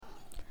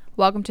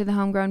Welcome to the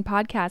Homegrown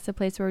Podcast, a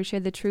place where we share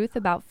the truth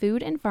about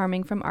food and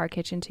farming from our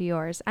kitchen to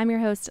yours. I'm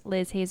your host,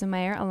 Liz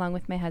Hazelmeyer, along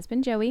with my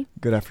husband, Joey.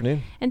 Good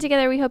afternoon. And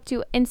together we hope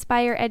to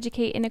inspire,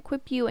 educate, and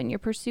equip you in your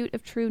pursuit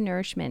of true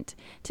nourishment.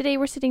 Today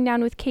we're sitting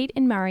down with Kate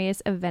and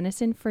Marius of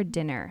Venison for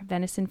Dinner.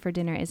 Venison for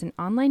Dinner is an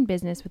online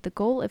business with the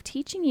goal of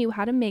teaching you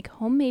how to make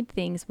homemade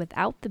things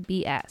without the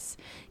BS.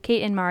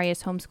 Kate and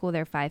Marius homeschool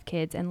their 5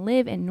 kids and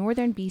live in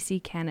northern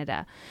BC,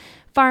 Canada.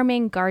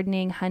 Farming,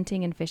 gardening,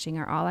 hunting, and fishing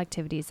are all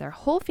activities their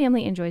whole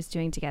family enjoys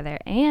doing together.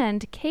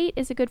 And Kate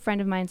is a good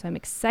friend of mine, so I'm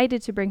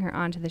excited to bring her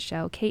onto the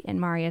show. Kate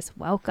and Marius,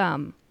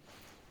 welcome.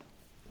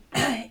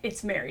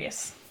 It's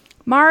Marius.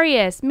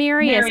 Marius.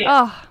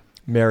 Oh,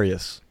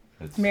 Marius.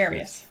 It's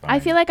Marius. I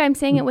feel like I'm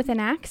saying it with an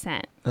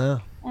accent.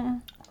 Well,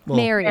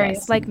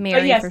 Marius, like But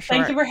Mary yes, for short.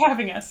 thank you for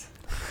having us.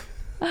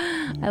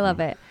 I love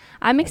it.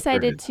 I'm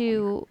excited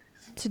to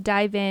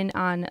dive in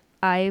on.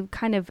 I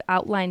kind of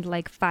outlined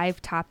like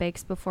 5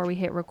 topics before we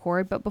hit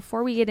record, but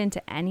before we get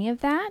into any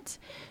of that,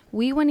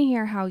 we want to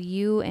hear how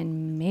you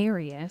and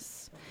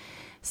Marius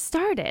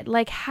started,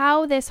 like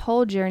how this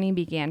whole journey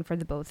began for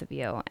the both of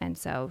you. And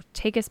so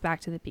take us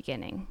back to the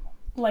beginning.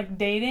 Like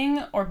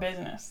dating or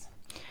business?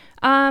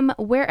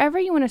 Wherever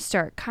you want to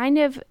start, kind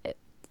of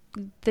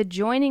the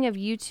joining of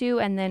you two,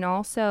 and then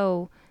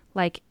also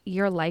like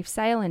your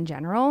lifestyle in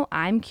general.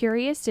 I'm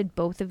curious, did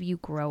both of you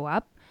grow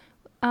up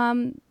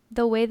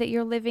the way that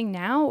you're living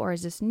now, or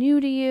is this new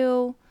to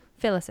you?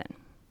 Fill us in.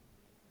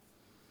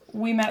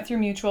 We met through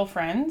mutual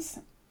friends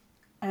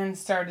and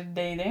started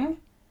dating.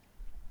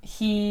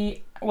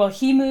 He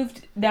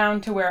moved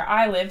down to where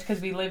I lived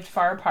because we lived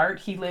far apart.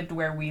 He lived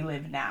where we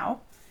live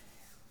now.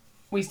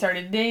 We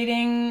started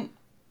dating.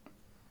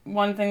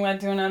 One thing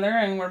led to another,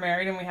 and we're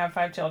married and we have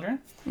 5 children.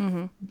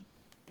 Mm-hmm.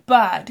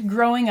 But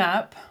growing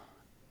up,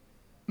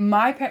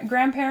 my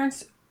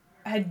grandparents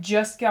had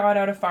just got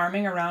out of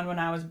farming around when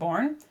I was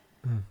born.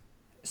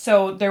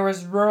 So there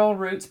was rural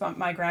roots, but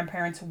my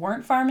grandparents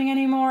weren't farming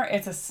anymore.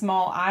 It's a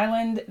small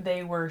island.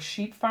 They were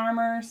sheep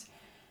farmers.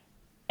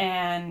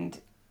 And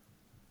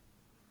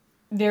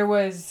it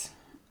was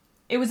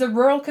a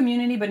rural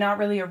community, but not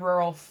really a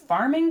rural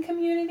farming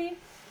community.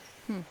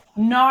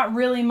 Not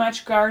really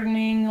much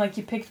gardening. Like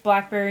you picked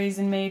blackberries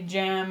and made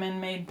jam and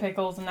made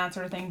pickles and that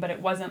sort of thing. But it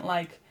wasn't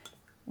like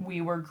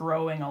we were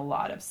growing a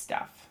lot of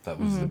stuff. That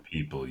was the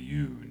people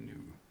you knew.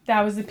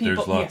 That was the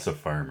people. There's lots of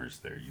farmers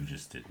there. You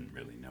just didn't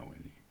really know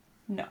any.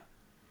 No.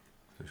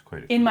 There's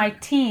quite a few. In my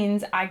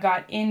teens, I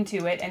got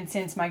into it, and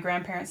since my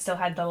grandparents still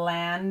had the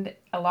land,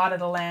 a lot of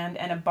the land,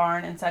 and a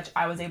barn and such,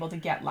 I was able to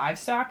get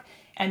livestock.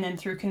 And then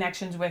through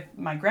connections with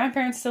my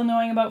grandparents still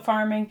knowing about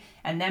farming,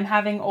 and them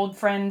having old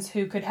friends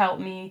who could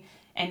help me,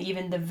 and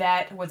even the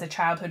vet was a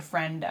childhood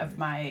friend of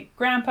my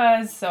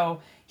grandpa's,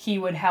 so he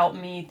would help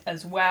me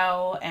as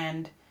well.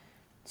 And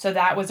so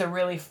that was a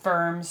really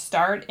firm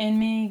start in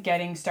me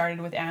getting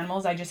started with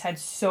animals. I just had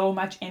so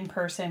much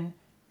in-person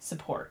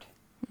support.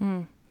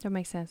 That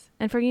makes sense.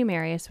 And for you,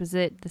 Marius, was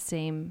it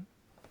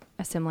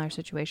a similar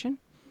situation?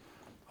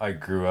 I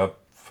grew up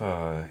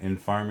in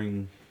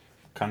farming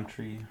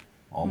country.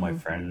 All of my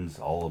friends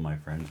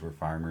were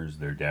farmers.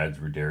 Their dads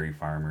were dairy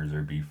farmers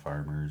or beef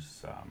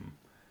farmers.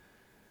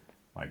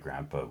 My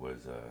grandpa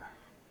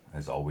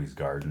has always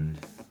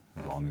gardened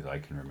as long as I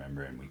can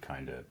remember, and we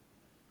kind of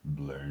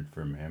learned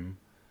from him.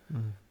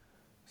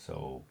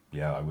 So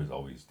yeah, I was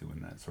always doing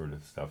that sort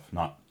of stuff.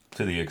 Not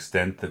to the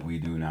extent that we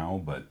do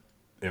now, but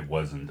it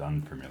wasn't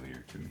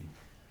unfamiliar to me.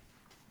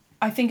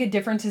 I think a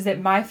difference is that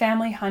my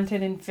family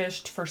hunted and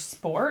fished for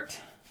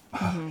sport.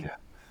 Yeah.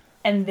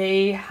 And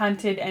they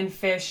hunted and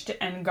fished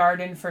and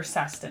gardened for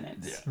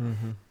sustenance. Yeah.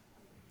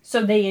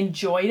 So they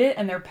enjoyed it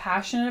and they're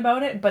passionate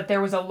about it, but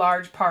there was a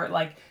large part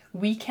like,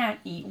 we can't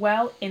eat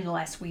well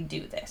unless we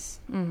do this.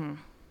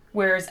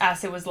 Whereas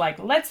us, it was like,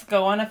 let's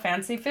go on a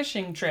fancy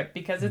fishing trip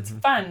because it's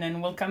fun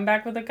and we'll come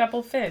back with a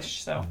couple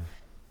fish. So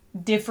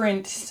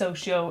different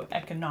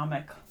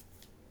socioeconomic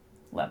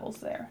levels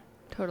there.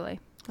 Totally.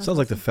 Sounds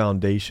like the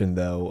foundation,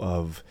 though,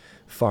 of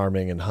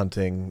farming and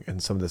hunting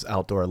and some of this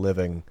outdoor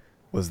living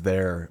was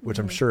there, which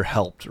I'm sure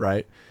helped,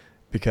 right?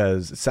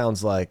 Because it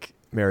sounds like,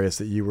 Marius,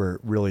 that you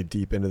were really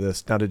deep into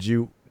this. Now, did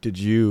you,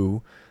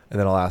 and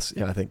then I'll ask,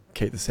 I think,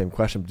 Kate, the same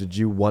question, did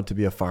you want to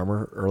be a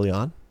farmer early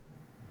on?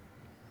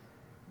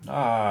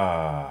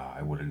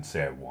 I wouldn't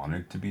say I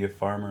wanted to be a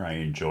farmer. I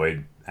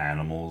enjoyed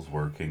animals,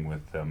 working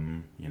with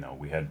them. You know,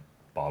 we had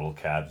bottle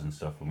calves and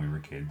stuff when we were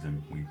kids,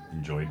 and we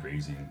enjoyed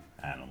raising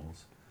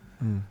animals.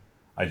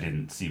 I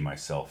didn't see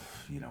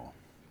myself,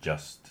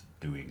 just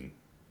doing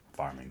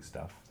farming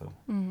stuff. So.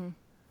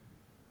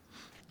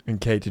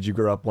 And Kate, did you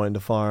grow up wanting to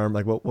farm?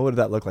 Like, what would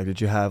that look like?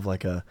 Did you have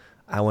like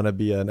I want to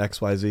be an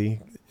XYZ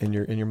in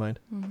your mind?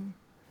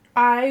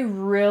 I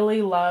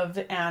really loved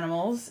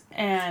animals,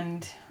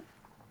 and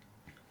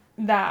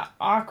that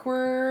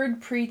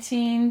awkward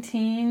preteen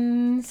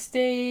teen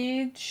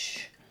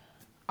stage,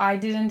 I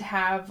didn't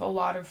have a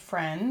lot of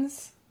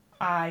friends.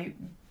 I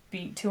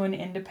beat to an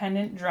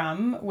independent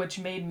drum, which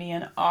made me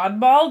an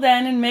oddball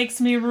then and makes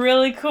me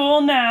really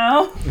cool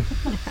now.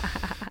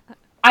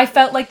 I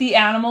felt like the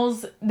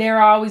animals,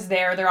 they're always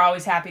there. They're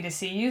always happy to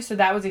see you. So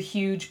that was a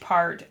huge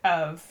part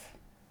of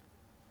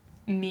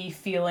me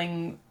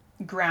feeling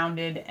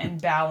grounded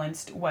and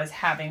balanced, was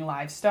having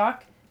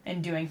livestock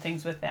and doing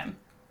things with them.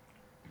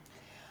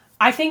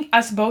 I think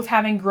us both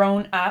having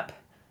grown up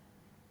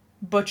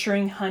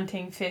butchering,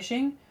 hunting,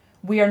 fishing,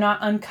 we are not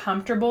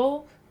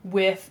uncomfortable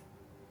with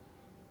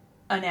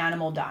an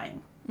animal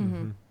dying.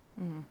 Mm-hmm.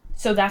 Mm-hmm.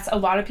 So that's, a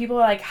lot of people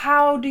are like,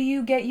 how do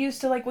you get used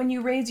to like when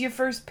you raise your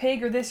first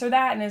pig or this or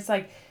that? And it's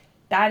like,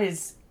 that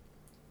is,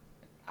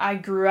 I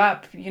grew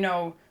up, you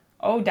know,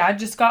 oh, dad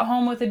just got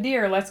home with a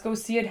deer. Let's go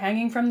see it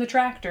hanging from the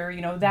tractor.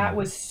 You know, that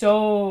was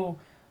so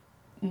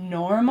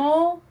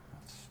normal.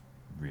 It's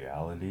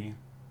reality,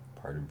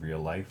 part of real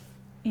life.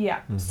 Yeah.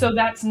 Mm-hmm. So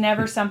that's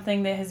never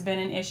something that has been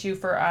an issue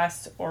for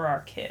us or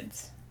our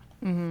kids.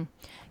 Mm-hmm.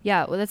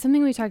 Yeah, well, that's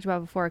something we talked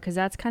about before, because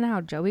that's kind of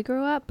how Joey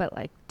grew up, but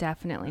like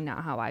definitely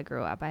not how I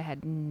grew up. I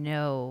had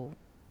no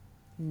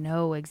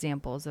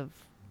examples of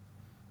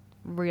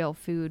real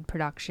food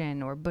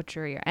production or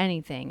butchery or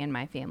anything in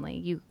my family.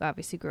 You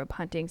obviously grew up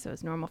hunting, so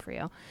it's normal for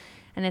you.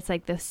 And it's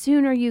like the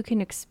sooner you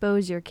can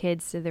expose your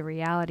kids to the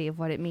reality of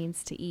what it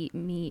means to eat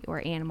meat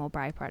or animal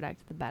byproduct,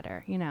 the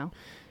better, you know?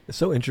 It's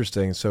so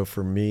interesting. So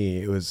for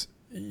me, it was,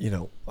 you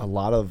know, a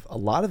lot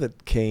of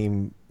it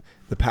came,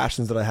 the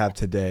passions that I have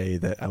today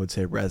that I would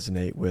say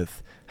resonate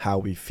with how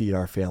we feed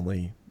our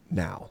family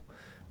now.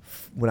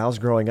 When I was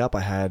growing up,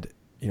 I had,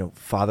 you know,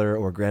 father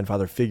or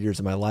grandfather figures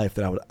in my life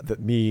that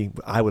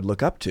I would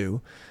look up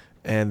to,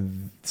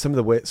 and some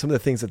of the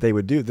things that they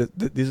would do,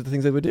 these are the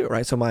things they would do,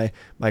 right? So my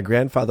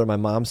grandfather on my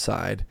mom's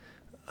side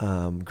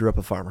grew up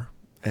a farmer,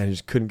 and he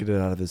just couldn't get it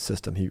out of his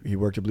system. He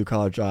worked a blue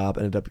collar job,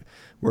 ended up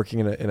working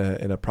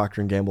in a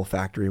Procter & Gamble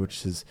factory,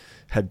 which is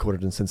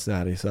headquartered in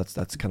Cincinnati. So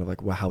that's kind of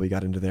like how we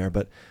got into there.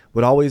 But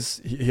he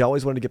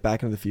always wanted to get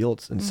back into the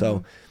fields, and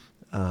so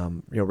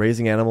you know,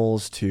 raising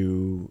animals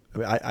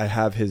I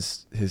have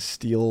his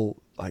steel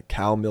like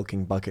cow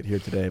milking bucket here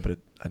today, but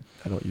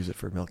I don't use it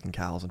for milking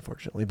cows,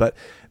 unfortunately. But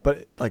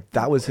like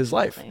that was his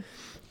life.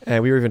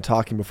 And we were even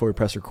talking before we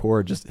pressed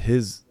record, just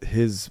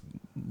his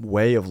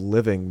way of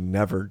living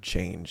never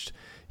changed.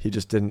 He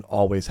just didn't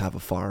always have a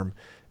farm.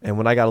 And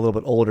when I got a little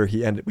bit older,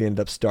 we ended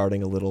up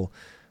starting a little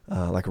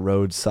like a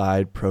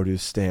roadside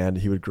produce stand.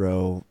 He would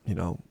grow, you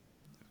know,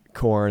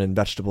 corn and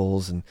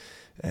vegetables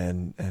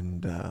and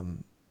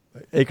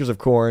acres of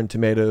corn,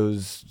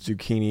 tomatoes,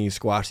 zucchini,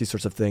 squash, these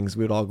sorts of things.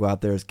 We would all go out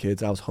there as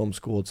kids. I was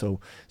homeschooled, so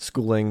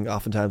schooling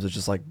oftentimes was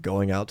just like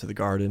going out to the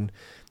garden.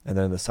 And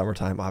then in the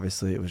summertime,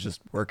 obviously, it was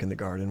just work in the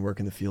garden, work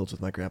in the fields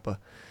with my grandpa.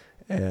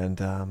 And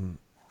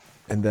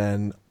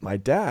then my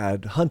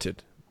dad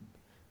hunted.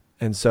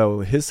 And so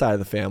his side of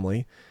the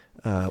family,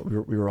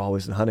 we were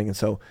always in hunting. And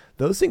so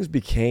those things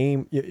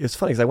became, it's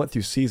funny because I went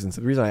through seasons.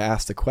 The reason I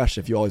asked the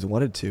question, if you always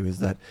wanted to, is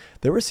that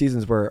there were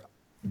seasons where,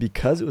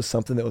 because it was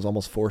something that was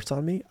almost forced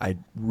on me, I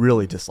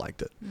really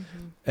disliked it.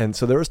 Mm-hmm. And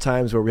so there was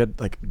times where we had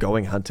like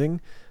going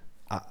hunting.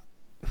 I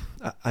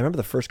remember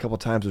the first couple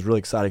of times was really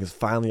exciting because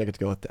finally I get to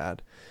go with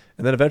dad.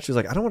 And then eventually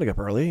it's like, I don't want to get up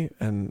early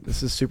and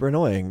this is super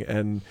annoying.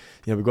 And,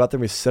 you know, we go out there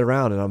and we sit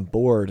around and I'm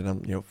bored and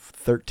I'm, you know,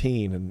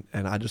 13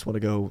 and I just want to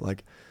go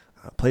like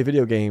play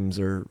video games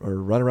or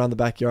run around the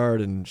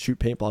backyard and shoot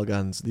paintball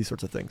guns, these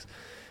sorts of things.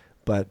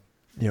 But,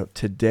 you know,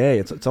 today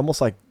it's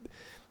almost like,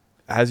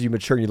 as you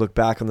mature and you look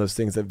back on those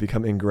things that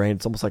become ingrained,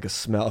 it's almost like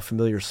a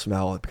familiar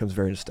smell. It becomes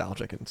very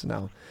nostalgic, and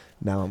so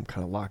now I'm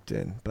kind of locked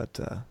in. But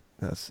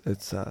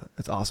it's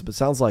awesome. It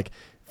sounds like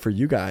for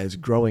you guys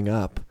growing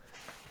up,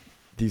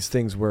 these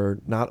things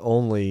were not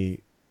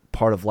only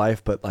part of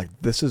life, but like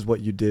this is what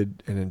you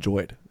did and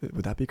enjoyed.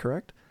 Would that be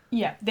correct?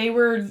 Yeah, they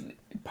were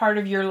part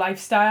of your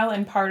lifestyle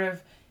and part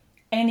of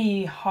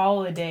any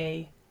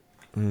holiday.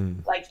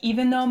 Like,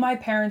 even though my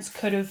parents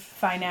could have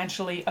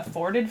financially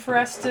afforded for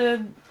us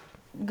to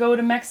go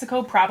to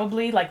Mexico,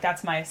 probably, like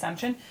that's my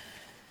assumption,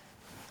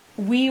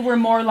 we were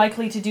more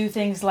likely to do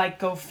things like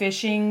go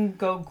fishing,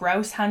 go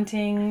grouse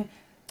hunting.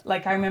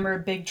 Like I remember a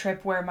big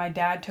trip where my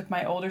dad took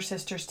my older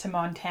sisters to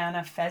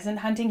Montana pheasant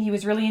hunting. He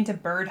was really into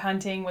bird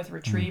hunting with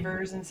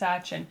retrievers and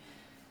such, and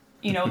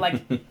you know,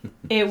 like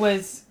it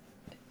was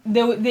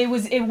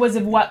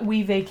of what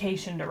we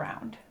vacationed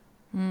around.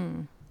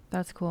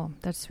 That's cool.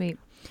 That's sweet.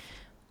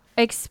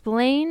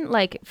 Explain,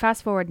 like,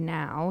 fast forward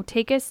now,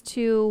 take us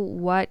to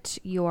what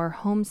your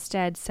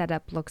homestead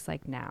setup looks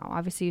like now.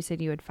 Obviously, you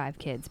said you had 5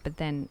 kids, but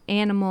then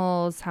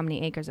animals, how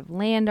many acres of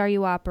land are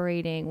you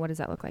operating? What does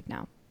that look like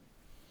now?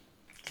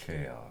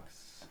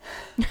 Chaos.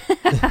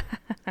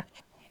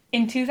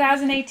 In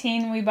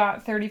 2018, we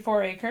bought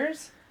 34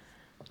 acres.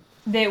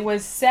 That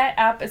was set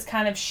up as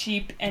kind of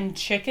sheep and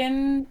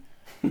chicken.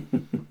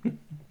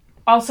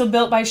 Also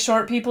built by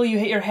short people. You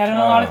hit your head on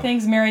a lot of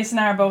things. Marius and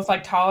I are both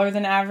like taller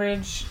than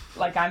average.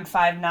 Like I'm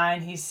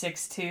 5'9", he's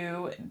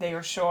 6'2". They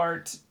are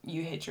short.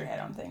 You hit your head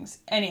on things.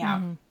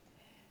 Anyhow,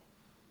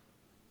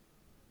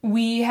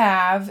 we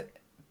have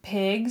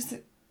pigs,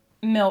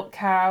 milk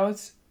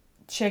cows,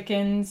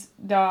 chickens,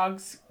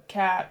 dogs,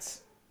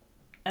 cats,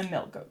 and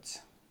milk goats.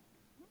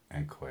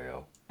 And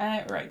quail.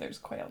 Right, there's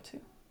quail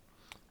too.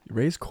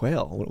 raise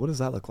quail. What does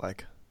that look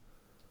like?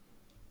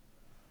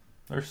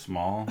 They're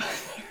small.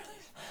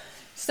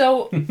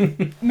 So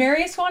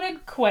Marius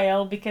wanted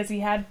quail because he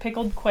had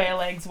pickled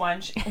quail eggs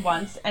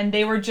once, and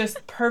they were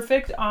just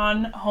perfect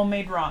on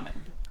homemade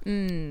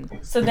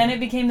ramen. So then it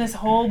became this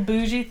whole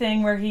bougie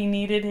thing where he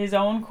needed his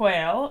own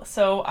quail.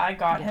 So I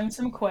got him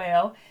some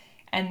quail,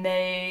 and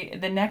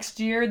the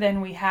next year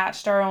then we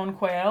hatched our own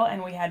quail,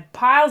 and we had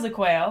piles of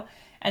quail,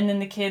 and then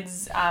the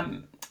kids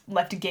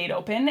left a gate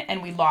open,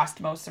 and we lost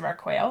most of our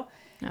quail.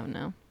 Oh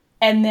no.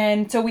 And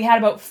then so we had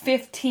about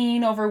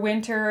 15 over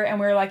winter,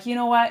 and we were like, you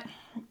know what?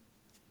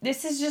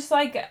 This is just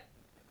like,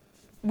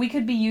 we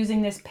could be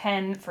using this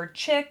pen for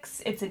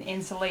chicks. It's an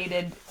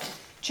insulated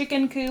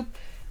chicken coop.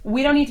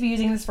 We don't need to be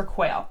using this for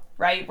quail,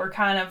 right? We're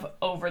kind of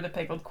over the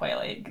pickled quail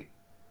egg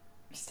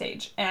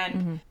stage.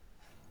 And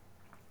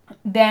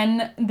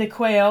then the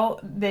quail,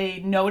 they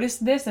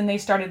noticed this and they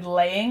started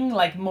laying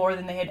like more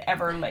than they had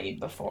ever laid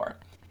before.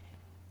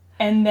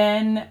 And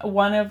then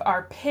one of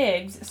our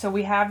pigs, so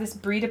we have this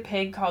breed of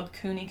pig called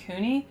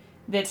Kuni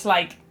that's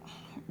like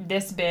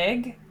this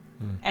big.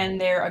 And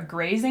they're a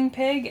grazing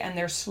pig, and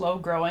they're slow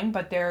growing,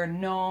 but they're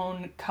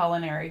known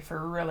culinary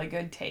for really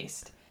good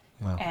taste.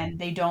 Wow. And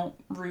they don't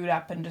root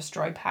up and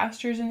destroy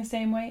pastures in the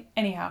same way.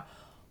 Anyhow,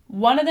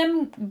 one of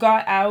them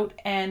got out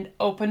and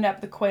opened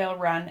up the quail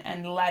run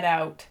and let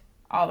out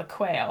all the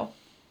quail.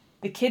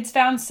 The kids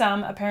found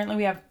some. Apparently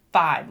we have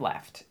 5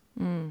 left.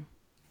 And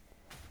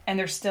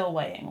they're still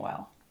laying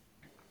well.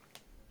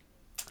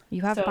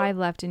 You have 5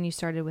 left, and you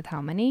started with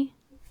how many?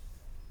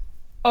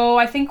 Oh,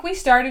 I think we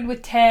started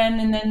with 10,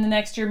 and then the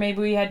next year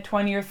maybe we had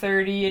 20 or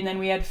 30, and then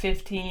we had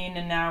 15,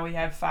 and now we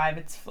have 5.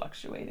 It's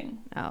fluctuating.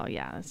 Oh,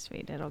 yeah, that's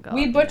sweet. It'll go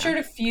We up, butchered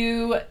a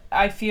few.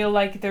 I feel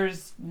like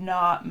there's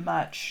not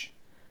much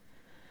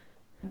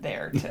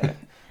there to...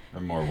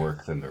 They're more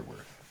work than they're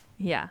worth.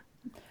 Yeah.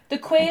 The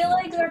quail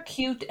eggs are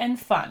cute and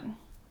fun,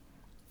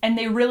 and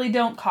they really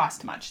don't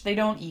cost much. They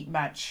don't eat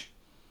much.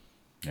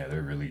 Yeah,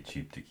 they're really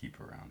cheap to keep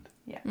around.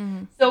 Yeah.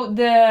 So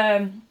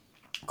the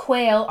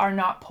quail are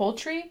not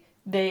poultry.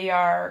 They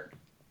are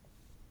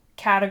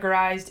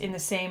categorized in the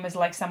same as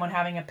like someone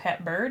having a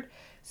pet bird.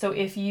 So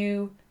if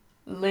you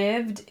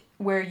lived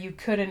where you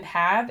couldn't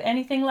have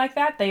anything like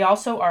that, they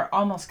also are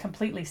almost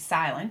completely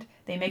silent.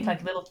 They make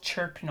like little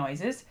chirp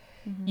noises.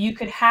 You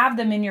could have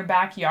them in your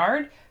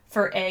backyard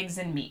for eggs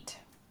and meat.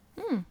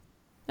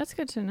 That's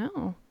good to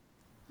know.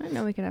 I didn't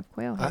know we could have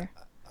quail here.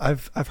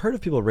 I've heard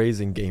of people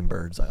raising game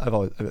birds. I've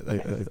always,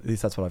 at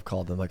least that's what I've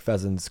called them, like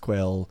pheasants,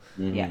 quail.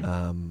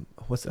 Yeah.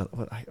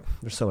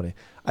 There's so many.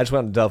 I just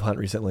went on a dove hunt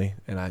recently,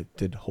 and I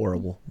did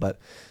horrible. But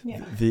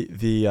Yeah.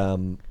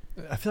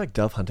 I feel like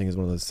dove hunting is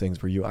one of those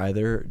things where you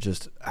either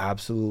just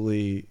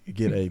absolutely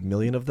get a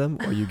million of them,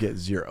 or you get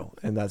 0.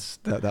 And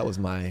that was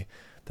my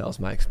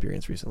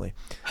experience recently.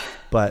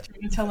 But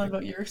Can you tell them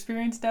about your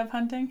experience dove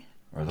hunting?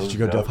 did you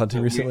go dove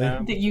hunting recently?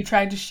 That you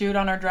tried to shoot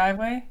on our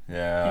driveway?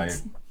 Yeah, I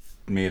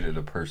made it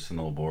a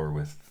personal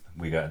bore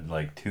we got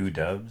like 2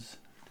 doves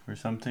or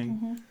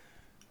something.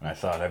 And I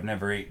thought, I've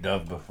never ate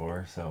dove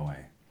before, so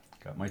I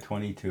got my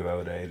 22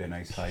 out, I ate a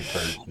nice high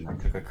perch, and I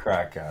took a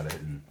crack at it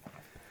and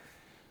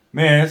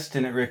missed,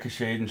 and it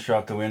ricocheted and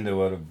shot the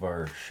window out of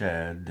our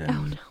shed.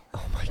 And,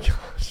 Oh my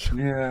gosh.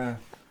 Yeah.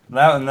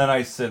 And then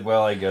I said,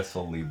 well, I guess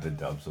I'll leave the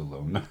doves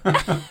alone.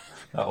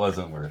 That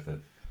wasn't worth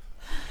it.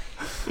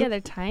 Yeah, they're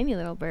tiny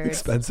little birds.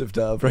 Expensive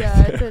dove, right?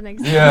 Yeah, there. it's an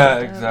expensive Yeah,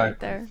 dove exactly. right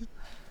there.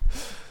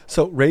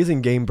 So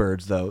raising game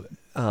birds, though,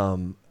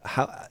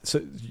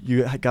 so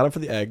you got them for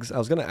the eggs. I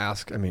was going to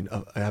ask. I mean,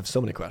 I have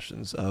so many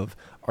questions.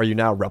 Are you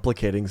now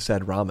replicating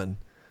said ramen?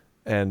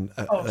 And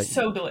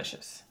So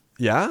delicious.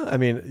 yeah, I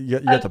mean, you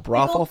got the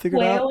broth all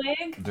figured out. Quail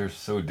egg. They're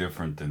so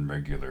different than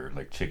regular,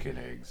 like chicken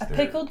eggs. A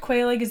pickled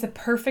quail egg is the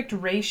perfect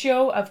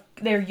ratio of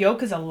their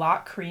yolk is a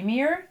lot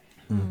creamier.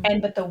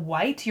 But the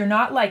white, you're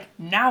not like,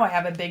 now I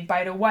have a big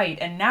bite of white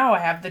and now I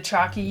have the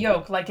chalky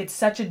yolk. Like, it's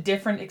such a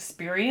different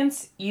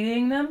experience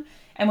eating them.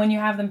 And when you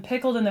have them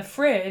pickled in the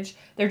fridge,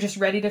 they're just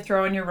ready to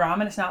throw in your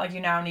ramen. It's not like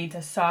you now need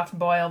to soft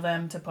boil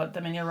them to put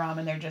them in your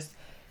ramen.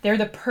 They're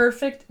the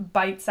perfect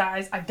bite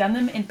size. I've done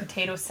them in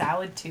potato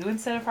salad too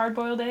instead of hard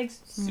boiled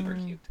eggs. Super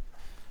cute.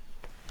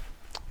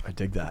 I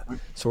dig that.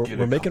 So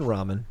we're making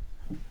ramen,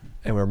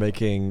 and we're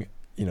making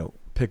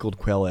pickled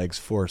quail eggs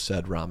for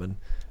said ramen.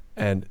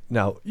 And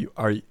now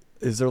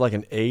is there like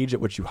an age at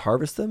which you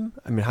harvest them?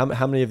 I mean,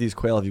 how many of these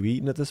quail have you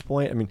eaten at this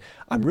point? I mean,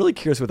 I'm really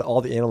curious with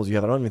all the animals you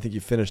have. I don't even think you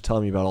finished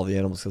telling me about all the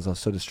animals because I was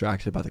so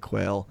distracted by the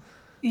quail.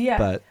 Yeah.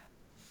 But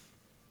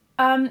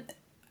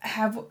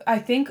I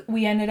think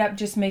we ended up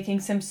just making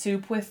some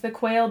soup with the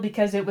quail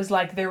because it was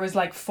like there was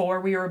like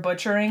 4 we were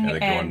butchering, Yeah,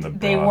 and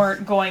they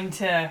weren't going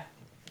to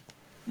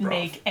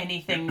make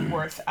anything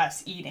worth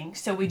us eating.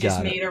 So we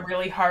just made a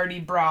really hearty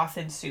broth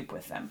and soup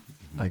with them.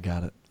 I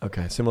got it.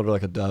 Okay. Similar to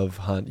like a dove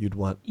hunt, you'd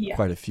want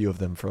quite a few of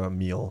them for a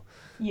meal.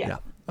 Yeah.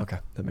 Okay.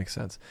 That makes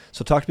sense.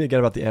 So talk to me again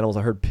about the animals.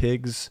 I heard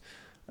pigs.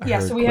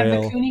 So we have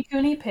the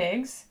Kuni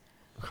pigs,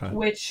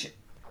 which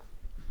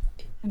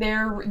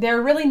they're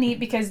really neat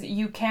because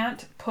you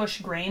can't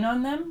push grain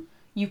on them.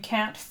 You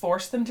can't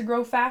force them to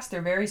grow fast.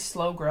 They're very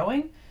slow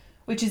growing,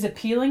 which is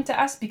appealing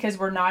to us because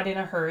we're not in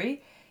a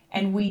hurry.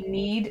 And we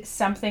need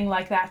something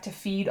like that to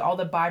feed all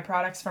the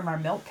byproducts from our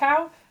milk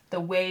cow, the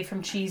whey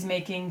from cheese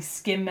making,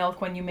 skim milk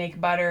when you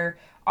make butter,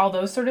 all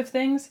those sort of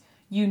things.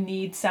 You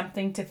need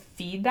something to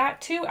feed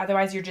that to.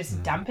 Otherwise, you're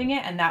just dumping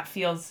it, and that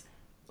feels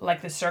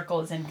like the circle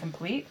is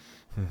incomplete.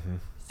 Mm-hmm.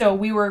 So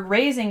we were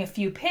raising a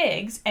few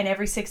pigs, and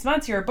every 6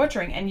 months you were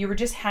butchering, and you were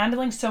just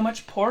handling so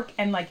much pork,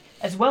 and like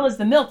as well as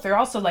the milk, they're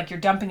also like you're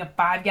dumping a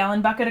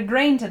 5-gallon bucket of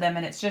grain to them,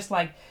 and it's just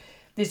like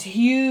this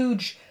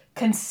huge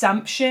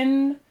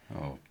consumption.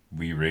 Oh,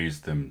 we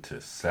raised them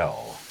to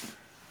sell,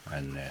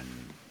 and then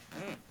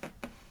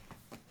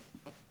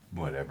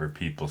whatever,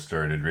 people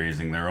started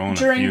raising their own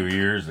a few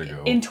years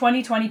ago. In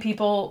 2020,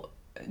 people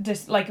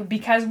just like,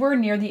 because we're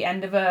near the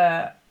end of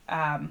a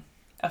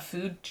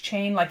food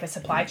chain, like a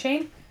supply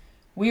chain,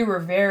 we were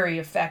very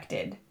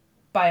affected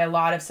by a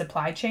lot of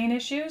supply chain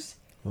issues.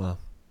 Wow.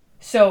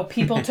 So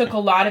people took a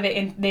lot of it,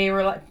 and they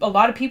were like, a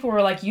lot of people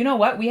were like, you know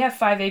what? We have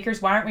 5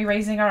 acres. Why aren't we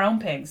raising our own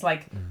pigs?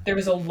 Like, there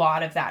was a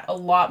lot of that. A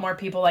lot more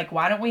people like,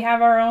 why don't we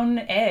have our own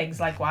eggs?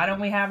 Like, why don't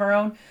we have our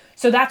own?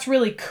 So that's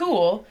really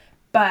cool.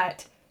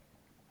 But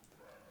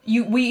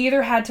we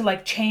either had to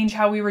like change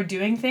how we were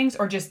doing things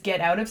or just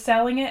get out of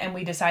selling it. And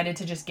we decided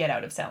to just get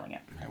out of selling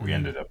it. We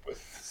ended up with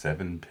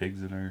 7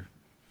 pigs in our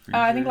freezer.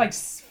 I think like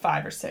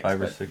 5 or 6.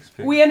 5 or 6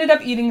 pigs. We ended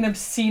up eating an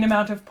obscene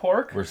amount of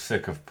pork. We're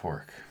sick of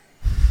pork.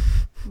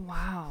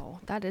 Wow,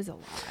 that is a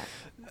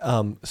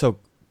lot.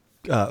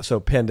 So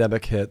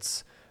pandemic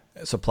hits,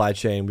 supply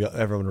chain.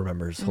 Everyone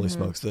remembers. Holy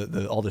smokes!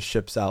 All the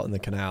ships out in the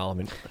canal. I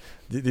mean,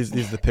 these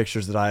are the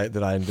pictures that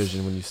I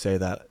envision when you say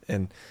that.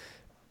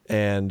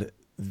 And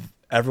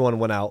everyone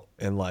went out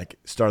and like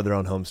started their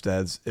own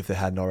homesteads if they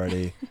hadn't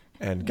already,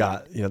 and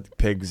got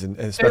pigs and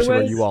especially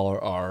where you all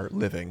are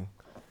living.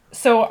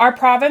 So our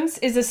province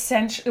is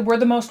essentially, we're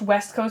the most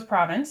west coast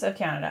province of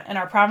Canada, and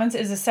our province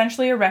is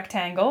essentially a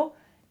rectangle.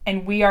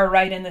 And we are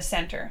right in the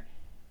center.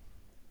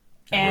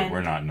 And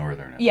we're not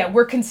northern. Yeah,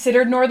 we're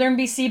considered northern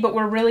BC, but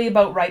we're really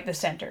about right the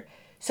center.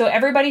 So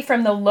everybody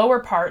from the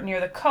lower part near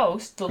the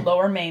coast, the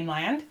lower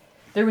mainland,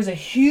 there was a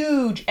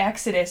huge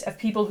exodus of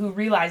people who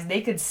realized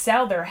they could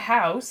sell their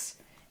house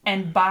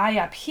and buy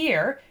up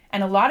here.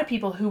 And a lot of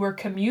people who were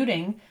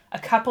commuting a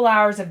couple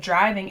hours of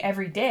driving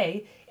every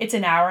day, it's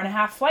an hour and a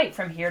half flight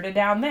from here to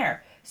down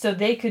there. So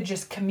they could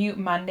just commute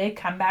Monday,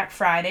 come back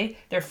Friday.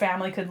 Their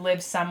family could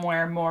live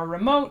somewhere more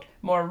remote,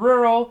 more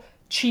rural,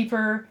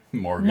 cheaper,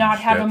 not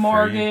have a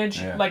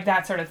mortgage, like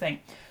that sort of thing.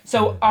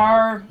 So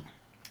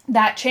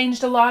that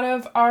changed a lot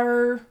of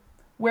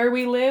where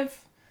we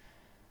live,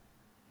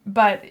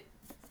 but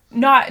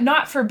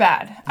not for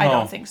bad. I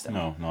don't think so.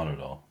 No, not at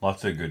all.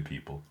 Lots of good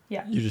people.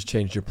 Yeah. You just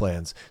changed your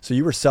plans. So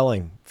you were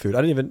selling food.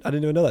 I didn't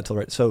even know that till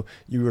right. So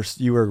you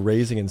were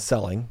raising and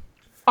selling.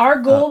 Our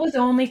goal was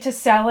only to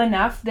sell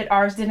enough that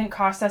ours didn't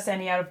cost us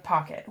any out of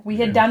pocket. We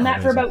had done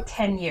that for about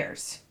 10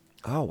 years.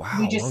 Oh, wow.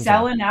 We just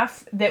sell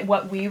enough that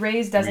what we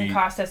raise doesn't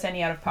cost us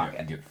any out of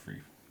pocket. Get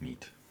free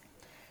meat.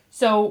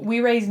 So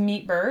we raise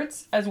meat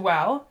birds as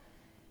well.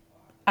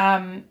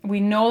 We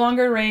no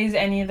longer raise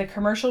any of the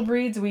commercial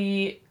breeds.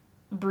 We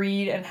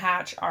breed and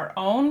hatch our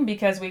own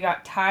because we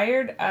got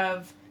tired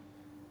of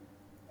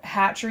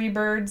hatchery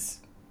birds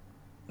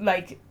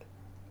like...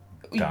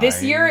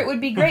 This year it would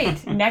be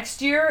great.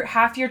 Next year,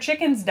 half your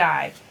chickens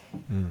die.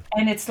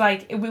 And it's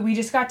like, we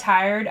just got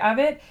tired of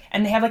it.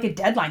 And they have like a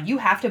deadline. You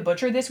have to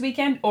butcher this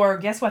weekend, or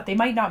guess what? They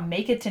might not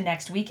make it to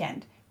next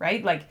weekend,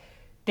 right? Like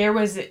there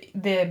was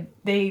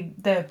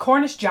the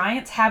Cornish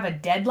giants have a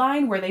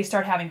deadline where they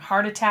start having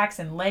heart attacks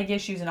and leg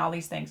issues and all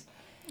these things.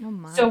 Oh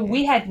my. So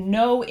we had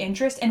no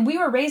interest, and we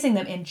were raising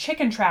them in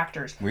chicken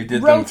tractors. We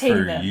did them for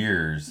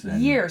years.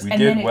 And we and did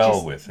then it well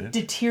just with it.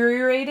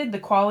 Deteriorated. The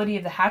quality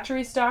of the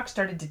hatchery stock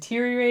started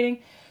deteriorating.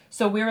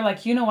 So we were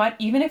like, you know what?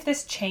 Even if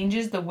this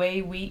changes the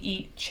way we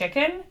eat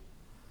chicken,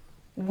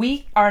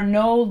 we are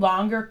no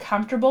longer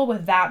comfortable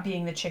with that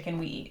being the chicken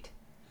we eat.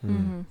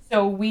 Mm-hmm.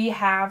 So we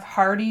have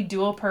hardy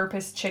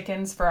dual-purpose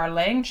chickens for our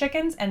laying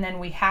chickens, and then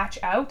we hatch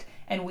out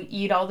and we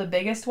eat all the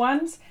biggest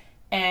ones,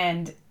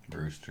 and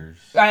roosters.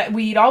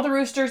 We eat all the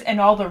roosters and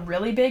all the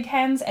really big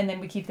hens, and then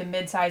we keep the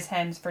mid-size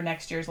hens for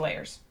next year's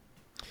layers.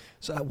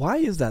 So why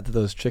is that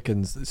those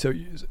chickens? So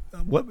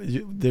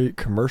they're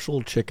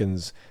commercial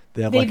chickens.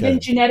 They've been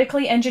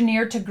genetically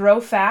engineered to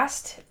grow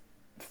fast,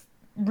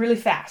 really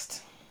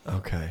fast.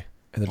 Okay,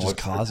 and it just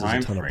causes a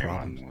ton of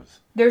problems.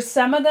 There's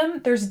some of them.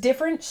 There's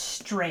different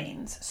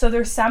strains. So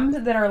there's some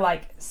that are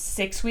like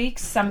 6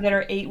 weeks, some that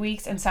are 8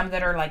 weeks, and some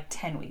that are like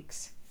 10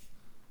 weeks.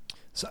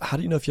 So how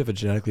do you know if you have a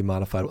genetically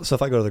modified? So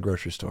if I go to the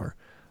grocery store,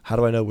 how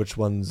do I know which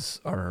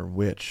ones are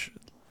which?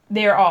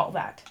 They're all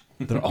that.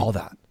 They're all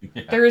that.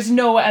 Yeah. There is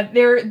no.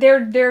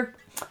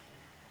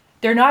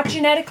 They're not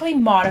genetically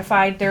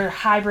modified. They're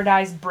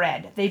hybridized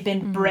bred. They've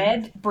been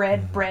bred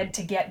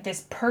to get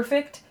this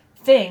perfect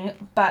thing,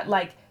 but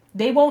like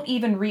they won't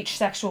even reach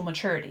sexual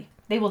maturity.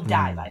 They will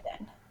die by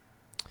then.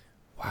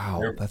 Wow,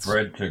 they're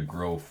bred to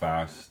grow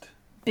fast,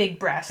 big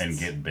breasts, and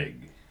get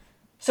big.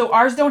 So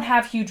ours don't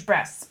have huge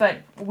breasts, but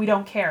we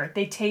don't care.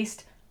 They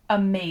taste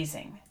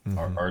amazing.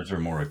 Ours are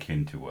more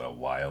akin to a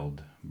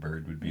wild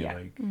bird would be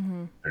like.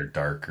 They're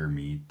darker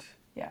meat.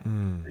 Yeah.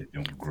 They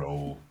don't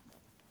grow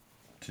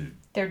to...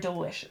 They're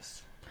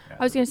delicious. Yeah.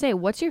 I was going to say,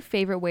 what's your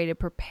favorite way to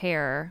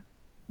prepare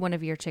one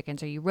of your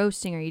chickens? Are you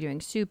roasting? Are you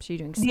doing soups? Are you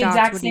doing stocks? The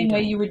exact What are you same way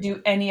doing? you would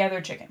do any other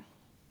chicken.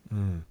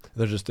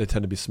 They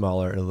tend to be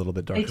smaller and a little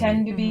bit darker. They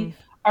tend to be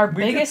our We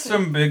biggest. get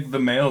some big, the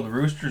male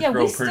roosters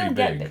grow pretty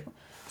big.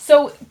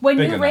 So when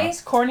Big you enough.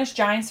 raise Cornish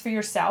giants for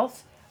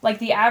yourself, like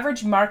the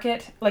average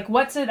market, like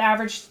what's an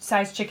average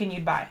size chicken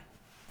you'd buy?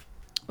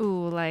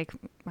 Ooh, like,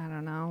 I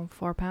don't know,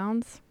 4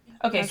 pounds?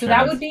 Okay, so That that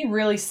sounds- would be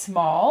really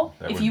small.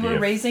 That If would you be were a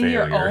raising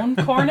your failure. own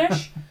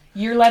Cornish,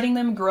 you're letting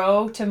them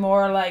grow to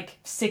more like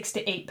 6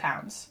 to 8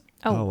 pounds.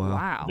 Oh, Oh, wow.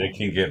 wow. They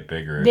can get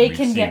bigger. They We've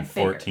can seen get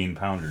bigger. 14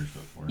 pounders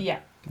before. Yeah.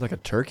 Like a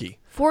turkey.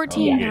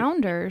 14 Yeah.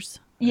 pounders.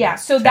 Yeah,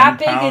 so 10 that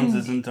big pounds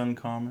and isn't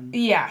uncommon.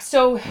 yeah,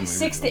 so we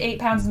 6 were to 8 doing-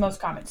 pounds is the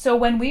most common. So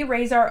when we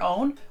raise our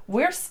own,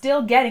 we're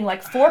still getting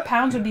like 4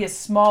 pounds would be a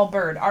small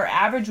bird. Our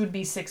average would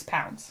be 6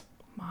 pounds.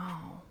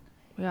 Wow.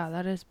 Yeah,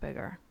 that is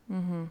bigger.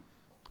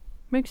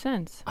 Makes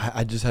sense.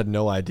 I just had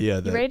no idea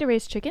You that. ready to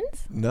raise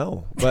chickens?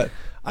 No, but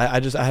I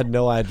had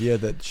no idea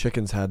that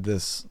chickens had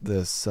this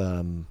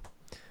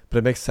but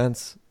it makes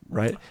sense,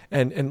 right?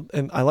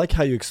 And I like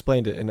how you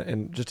explained it,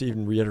 and just to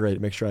even reiterate,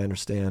 make sure I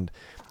understand.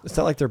 It's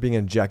not like they're being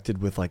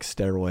injected with like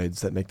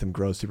steroids that make them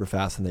grow super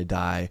fast and they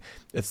die.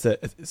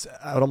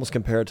 I would almost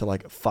compare it to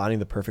like finding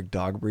the perfect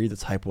dog breed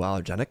that's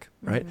hypoallergenic,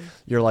 right?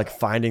 You're like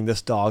finding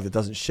this dog that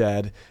doesn't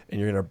shed, and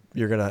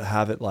you're gonna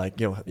have it like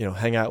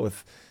hang out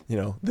with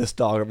this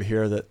dog over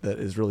here that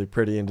is really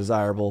pretty and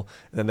desirable,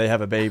 and then they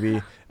have a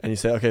baby, and you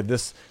say, okay,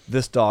 this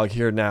dog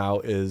here now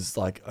is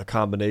like a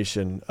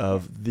combination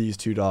of these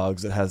two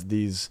dogs that has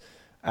these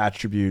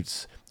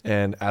attributes.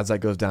 And as that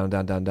goes down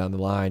the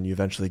line, you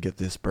eventually get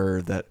this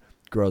bird that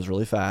grows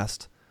really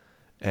fast,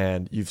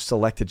 and you've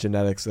selected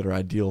genetics that are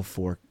ideal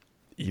for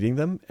eating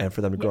them and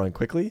for them growing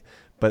quickly,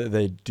 but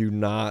they are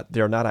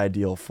not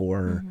ideal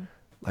for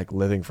like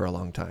living for a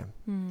long time.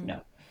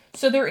 No.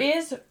 So there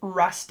is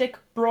rustic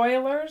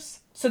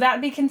broilers. So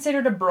that'd be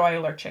considered a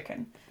broiler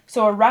chicken.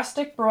 So a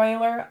rustic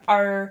broiler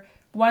are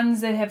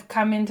ones that have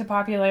come into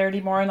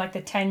popularity more in like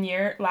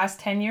the last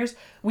 10 years.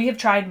 We have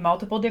tried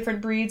multiple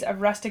different breeds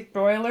of rustic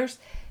broilers.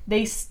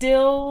 We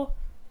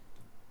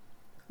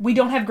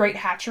don't have great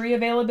hatchery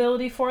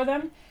availability for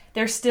them.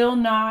 They're still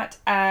not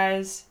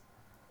as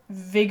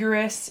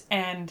vigorous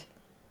and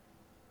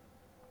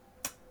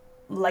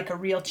like a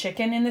real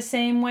chicken in the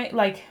same way.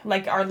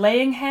 Like our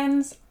laying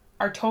hens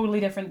are totally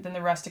different than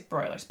the rustic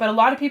broilers. But a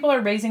lot of people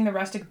are raising the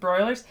rustic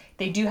broilers.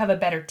 They do have a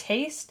better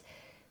taste.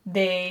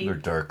 They're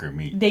darker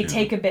meat. They too.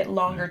 take a bit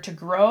longer to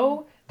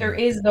grow. There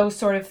is those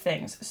sort of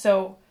things.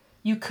 So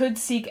you could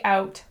seek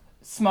out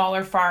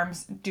smaller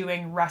farms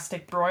doing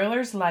rustic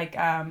broilers like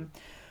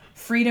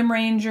Freedom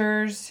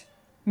Rangers,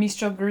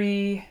 Mistral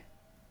Gris.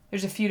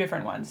 There's a few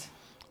different ones.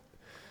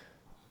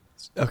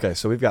 Okay,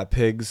 so we've got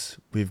pigs,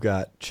 we've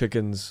got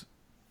chickens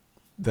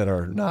that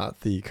are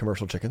not the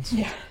commercial chickens.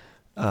 Yeah.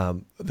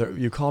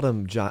 You called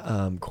them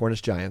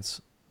Cornish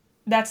giants.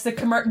 That's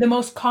the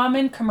most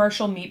common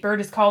commercial meat bird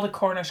is called a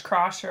Cornish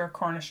cross or a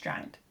Cornish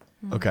giant.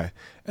 Okay,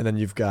 and then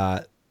you've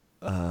got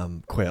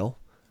quail.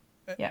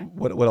 Yeah.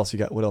 What else you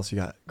got? What else you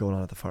got going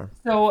on at the farm?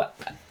 So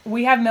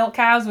we have milk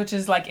cows, which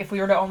is like if we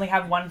were to only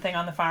have one thing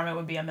on the farm, it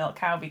would be a milk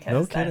cow because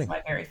No that kidding. is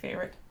my very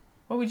favorite.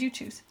 What would you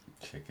choose?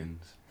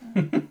 Chickens.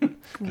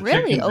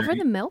 Really? chickens are Over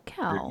the milk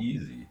They're cow?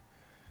 easy.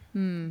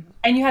 And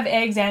you have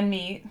eggs and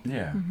meat.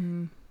 Yeah.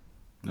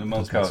 The Does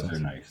milk make cows sense. are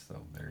nice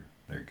though. They're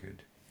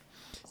good.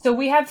 So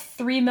we have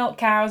 3 milk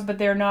cows, but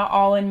they're not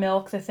all in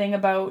milk. The thing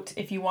about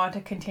if you want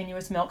a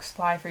continuous milk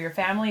supply for your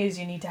family is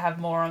you need to have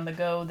more on the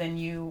go than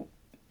you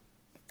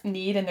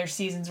need. And there's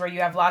seasons where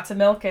you have lots of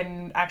milk.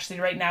 And actually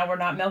right now we're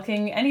not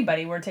milking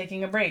anybody. We're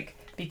taking a break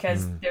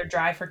because they're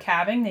dry for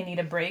calving. They need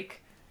a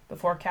break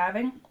before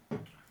calving.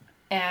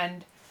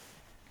 And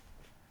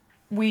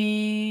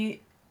when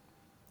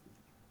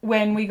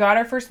we got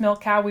our first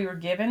milk cow, we were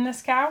given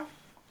this cow.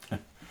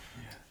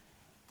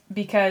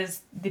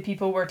 Because the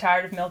people were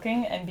tired of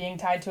milking and being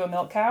tied to a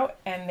milk cow.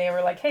 And they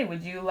were like, hey,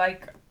 would you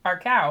like our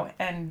cow?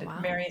 And Wow.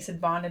 Marius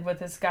had bonded with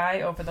this guy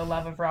over the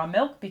love of raw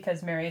milk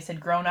because Marius had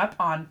grown up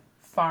on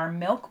farm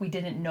milk. We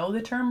didn't know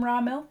the term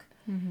raw milk.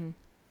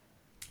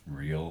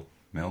 Real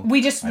milk.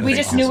 We just I knew think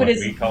it that's what as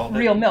we called it.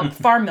 real milk,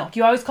 farm milk.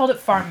 You always called it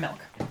farm milk.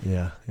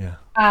 Yeah.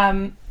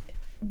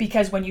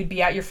 Because when you'd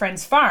be at your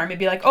friend's farm, it'd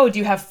be like, oh, do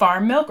you have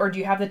farm milk or do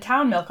you have the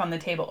town milk on the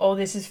table? Oh,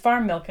 this is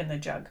farm milk in the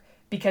jug.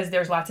 Because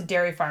there's lots of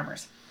dairy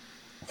farmers.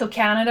 So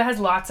Canada has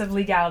lots of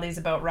legalities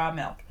about raw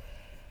milk.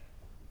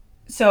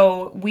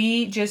 So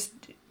we just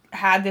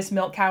had this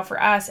milk cow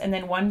for us. And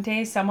then one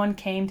day someone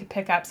came to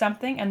pick up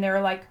something and they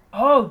were like,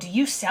 oh, do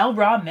you sell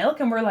raw milk?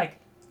 And we're like,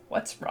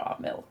 what's raw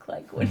milk?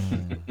 Like, what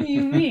do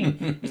you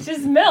mean? It's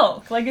just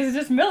milk. Like, it's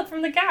just milk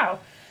from the cow.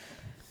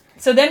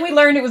 So then we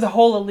learned it was a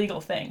whole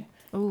illegal thing.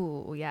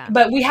 Ooh, yeah.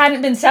 But we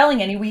hadn't been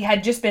selling any. We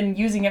had just been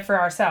using it for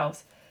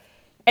ourselves.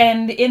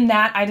 And in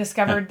that, I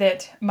discovered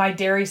that my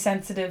dairy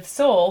sensitive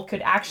soul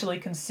could actually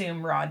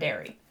consume raw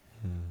dairy.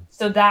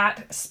 So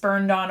that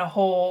spurned on a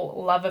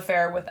whole love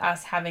affair with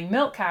us having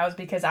milk cows,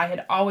 because I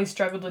had always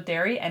struggled with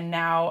dairy, and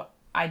now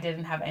I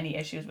didn't have any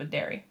issues with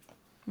dairy.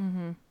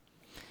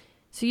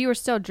 So you were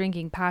still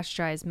drinking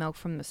pasteurized milk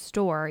from the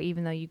store,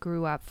 even though you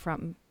grew up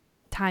from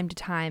time to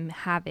time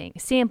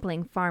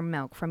sampling farm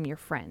milk from your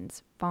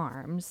friends'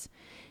 farms.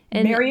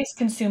 And Marius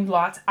consumed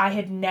lots. I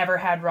had never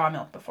had raw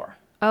milk before.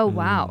 oh,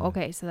 wow.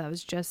 Okay, so that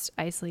was just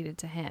isolated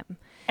to him.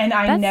 And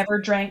I never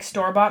drank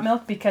store-bought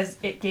milk because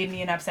it gave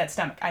me an upset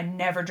stomach. I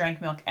never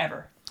drank milk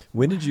ever.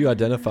 When did you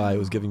identify it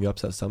was giving you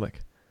upset stomach?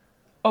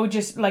 Oh,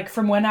 just like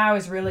from when I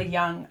was really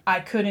young,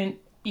 I couldn't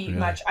eat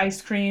much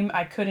ice cream.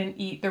 I couldn't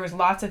eat, there was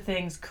lots of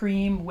things,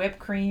 cream, whipped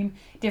cream,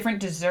 different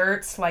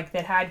desserts like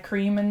that had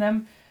cream in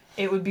them.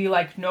 It would be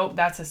like, nope,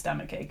 that's a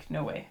stomach ache.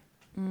 No way.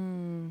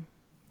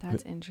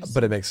 That's interesting.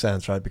 But it makes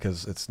sense, right?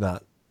 Because it's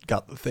not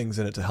got the things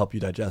in it to help you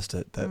digest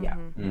it that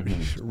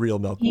real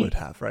milk would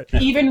have, right?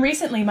 Even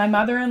recently, my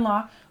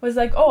mother-in-law was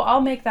like, oh,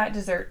 I'll make that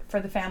dessert for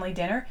the family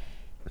dinner.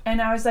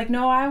 And I was like,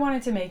 no, I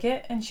wanted to make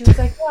it. And she was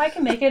like, well, I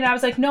can make it. And I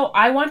was like, no,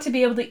 I want to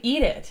be able to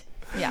eat it.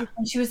 Yeah.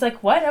 And she was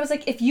like, what? I was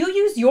like, if you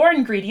use your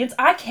ingredients,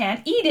 I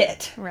can't eat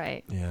it.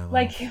 Right. Yeah. Well,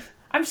 Like,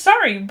 I'm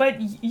sorry,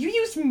 but you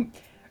use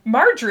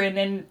margarine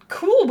and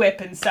Cool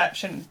Whip and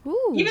such. And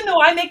Ooh. even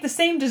though I make the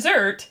same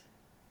dessert,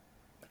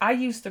 I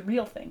use the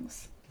real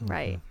things.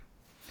 Right.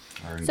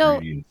 Our So-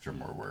 ingredients are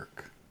more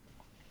work.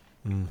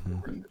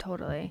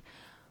 Totally.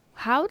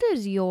 How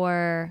does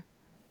it's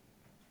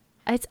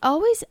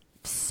always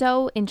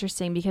so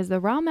interesting because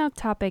the raw milk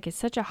topic is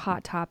such a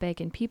hot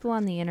topic and people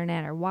on the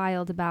internet are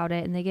wild about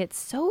it and they get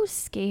so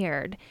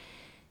scared.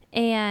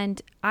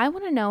 And I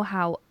want to know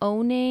how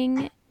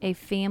owning a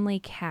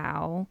family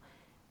cow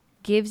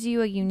gives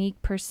you a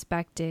unique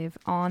perspective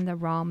on the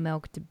raw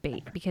milk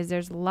debate, because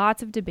there's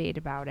lots of debate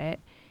about it.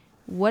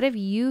 What have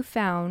you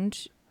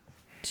found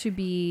to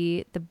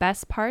be the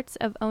best parts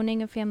of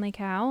owning a family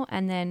cow?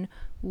 And then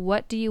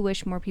what do you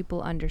wish more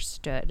people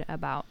understood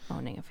about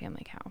owning a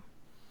family cow?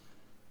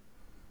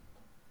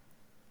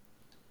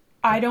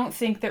 I don't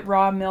think that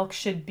raw milk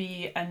should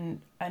be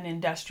an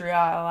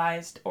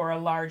industrialized or a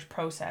large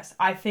process.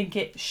 I think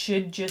it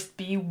should just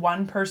be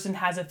one person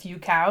has a few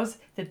cows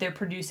that they're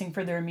producing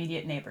for their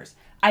immediate neighbors.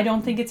 I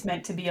don't think it's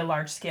meant to be a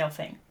large scale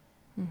thing.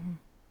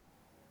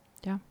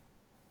 Yeah.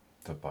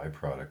 The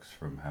byproducts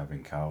from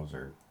having cows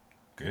are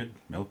good.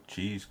 Milk,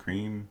 cheese,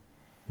 cream.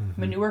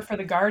 Manure for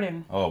the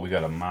garden. Oh, we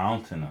got a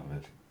mountain of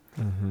it.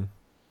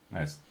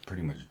 That's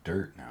pretty much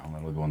dirt now.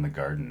 That'll go in the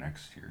garden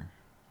next year.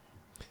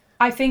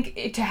 I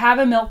think to have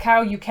a milk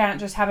cow, you can't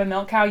just have a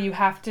milk cow. You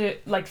have to,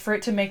 like, for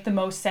it to make the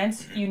most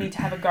sense, you need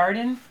to have a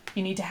garden.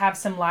 You need to have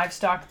some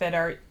livestock that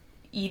are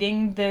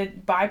eating the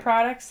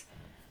byproducts.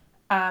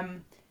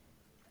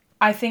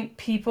 I think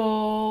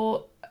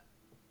people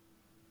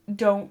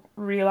don't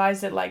realize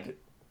that, like,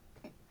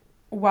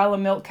 while a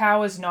milk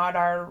cow is not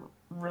our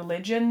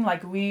religion,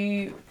 like,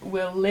 we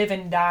will live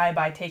and die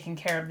by taking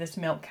care of this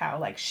milk cow.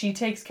 Like, she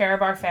takes care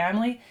of our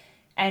family,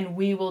 and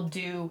we will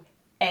do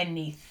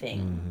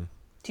anything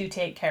to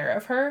take care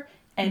of her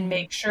and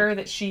make sure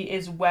that she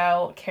is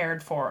well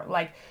cared for.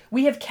 Like,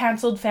 we have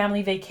canceled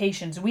family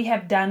vacations. We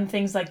have done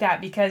things like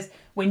that because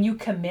when you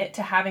commit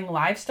to having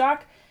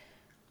livestock,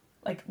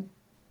 like,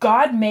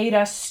 God made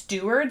us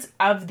stewards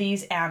of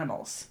these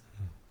animals.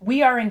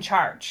 We are in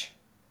charge.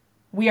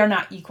 We are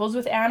not equals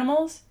with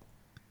animals.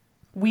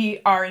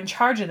 We are in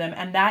charge of them,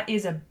 and that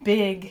is a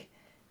big,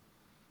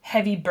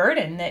 heavy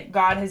burden that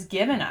God has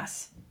given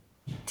us.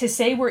 To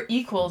say we're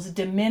equals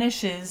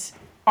diminishes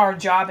our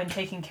job in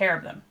taking care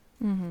of them.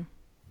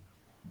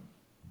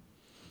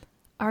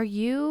 What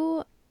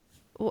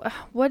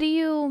do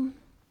you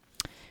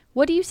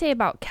say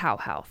about cow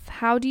health?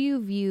 How do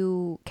you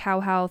view cow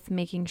health,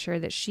 making sure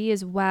that she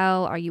is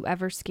well? Are you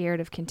ever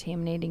scared of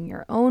contaminating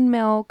your own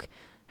milk?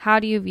 How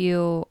do you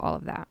view all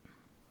of that?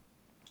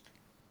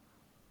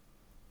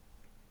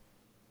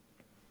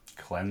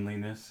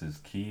 Cleanliness is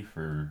key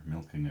for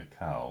milking a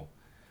cow.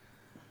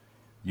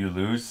 You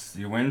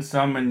win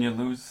some and you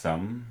lose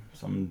some.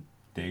 Some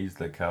days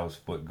the cow's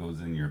foot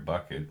goes in your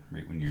bucket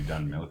right when you're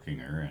done milking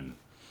her, and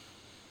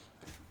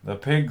the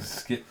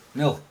pigs get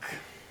milk.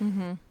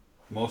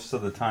 Most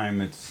of the time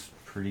it's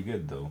pretty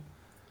good though.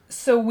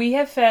 So we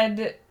have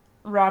fed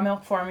raw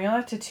milk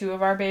formula to 2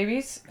 of our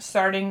babies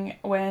starting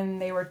when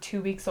they were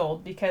 2 weeks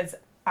old because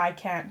I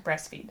can't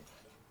breastfeed.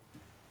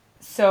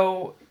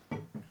 So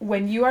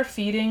when you are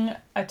feeding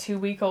a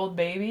 2-week-old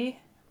baby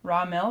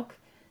raw milk,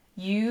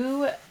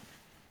 you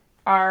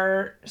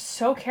are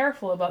so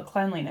careful about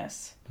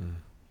cleanliness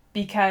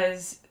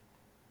because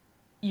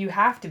you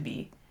have to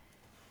be.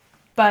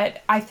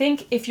 But I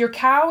think if your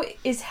cow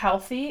is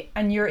healthy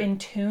and you're in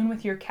tune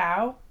with your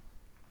cow,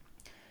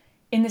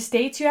 in the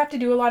States you have to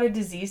do a lot of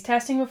disease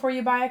testing before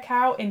you buy a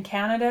cow. In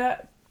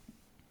Canada,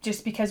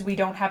 just because we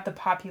don't have the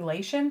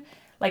population,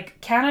 Like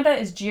Canada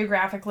is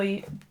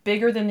geographically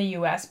bigger than the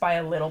US by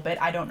a little bit.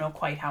 I don't know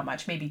quite how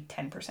much, maybe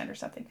 10% or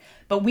something.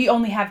 But we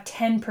only have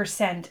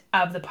 10%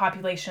 of the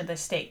population of the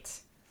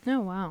States.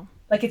 Oh, wow.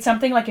 Like it's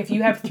something like if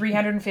you have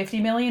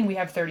 350 million, we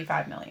have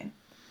 35 million.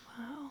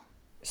 Wow.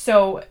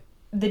 So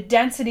the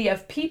density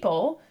of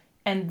people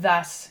and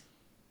thus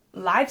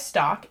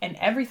livestock and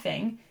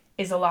everything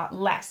is a lot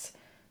less.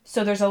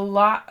 So there's a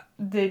lot,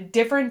 the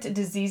different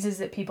diseases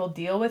that people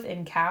deal with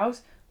in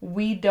cows,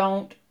 we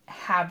don't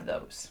have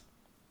those.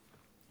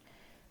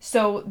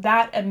 So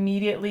that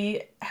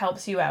immediately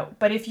helps you out.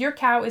 But if your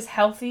cow is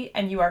healthy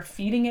and you are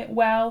feeding it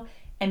well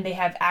and they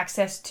have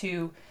access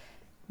to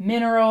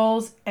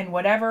minerals and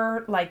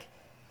whatever, like...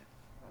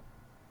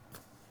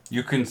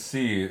 You can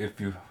see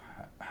if you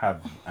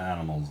have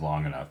animals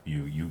long enough,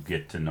 you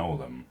get to know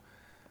them.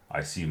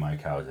 I see my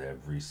cows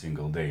every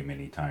single day,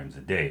 many times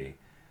a day.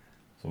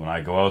 So when I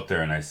go out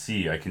there and I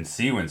can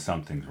see when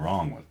something's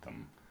wrong with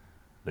them.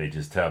 They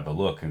just have the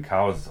look. And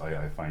cows,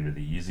 I find, are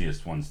the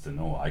easiest ones to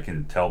know. I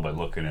can tell by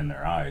looking in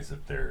their eyes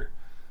if there's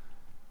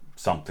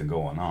something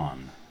going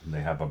on.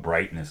 They have a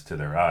brightness to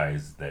their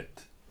eyes that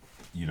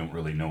you don't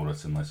really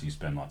notice unless you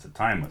spend lots of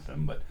time with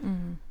them. But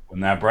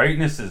when that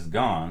brightness is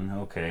gone,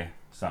 okay,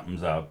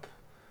 something's up.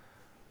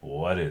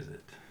 What is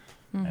it?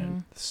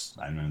 And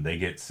I mean, they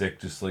get sick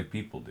just like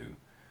people do.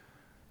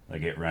 They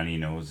get runny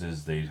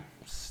noses, they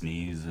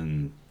sneeze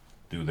and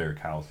do their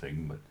cow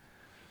thing, but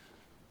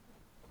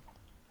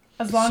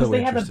as long So as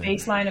they have a interesting.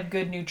 baseline of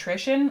good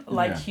nutrition,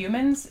 like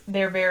humans,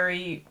 they're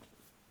very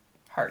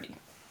hardy.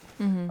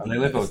 and they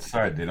live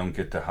outside. They don't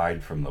get to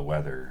hide from the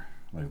weather.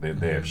 Like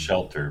they have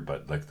shelter,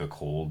 but like the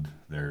cold,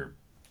 they're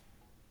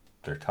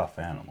tough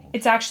animals.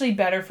 It's actually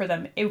better for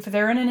them. If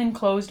they're in an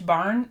enclosed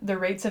barn, the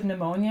rates of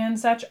pneumonia and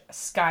such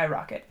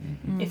skyrocket.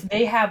 If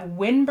they have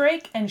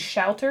windbreak and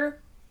shelter,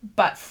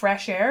 but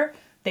fresh air,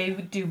 they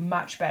would do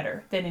much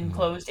better than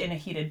enclosed in a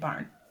heated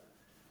barn.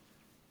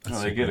 No,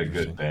 they get a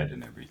good bed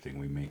and everything.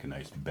 We make a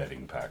nice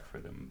bedding pack for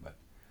them. But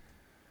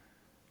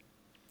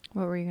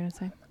What were you going to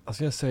say? I was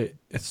going to say,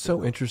 it's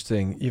so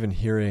interesting even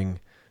hearing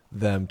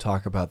them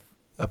talk about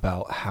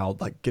how,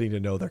 like, getting to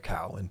know their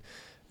cow.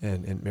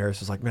 And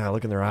Marius was like, man, I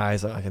look in their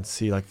eyes, I can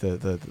see like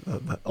the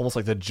almost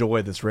like the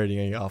joy that's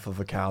radiating off of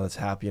a cow that's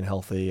happy and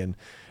healthy, and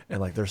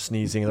like they're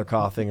sneezing and they're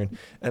coughing,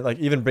 and like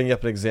even bringing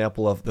up an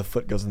example of the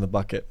foot goes in the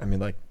bucket. I mean,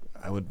 like,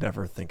 I would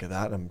never think of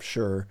that, I'm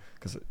sure,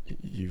 because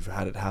you've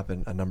had it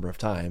happen a number of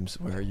times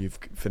where you've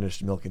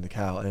finished milking the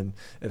cow and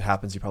it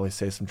happens. You probably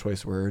say some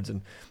choice words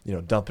and,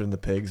 dump it in the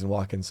pigs and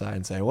walk inside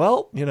and say,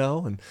 well,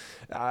 and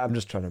I'm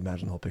just trying to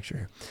imagine the whole picture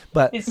here.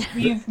 But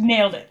You've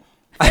nailed it.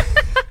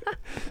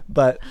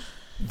 but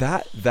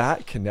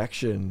that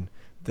connection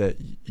that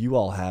you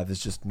all have is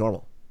just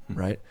normal,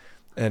 right?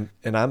 And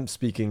I'm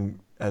speaking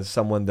as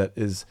someone that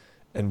is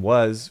and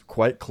was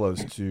quite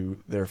close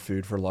to their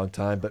food for a long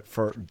time, but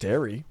for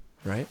dairy,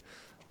 right?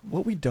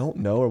 What we don't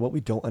know or what we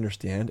don't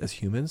understand as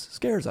humans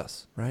scares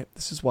us, right?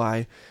 This is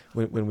why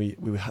when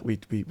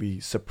we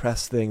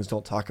suppress things,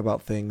 don't talk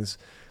about things,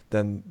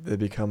 then they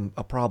become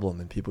a problem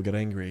and people get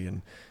angry,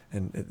 and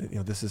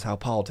this is how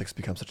politics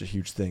becomes such a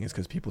huge thing, is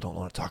because people don't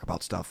want to talk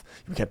about stuff.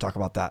 We can't talk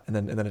about that, and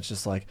then it's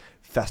just like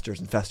festers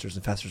and festers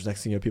and festers.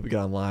 Next thing you know, people get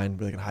online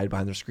where they can hide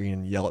behind their screen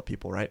and yell at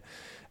people, right?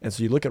 And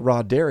so you look at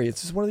raw dairy,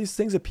 it's just one of these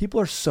things that people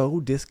are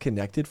so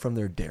disconnected from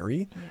their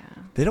dairy.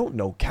 Yeah. They don't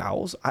know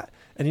cows.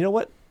 And you know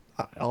what?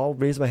 I'll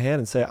raise my hand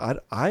and say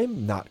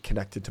I'm not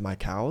connected to my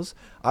cows.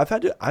 I've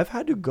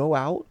had to go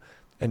out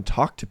and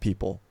talk to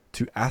people,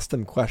 to ask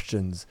them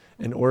questions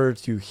in order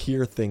to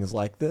hear things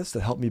like this that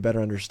help me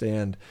better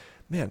understand,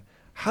 man,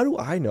 how do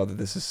I know that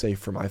this is safe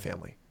for my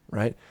family,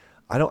 right?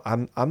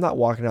 I'm not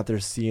walking out there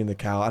seeing the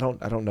cow. I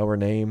don't know her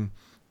name.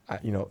 I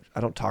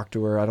don't talk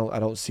to her. I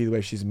don't see the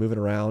way she's moving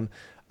around.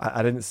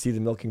 I didn't see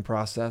the milking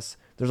process.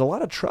 There's a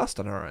lot of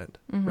trust on our end,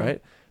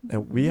 right?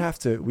 And we have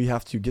to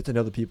get to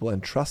know the people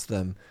and trust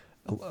them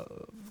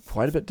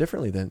quite a bit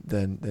differently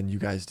than you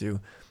guys do.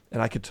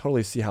 And I could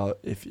totally see how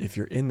if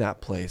you're in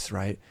that place,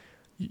 right,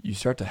 you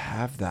start to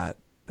have that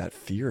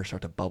fear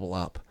start to bubble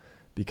up,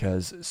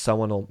 because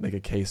someone will make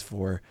a case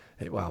for,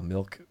 hey, wow,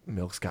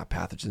 milk's got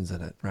pathogens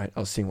in it, right? I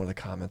was seeing one of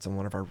the comments on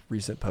one of our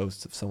recent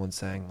posts of someone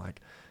saying,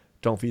 like,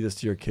 don't feed this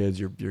to your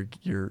kids.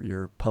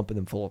 You're pumping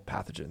them full of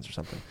pathogens or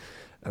something.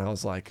 And I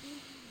was like,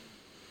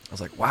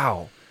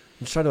 wow.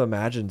 I'm just trying to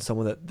imagine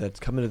someone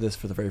that's coming to this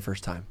for the very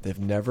first time. They've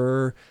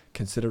never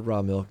considered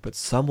raw milk, but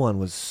someone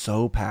was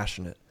so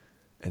passionate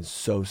and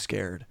so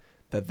scared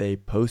that they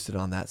posted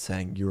on that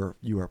saying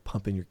you are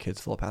pumping your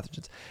kids full of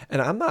pathogens.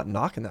 And I'm not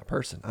knocking that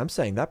person. I'm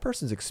saying that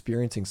person's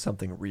experiencing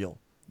something real.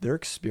 They're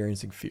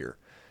experiencing fear.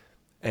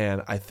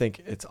 And I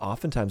think it's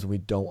oftentimes when we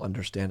don't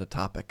understand a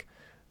topic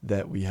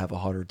that we have a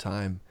harder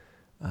time,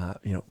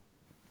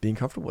 being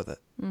comfortable with it.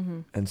 Mm-hmm.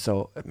 And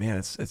so, man,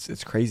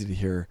 it's crazy to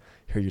hear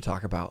you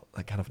talk about,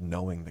 like, kind of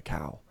knowing the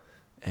cow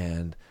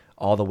and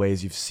all the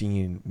ways you've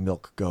seen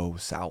milk go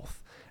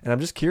south. And I'm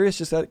just curious,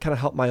 just that kind of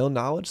help my own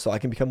knowledge so I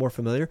can become more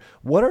familiar.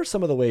 What are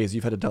some of the ways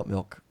you've had to dump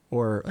milk?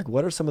 Or, like,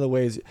 what are some of the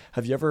ways,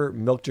 have you ever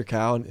milked your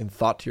cow and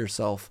thought to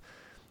yourself,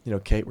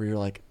 Kate, where you're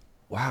like,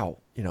 wow,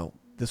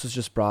 this was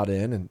just brought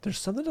in and there's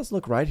something that doesn't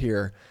look right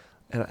here.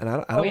 And I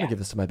don't want to give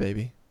this to my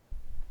baby.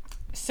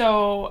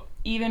 So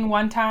even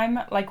one time,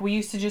 like we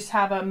used to just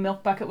have a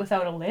milk bucket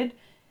without a lid.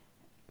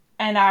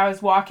 And I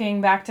was walking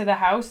back to the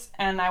house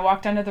and I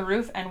walked under the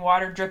roof and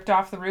water dripped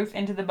off the roof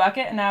into the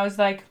bucket. And I was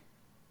like,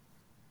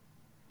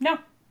 no,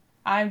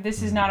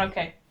 this is not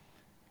okay.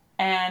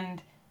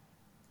 And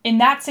in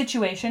that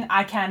situation,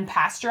 I can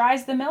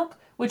pasteurize the milk,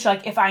 which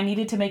like if I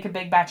needed to make a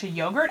big batch of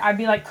yogurt, I'd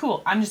be like,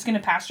 cool, I'm just going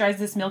to pasteurize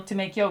this milk to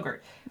make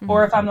yogurt.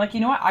 Or if I'm like,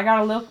 you know what, I got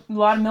a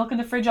lot of milk in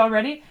the fridge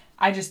already,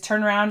 I just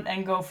turn around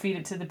and go feed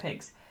it to the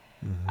pigs.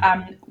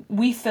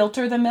 We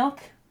filter the milk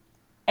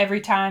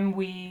every time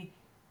we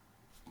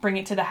bring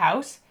it to the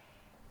house.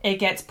 It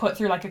gets put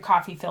through like a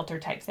coffee filter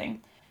type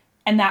thing.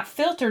 And that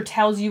filter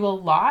tells you a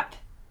lot.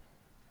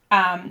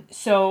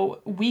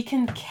 So we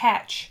can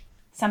catch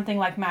something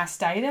like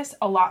mastitis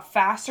a lot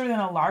faster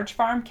than a large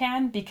farm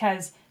can,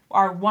 because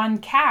our one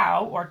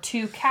cow or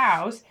two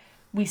cows,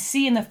 we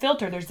see in the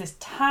filter, there's this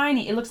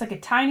tiny, it looks like a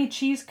tiny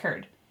cheese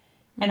curd.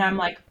 And I'm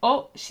like,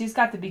 oh, she's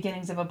got the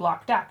beginnings of a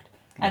blocked duct.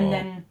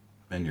 And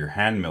you're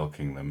hand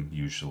milking them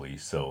usually,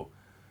 so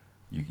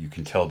you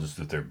can tell just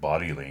with their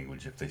body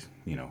language if they,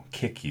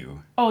 kick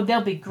you. Oh,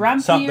 they'll be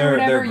grumpy or whatever.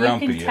 They're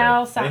grumpy, you can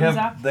tell something's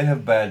up. They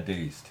have bad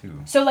days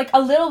too. So like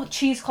a little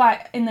cheese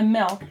clot in the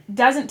milk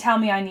doesn't tell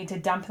me I need to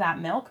dump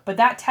that milk, but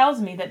that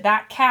tells me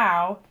that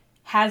cow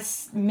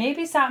has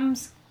maybe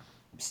something's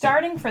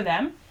starting for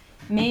them.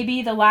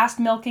 Maybe the last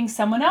milking,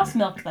 someone else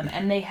milked them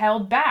and they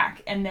held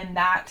back. And then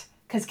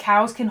because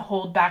cows can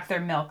hold back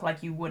their milk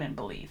like you wouldn't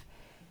believe.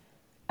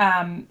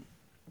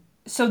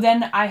 So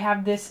then I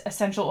have this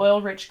essential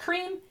oil rich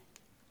cream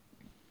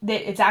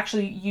that it's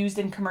actually used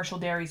in commercial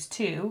dairies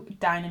too.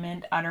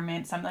 Dynamint,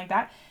 Uttermint, something like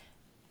that.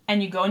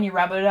 And you go and you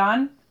rub it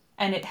on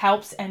and it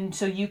helps. And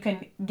so you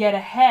can get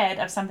ahead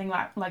of something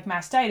like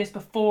mastitis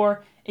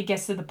before it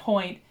gets to the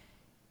point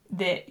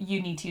that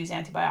you need to use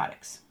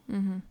antibiotics.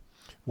 Mm-hmm.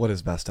 What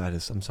is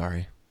mastitis? I'm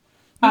sorry.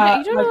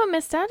 You don't know what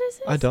mastitis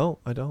is? I don't.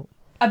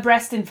 A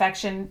breast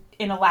infection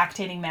in a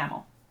lactating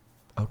mammal.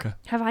 Okay.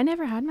 Have I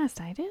never had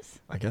mastitis?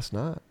 I guess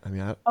not. I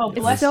mean,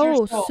 bless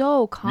your soul.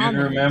 So common.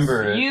 You'd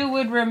remember it. You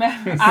would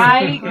remember.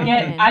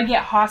 I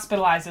get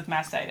hospitalized with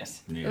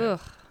mastitis. Yeah.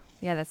 Ugh.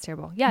 Yeah, that's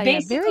terrible. Yeah,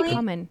 very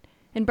common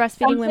in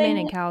breastfeeding women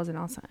and cows and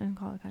all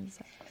kinds of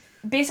stuff.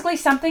 Basically,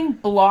 something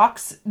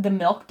blocks the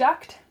milk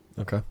duct.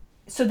 Okay.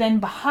 So then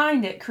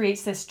behind it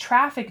creates this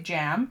traffic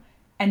jam,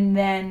 and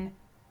then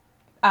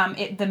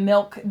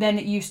then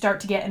you start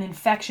to get an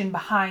infection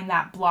behind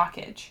that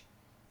blockage.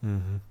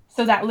 Mm-hmm.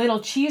 So that little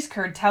cheese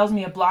curd tells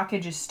me a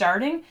blockage is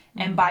starting,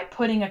 and by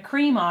putting a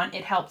cream on,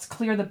 it helps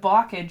clear the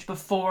blockage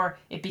before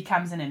it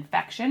becomes an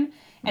infection.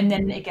 And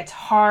then it gets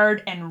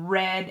hard and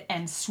red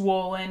and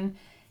swollen,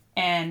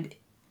 and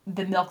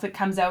the milk that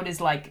comes out is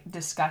like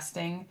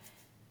disgusting.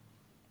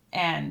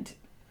 And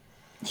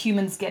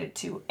humans get it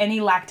too.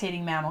 Any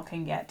lactating mammal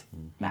can get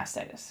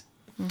mastitis.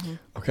 Mm-hmm.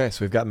 Okay,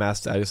 so we've got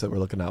mastitis that we're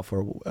looking out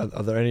for.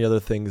 Are there any other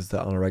things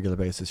that on a regular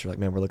basis you're like,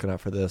 man, we're looking out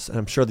for this? And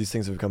I'm sure these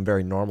things have become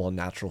very normal and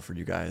natural for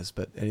you guys,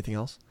 but anything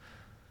else?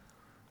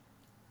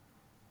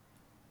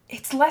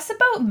 It's less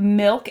about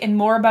milk and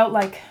more about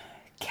like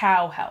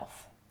cow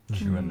health.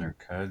 Chewing their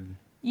cud.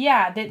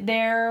 Yeah, that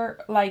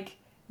they're like,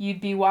 you'd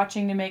be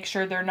watching to make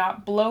sure they're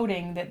not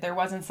bloating, that there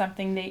wasn't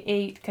something they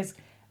ate. Because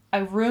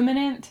a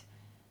ruminant,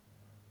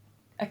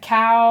 a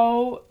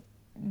cow,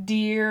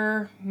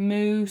 deer,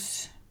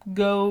 moose,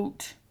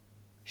 goat,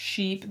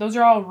 sheep, those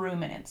are all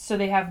ruminants. So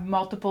they have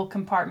multiple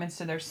compartments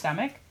to their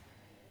stomach.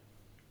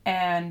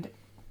 And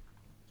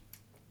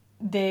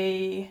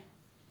they...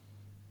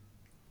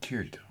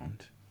 Deer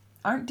don't.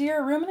 Aren't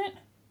deer a ruminant?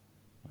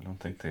 I don't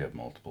think they have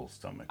multiple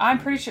stomachs. I'm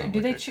pretty sure.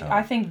 Do they?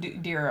 I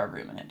think deer are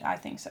ruminant. I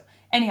think so.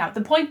 Anyhow,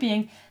 the point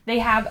being, they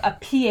have a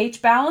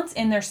pH balance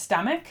in their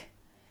stomach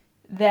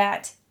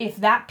that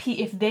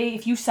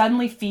if you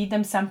suddenly feed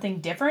them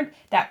something different,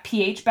 that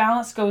pH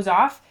balance goes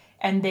off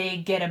and they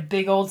get a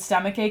big old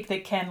stomachache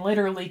that can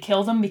literally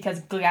kill them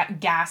because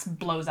gas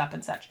blows up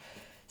and such.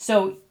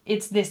 So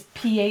it's this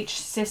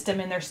pH system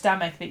in their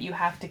stomach that you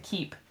have to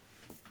keep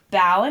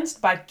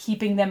balanced by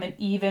keeping them an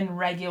even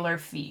regular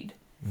feed.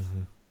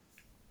 Mm-hmm.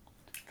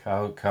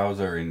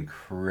 Cows are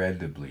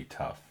incredibly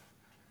tough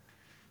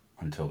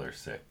until they're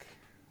sick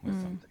with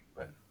something,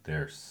 but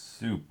they're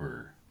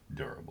super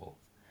durable.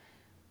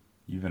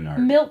 Even our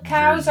milk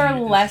cows Jersey are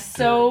less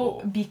durable.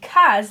 so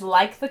because,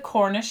 like the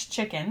Cornish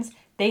chickens,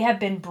 they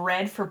have been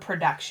bred for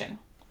production.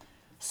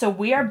 So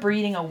we are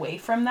breeding away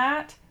from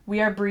that.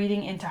 We are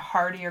breeding into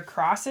hardier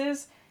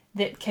crosses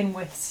that can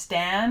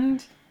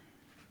withstand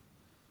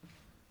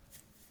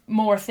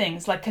more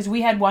things. Like, because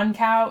we had one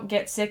cow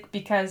get sick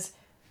because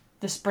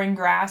the spring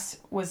grass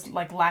was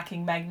like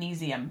lacking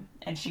magnesium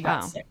and she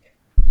got sick.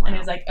 Wow. And it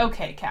was like,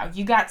 okay, cow,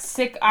 you got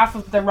sick off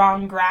of the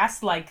wrong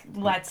grass. Like,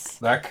 let's...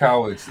 That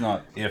cow, it's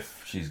not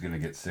if she's going to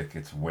get sick,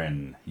 it's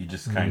when. You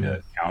just kind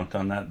of count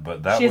on that.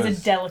 But that she has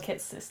a delicate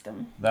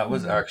system. That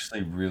was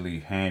actually really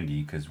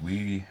handy because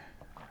we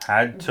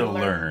had to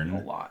learn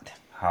a lot.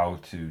 how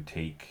to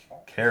take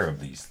care of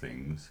these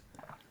things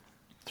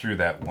through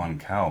that one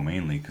cow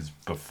mainly, because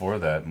before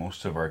that,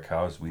 most of our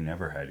cows, we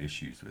never had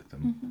issues with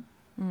them.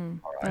 Our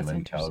That's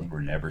island cows interesting.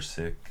 were never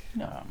sick.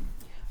 No.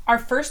 Our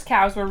first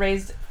cows were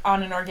raised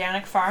on an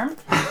organic farm,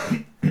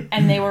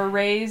 and they were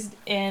raised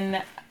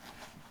in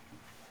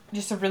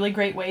just a really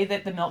great way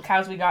that the milk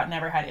cows we got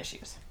never had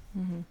issues.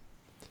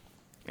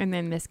 And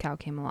then this cow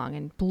came along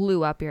and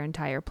blew up your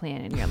entire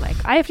plan, and you're like,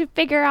 I have to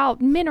figure out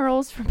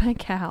minerals for my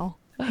cow.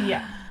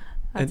 Yeah.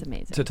 That's And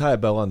amazing. To tie a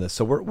bow on this,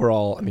 so we're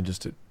all, I mean,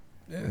 just to,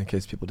 in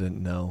case people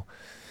didn't know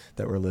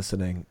that we're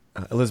listening,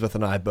 Elizabeth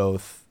and I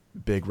both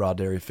big raw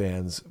dairy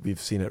fans. We've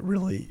seen it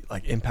really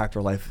like impact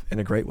our life in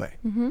a great way.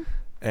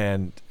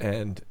 And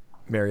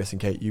Marius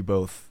and Kate, you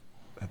both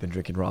have been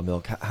drinking raw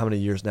milk. How many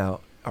years now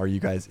are you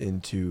guys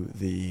into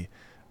the,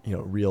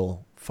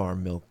 real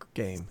farm milk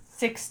game?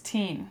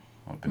 16.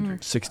 I've been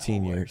drinking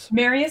 16 years.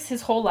 Marius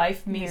his whole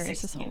life, me Marius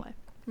 16. his whole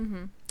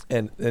life.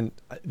 And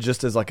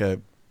just as like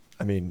a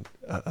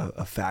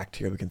fact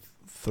here we can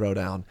throw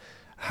down,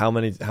 how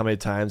many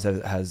times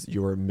has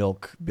your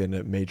milk been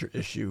a major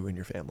issue in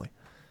your family?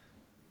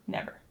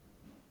 Never.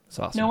 That's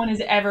awesome. No one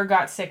has ever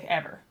got sick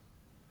ever.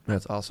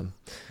 That's awesome.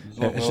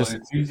 Well, It's just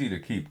it's easy to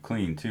keep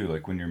clean too.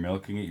 Like when you're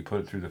milking it, you put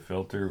it through the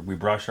filter. We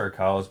brush our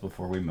cows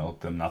before we milk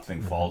them.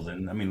 Nothing falls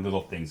in. I mean,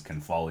 little things can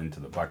fall into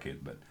the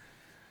bucket, but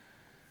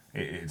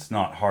it's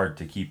not hard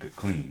to keep it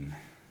clean.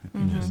 If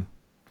you just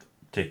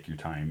take your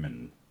time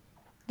and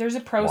There's a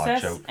Watch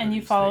process, out for and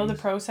you these follow the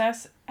things.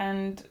 process,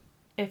 and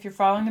if you're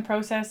following the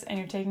process and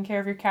you're taking care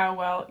of your cow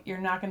well, you're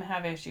not going to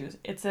have issues.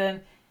 It's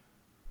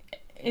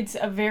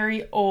a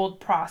very old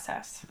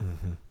process.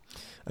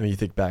 I mean, you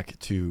think back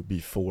to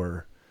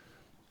before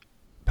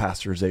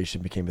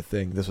pasteurization became a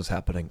thing. This was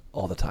happening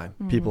all the time.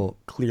 People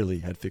clearly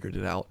had figured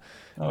it out.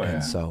 Oh, And yeah.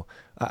 so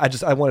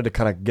I wanted to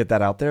kind of get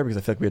that out there because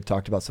I feel like we had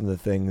talked about some of the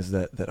things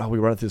that we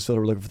run it through this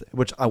filter, we're looking for,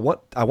 which I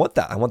want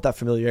that. I want that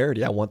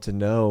familiarity. I want to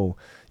know,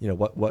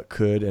 what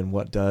could and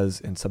what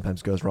does and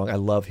sometimes goes wrong. I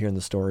love hearing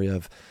the story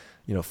of,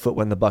 foot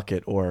went in the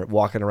bucket or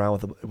walking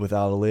around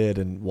without a lid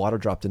and water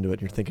dropped into it.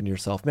 And you're thinking to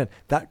yourself, man,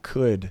 that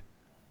could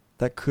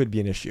be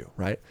an issue,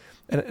 right?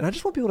 And I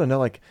just want people to know,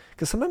 like,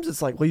 because sometimes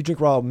it's like, well, you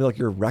drink raw milk,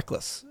 you're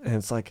reckless. And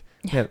it's like,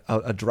 man,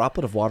 a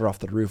droplet of water off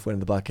the roof went in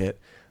the bucket,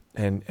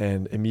 and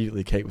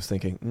immediately Kate was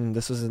thinking,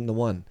 this isn't the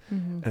one.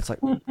 And it's like,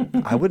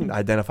 I wouldn't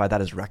identify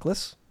that as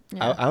reckless.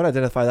 Yeah. I would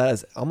identify that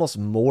as almost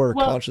more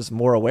Well- conscious,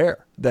 more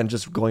aware than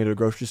just going to a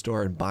grocery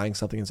store and buying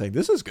something and saying,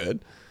 this is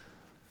good.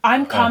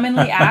 I'm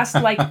commonly asked,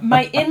 like,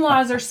 my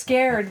in-laws are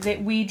scared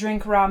that we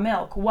drink raw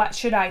milk. What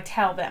should I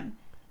tell them?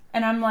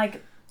 And I'm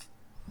like,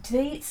 do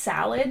they eat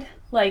salad?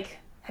 Like,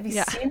 have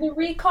you seen the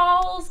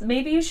recalls?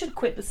 Maybe you should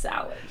quit the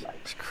salad. Like,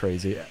 It's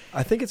crazy.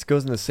 I think it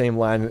goes in the same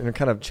line, and we're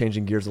kind of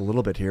changing gears a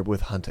little bit here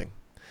with hunting.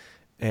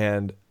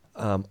 And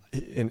I'm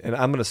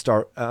going to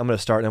start, and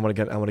I want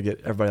to get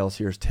everybody else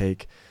here's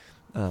take.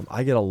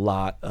 I get a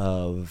lot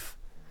of,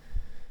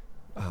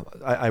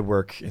 I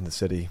work in the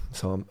city,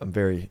 so I'm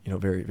very,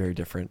 very, very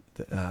different.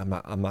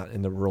 I'm not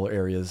in the rural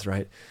areas,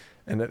 right?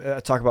 And I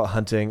talk about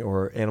hunting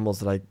or animals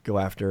that I go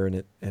after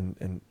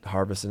and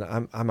harvest,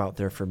 and I'm out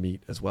there for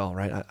meat as well,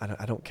 right?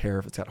 I don't care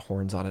if it's got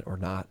horns on it or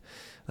not.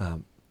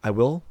 I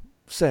will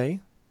say,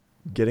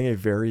 getting a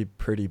very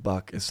pretty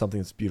buck is something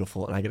that's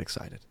beautiful, and I get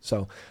excited.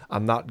 So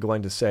I'm not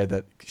going to say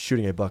that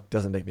shooting a buck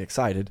doesn't make me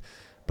excited,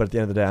 but at the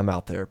end of the day, I'm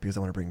out there because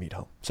I want to bring meat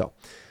home. So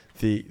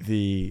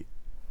the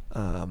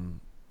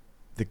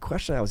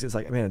question I was is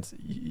like, man, it's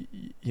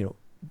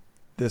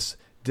this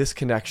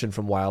disconnection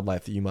from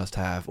wildlife that you must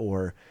have,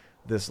 or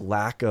this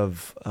lack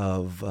of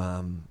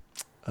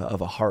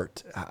a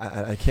heart.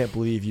 I can't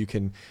believe you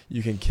can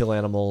kill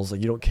animals.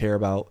 Like, you don't care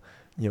about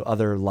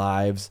other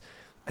lives.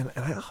 And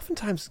I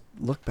oftentimes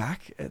look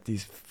back at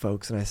these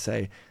folks and I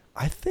say,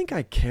 I think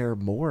I care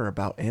more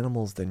about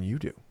animals than you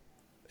do,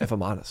 if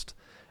I'm honest.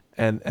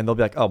 And they'll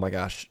be like, oh my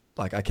gosh,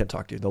 like, I can't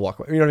talk to you. They'll walk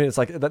away. You know what I mean? It's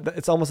like,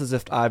 it's almost as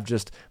if I've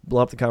just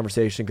blown up the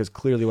conversation because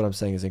clearly what I'm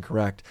saying is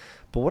incorrect.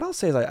 But what I'll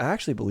say is I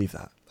actually believe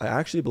that. I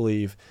actually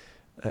believe,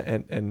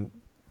 and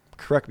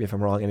correct me if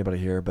I'm wrong, anybody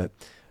here, but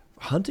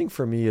hunting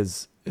for me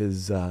is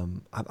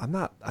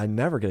I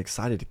never get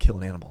excited to kill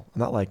an animal. I'm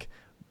not like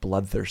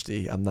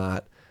bloodthirsty. I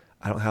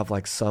don't have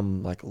like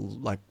some like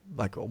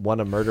want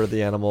to murder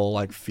the animal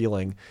like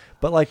feeling,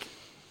 but like,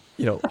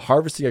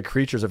 harvesting a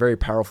creature is a very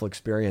powerful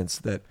experience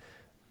that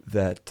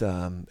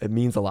it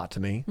means a lot to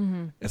me.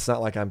 It's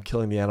not like I'm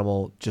killing the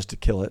animal just to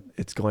kill it.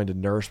 It's going to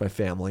nourish my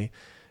family,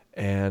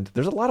 and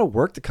there's a lot of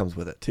work that comes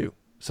with it too.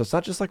 So it's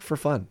not just like for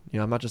fun.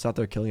 I'm not just out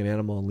there killing an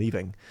animal and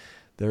leaving.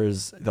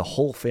 There's the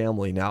whole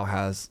family now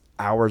has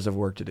hours of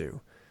work to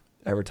do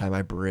every time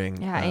I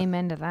bring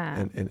Amen to that.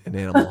 an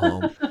animal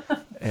home.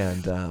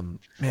 And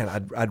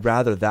man, I'd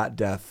rather that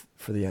death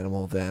for the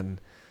animal than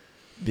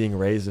being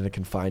raised in a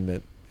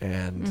confinement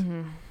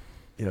and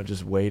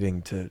just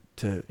waiting to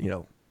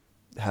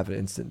have an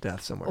instant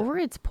death somewhere. Or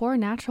it's poor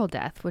natural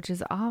death, which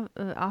is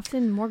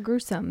often more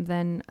gruesome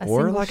than a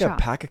or single like shot.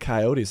 a pack of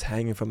coyotes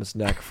hanging from its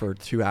neck for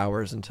 2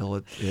 hours until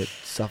it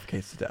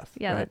suffocates to death.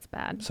 Yeah, right? that's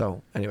bad.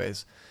 So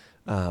anyways,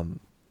 you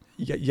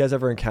guys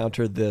ever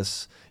encountered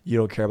this "you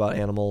don't care about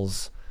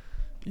animals,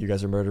 you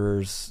guys are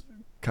murderers"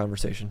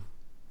 conversation?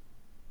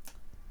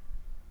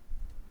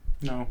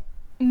 No.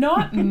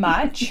 Not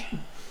much,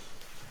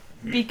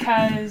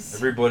 because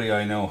Everybody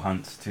I know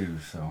hunts too,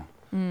 so.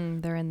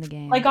 They're in the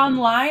game. like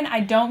online,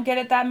 I don't get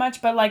it that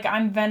much, but like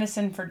I'm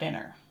venison for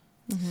dinner.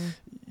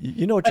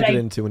 You know what you get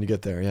into when you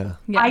get there, yeah.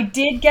 Yeah. I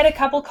did get a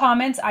couple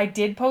comments. I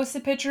did post a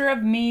picture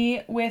of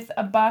me with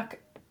a buck,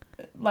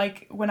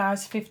 like when I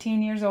was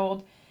 15 years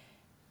old,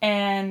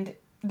 and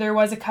there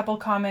was a couple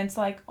comments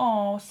like,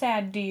 "Oh,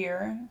 sad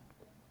deer,"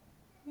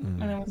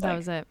 and it was that like,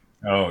 was it.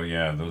 Oh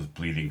yeah, those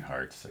bleeding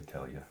hearts, I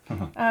tell you.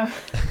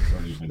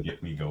 Don't even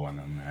get me going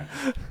on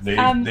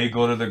that. They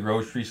go to the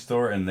grocery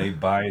store and they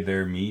buy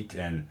their meat,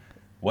 and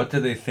what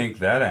do they think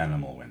that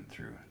animal went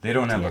through? They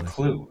don't have a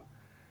clue.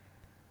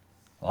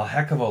 A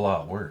heck of a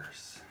lot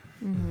worse.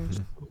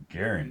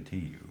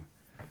 Guarantee you.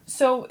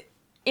 So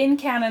in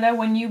Canada,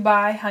 when you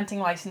buy hunting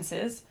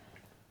licenses,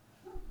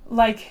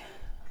 like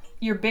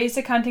your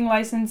basic hunting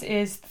license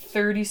is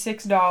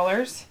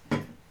 $36,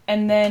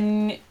 and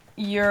then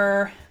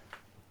your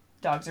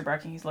dogs are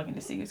barking. He's looking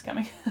to see who's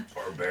coming.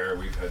 Or bear.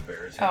 We've had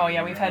bears. Oh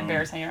yeah, we've had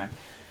bears hanging around.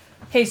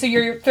 Okay, so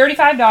you're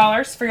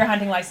 $35 for your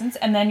hunting license,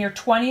 and then you're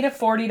 $20 to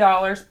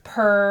 $40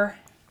 per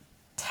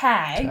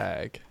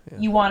tag. Yeah.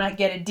 You want to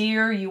get a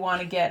deer.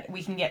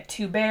 We can get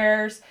 2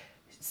 bears.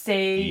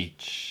 Say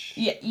Each.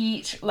 Yeah,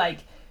 each. Like,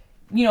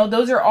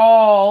 those are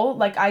all,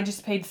 like, I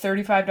just paid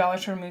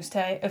 $35 for a moose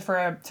tag,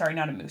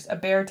 a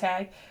bear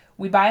tag.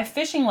 We buy a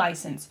fishing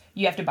license.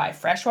 You have to buy a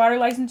freshwater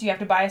license. You have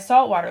to buy a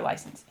saltwater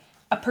license.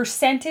 A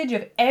percentage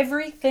of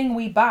everything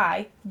we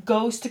buy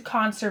goes to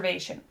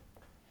conservation.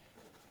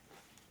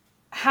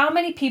 How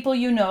many people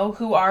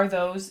who are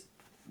those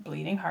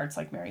bleeding hearts,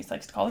 like Marius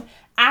likes to call them,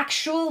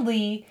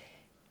 actually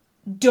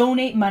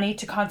donate money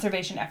to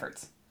conservation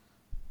efforts?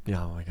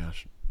 Yeah, oh my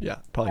gosh. Yeah,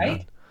 probably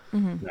Right?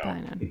 none. No.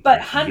 Probably not.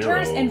 But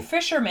hunters Zero. and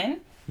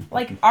fishermen,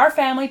 like our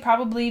family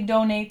probably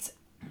donates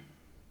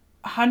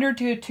 $100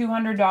 to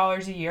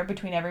 $200 a year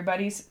between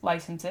everybody's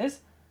licenses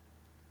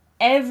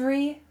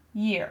every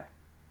year.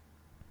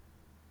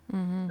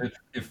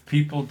 If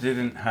people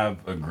didn't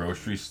have a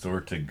grocery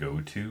store to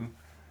go to,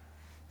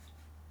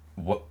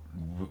 what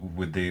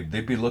would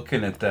they'd be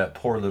looking at that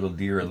poor little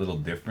deer a little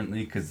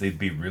differently, because they'd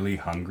be really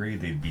hungry,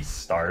 they'd be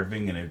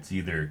starving, and it's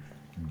either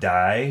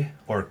die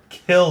or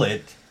kill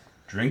it,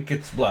 drink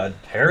its blood,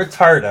 tear its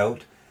heart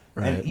out,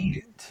 Right. and eat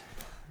it.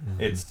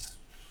 It's,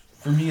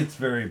 for me, it's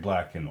very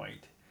black and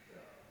white.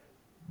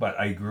 But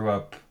I grew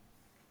up,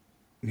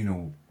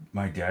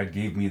 my dad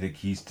gave me the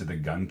keys to the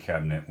gun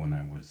cabinet when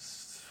I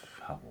was,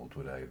 how old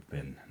would I have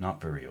been?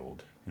 Not very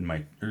old, in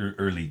my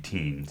early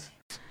teens.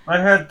 I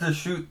had to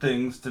shoot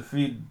things to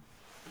feed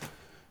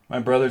my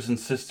brothers and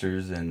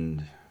sisters,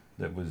 and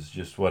that was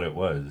just what it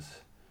was.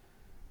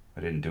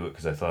 I didn't do it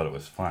because I thought it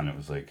was fun. It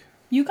was like...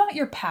 You got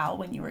your PAL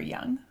when you were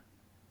young.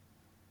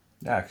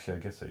 Actually, I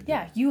guess I did.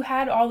 Yeah, you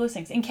had all those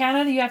things. In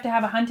Canada, you have to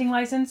have a hunting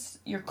license,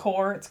 your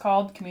CORE, it's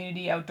called,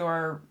 Community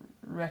Outdoor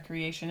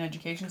Recreation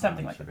Education,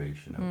 something like that.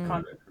 Conservation,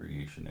 outdoor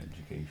recreation,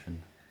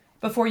 education.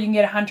 Before you can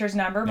get a hunter's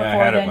number, Yeah, I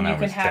before had it then when you I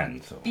can was have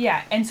 10, so...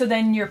 Yeah, and so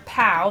then your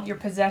PAL, your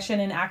possession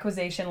and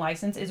acquisition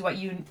license, is what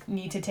you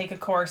need to take a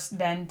course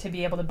then to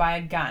be able to buy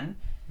a gun.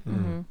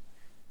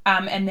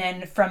 And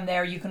then from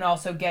there you can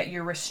also get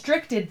your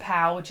restricted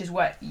PAL, which is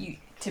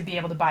to be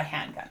able to buy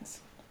handguns.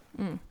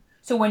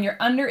 So when you're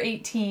under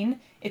 18,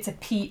 it's a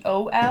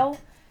POL,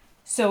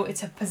 so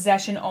it's a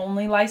possession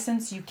only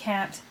license. You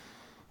can't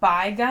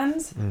buy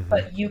guns,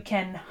 but you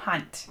can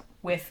hunt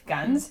with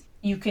guns.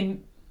 You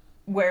can,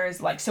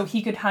 whereas so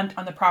he could hunt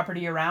on the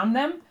property around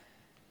them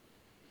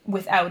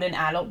without an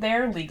adult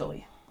there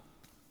legally.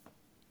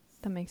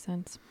 That makes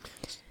sense.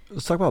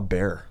 Let's talk about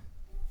bear.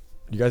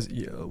 You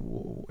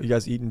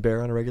guys eating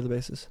bear on a regular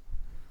basis?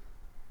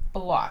 A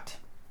lot.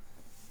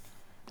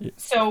 Yeah.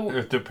 So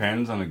It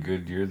depends on a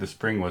good year. The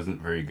spring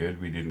wasn't very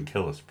good. We didn't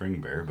kill a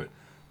spring bear, but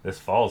this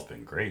fall's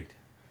been great.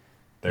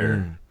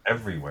 They're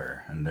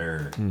everywhere, and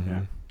they're...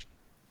 Yeah.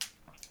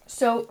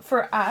 So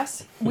for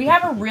us, we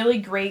have a really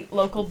great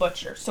local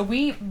butcher. So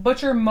we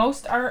butcher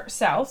most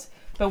ourselves,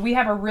 but we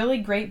have a really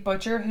great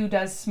butcher who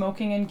does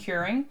smoking and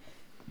curing,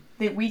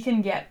 that we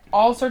can get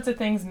all sorts of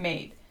things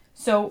made.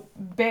 So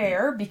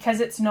bear, because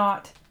it's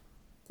not,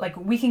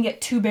 we can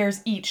get 2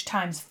 bears each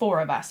times 4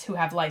 of us who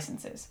have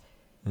licenses.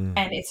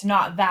 And it's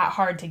not that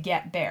hard to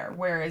get bear,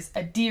 whereas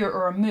a deer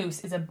or a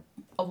moose is a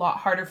lot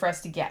harder for us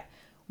to get.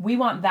 We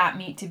want that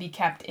meat to be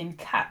kept in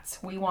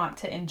cuts. We want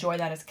to enjoy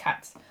that as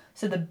cuts.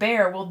 So the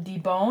bear will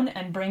debone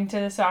and bring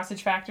to the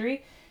sausage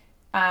factory.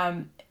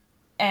 And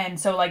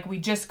so we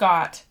just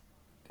got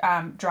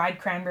dried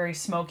cranberry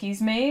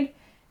smokies made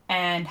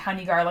and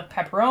honey garlic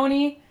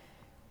pepperoni.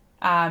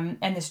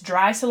 And this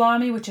dry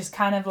salami, which is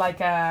kind of like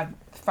a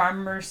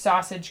farmer's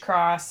sausage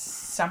cross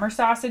summer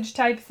sausage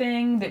type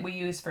thing that we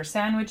use for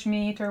sandwich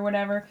meat or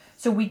whatever.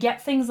 So we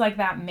get things like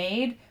that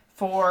made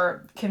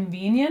for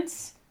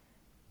convenience,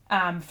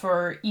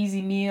 for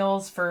easy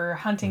meals, for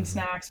hunting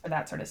snacks, for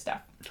that sort of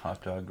stuff.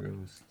 Hot dog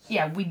roast.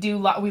 Yeah, we do.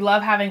 We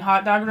love having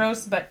hot dog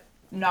roasts, but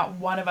not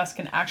one of us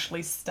can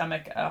actually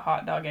stomach a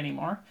hot dog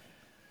anymore.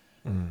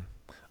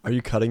 Are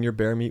you cutting your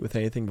bear meat with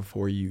anything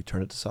before you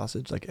turn it to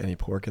sausage? Like any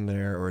pork in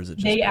there, or is it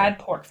just They bear? add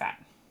pork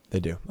fat. They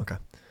do. Okay.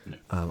 Yeah.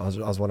 I was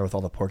wondering with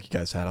all the pork you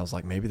guys had, I was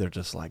like, maybe they're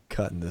just like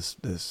cutting this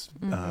bear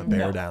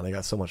No. down. They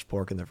got so much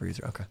pork in their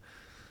freezer. Okay.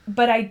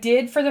 But I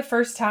did for the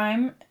first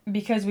time,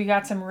 because we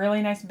got some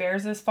really nice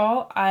bears this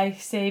fall. I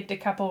saved a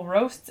couple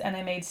roasts and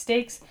I made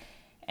steaks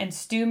and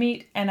stew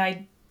meat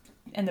and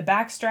the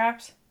back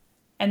straps.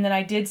 And then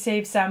I did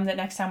save some that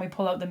next time we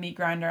pull out the meat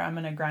grinder, I'm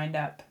going to grind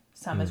up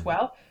some as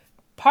well.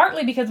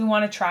 Partly because we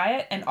want to try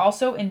it, and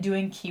also in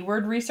doing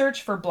keyword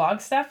research for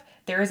blog stuff,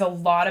 there is a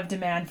lot of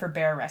demand for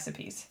bear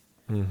recipes.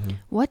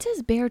 What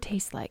does bear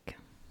taste like?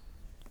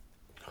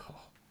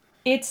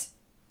 It's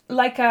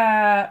like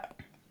a...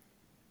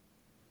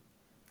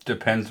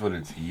 Depends what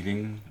it's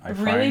eating. I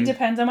really find.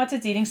 depends on what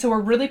it's eating. So we're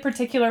really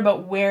particular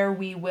about where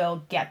we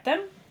will get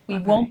them. We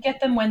won't get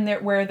them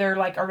where they're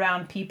like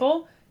around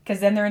people, because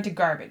then they're into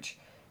garbage.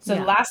 So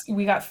Yeah.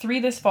 we got 3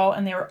 this fall,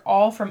 and they were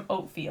all from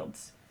oat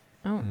fields.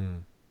 Oh.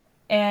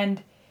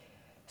 And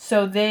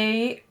so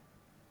they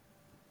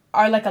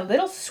are like a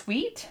little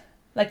sweet.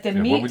 Like the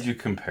Yeah, meat. what would you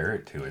compare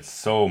it to? It's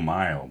so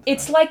mild.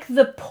 It's like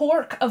the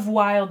pork of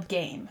wild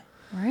game.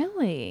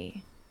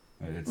 Really?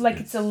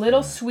 It's a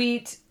little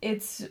sweet.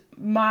 It's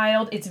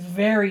mild. It's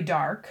very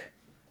dark.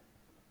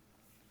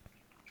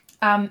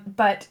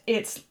 But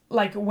it's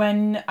like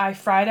when I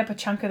fried up a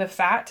chunk of the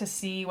fat to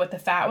see what the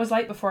fat was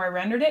like before I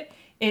rendered it,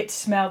 it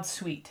smelled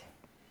sweet.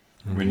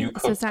 When you So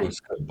cook it's not-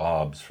 those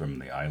kebabs from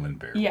the island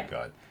bear Yeah. we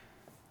got,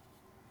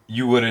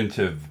 you wouldn't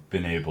have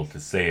been able to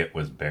say it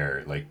was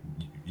bear. Like,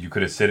 you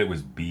could have said it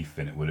was beef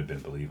and it would have been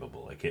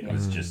believable. Like, it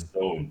was just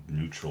so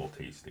neutral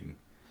tasting.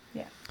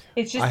 Yeah.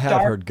 It's just I have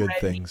dark heard good red.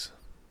 things.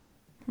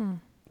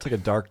 It's like a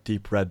dark,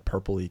 deep red,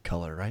 purpley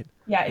color, right?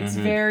 Yeah, it's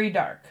very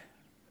dark.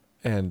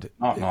 And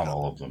Not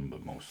all of them,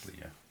 but mostly,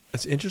 yeah.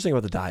 it's interesting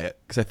about the diet,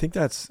 because I think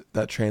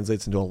that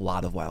translates into a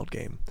lot of wild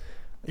game.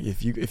 Like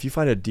if you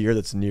find a deer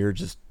that's near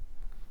just,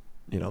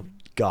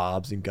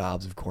 gobs and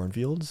gobs of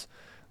cornfields,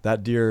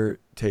 that deer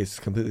tastes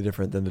completely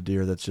different than the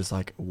deer that's just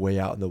like way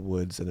out in the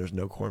woods and there's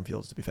no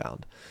cornfields to be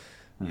found.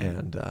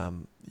 And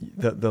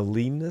the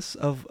leanness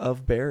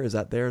of bear, is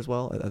that there as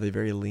well? Are they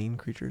very lean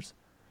creatures?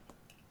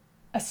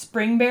 A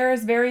spring bear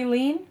is very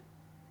lean.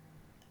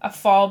 A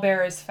fall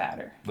bear is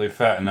fatter. They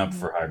fatten up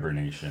for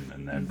hibernation,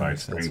 and then by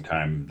Makes sense.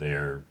 springtime,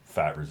 their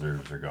fat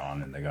reserves are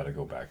gone, and they got to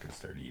go back and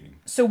start eating.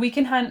 So we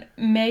can hunt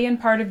May and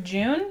part of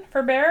June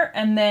for bear,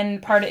 and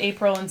then part of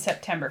April and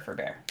September for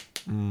bear.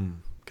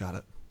 Got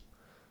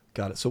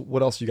it. So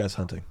what else are you guys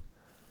hunting?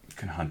 You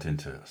can hunt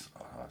into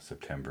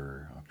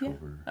September,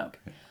 October.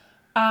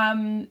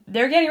 Okay.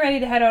 They're getting ready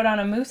to head out on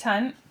a moose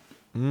hunt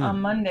on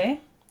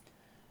Monday.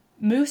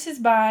 Moose is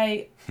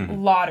by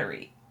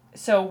lottery.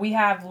 So we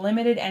have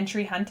limited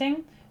entry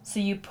hunting. So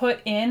you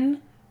pay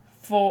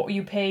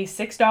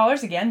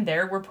 $6. Again,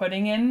 there we're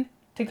putting in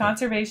to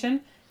conservation.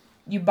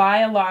 You buy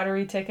a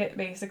lottery ticket,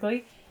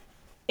 basically.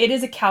 It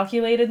is a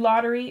calculated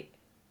lottery.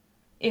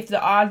 If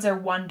the odds are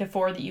 1 to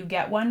 4 that you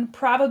get one,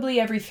 probably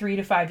every 3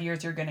 to 5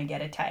 years you're going to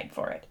get a tag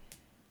for it.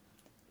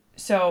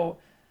 So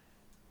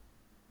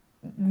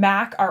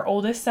Mac, our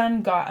oldest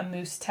son, got a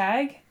moose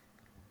tag,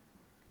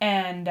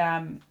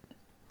 and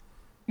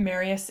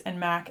Marius and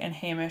Mac and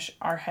Hamish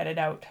are headed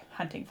out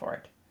hunting for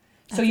it.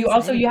 So That's you also,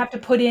 exciting. you have to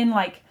put in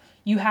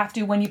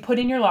when you put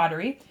in your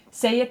lottery,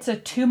 say it's a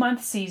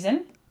 2-month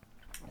season,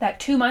 that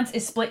 2 months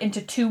is split into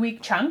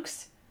 2-week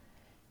chunks,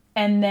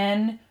 and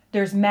then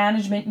there's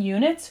management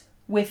units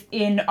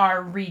within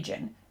our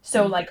region.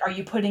 So are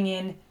you putting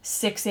in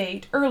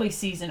 6-8 early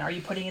season? Are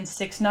you putting in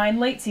 6-9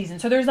 late season?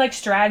 So there's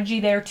strategy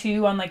there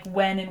too on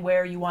when and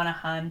where you want to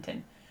hunt.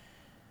 And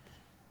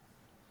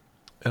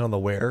on the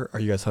where, are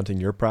you guys hunting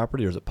your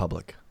property or is it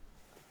public?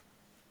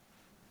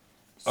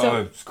 So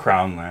It's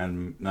crown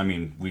land. I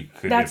mean, we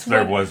could, That's if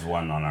there what- was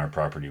one on our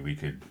property, we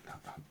could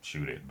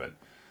shoot it, but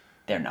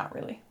they're not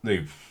really.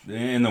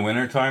 in the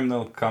wintertime,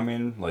 they'll come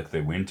in,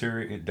 they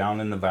winter down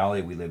in the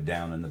valley. We live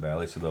down in the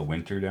valley, so they'll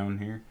winter down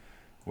here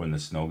when the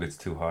snow gets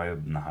too high up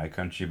in the high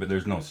country, but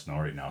there's no snow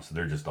right now, so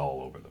they're just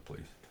all over the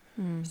place.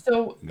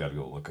 So You gotta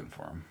go looking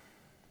for them.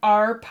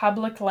 our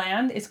public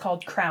land is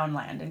called crown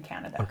land in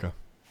Canada. Okay.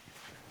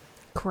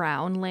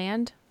 Crown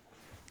land?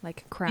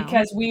 Like crown?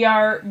 Because we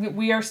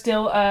are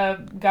still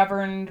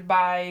governed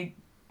by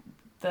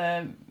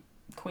the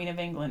Queen of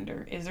England,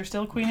 or is there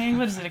still a Queen of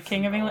England? Is it a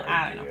King of England?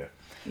 I don't know.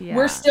 Yeah.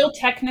 We're still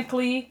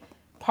technically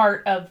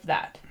part of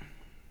that.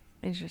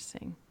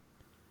 Interesting.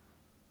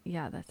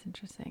 Yeah, that's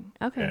interesting.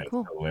 Okay, Yeah,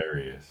 cool. it's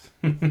hilarious.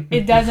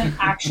 It doesn't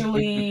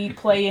actually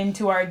play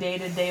into our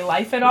day-to-day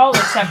life at all,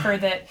 except for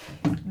that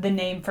the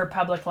name for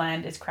public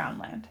land is Crown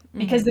land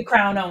because the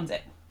Crown owns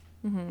it.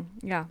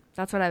 Yeah,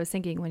 that's what I was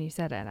thinking when you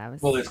said it.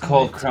 Well, it's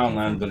called Crown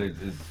land, but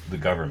the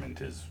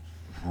government is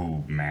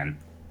who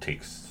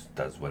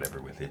does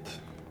whatever with it.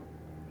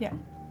 Yeah.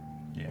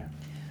 Yeah.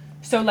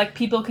 So like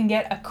people can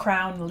get a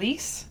Crown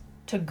lease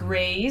to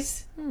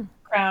graze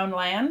Crown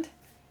land.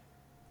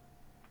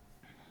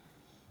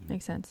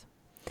 Makes sense.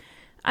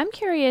 I'm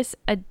curious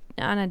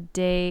on a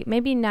day,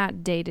 maybe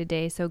not day to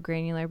day, so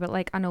granular, but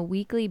like on a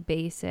weekly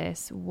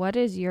basis, what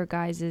is your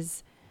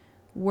guys'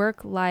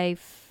 work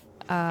life,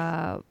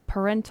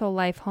 parental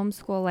life,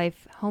 homeschool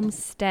life,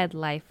 homestead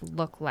life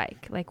look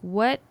like? Like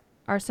what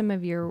are some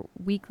of your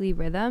weekly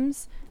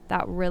rhythms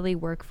that really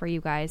work for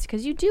you guys?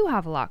 Because you do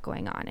have a lot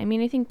going on. I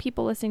mean, I think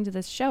people listening to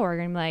this show are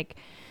going to be like,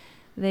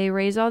 they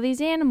raise all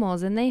these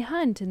animals and they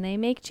hunt and they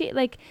make cheese.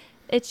 Like,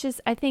 it's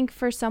just, I think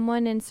for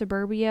someone in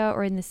suburbia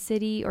or in the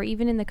city or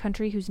even in the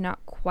country who's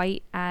not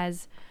quite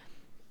as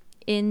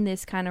in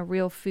this kind of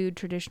real food,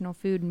 traditional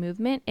food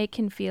movement, it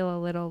can feel a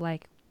little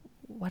like,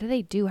 what do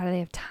they do? How do they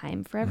have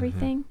time for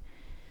everything?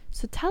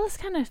 So tell us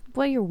kind of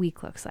what your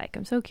week looks like.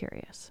 I'm so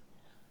curious.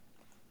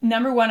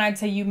 Number one, I'd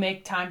say you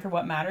make time for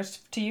what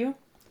matters to you.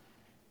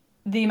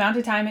 The amount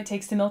of time it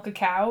takes to milk a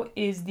cow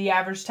is the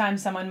average time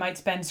someone might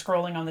spend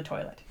scrolling on the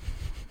toilet.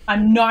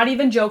 I'm not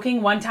even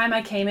joking. One time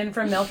I came in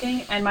from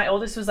milking and my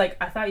oldest was like,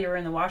 I thought you were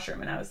in the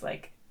washroom. And I was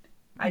like,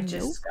 I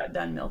just got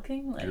done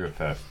milking. Like, You're a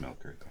fast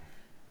milker, though.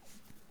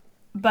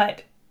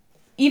 But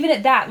even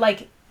at that,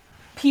 like,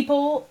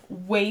 people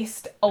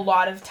waste a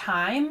lot of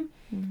time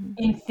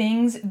in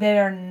things that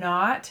are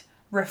not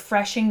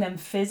refreshing them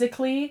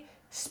physically,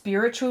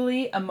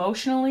 spiritually,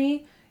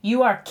 emotionally.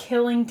 You are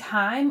killing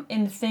time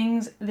in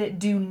things that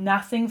do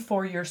nothing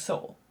for your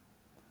soul.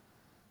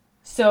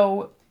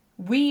 So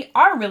we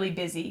are really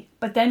busy,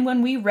 but then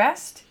when we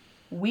rest,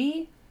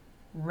 we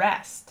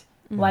rest.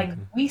 Like,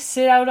 we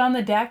sit out on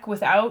the deck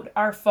without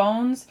our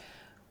phones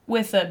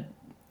with a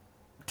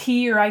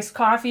tea or iced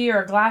coffee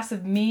or a glass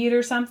of meat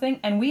or something,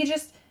 and we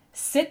just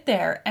sit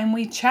there and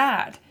we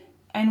chat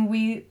and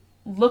we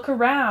look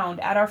around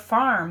at our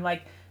farm.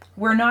 Like,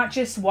 we're not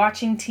just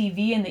watching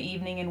TV in the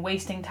evening and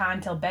wasting time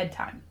till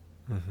bedtime.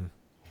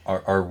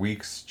 Our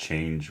weeks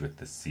change with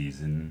the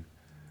season.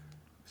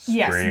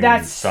 Yes, Spring,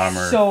 that's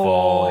summer, so...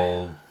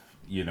 fall.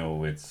 You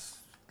know, it's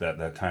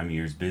that time of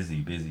year is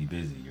busy.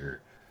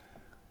 You're,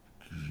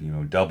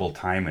 double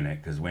timing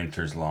it because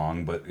winter's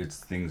long, but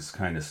things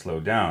kind of slow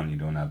down. You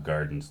don't have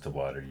gardens to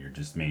water. You're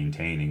just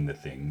maintaining the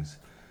things.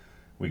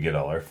 We get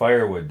all our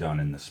firewood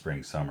done in the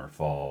spring, summer,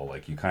 fall.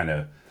 Like,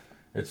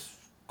 it's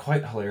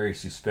quite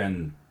hilarious. You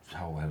spend,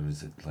 how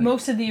is it? Like,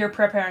 most of the year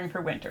preparing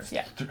for winter,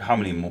 yeah. How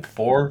many,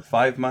 4,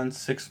 5 months,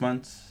 6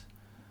 months?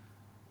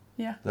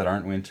 Yeah. That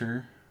aren't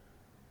winter?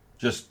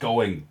 Just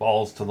going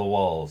balls to the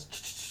walls,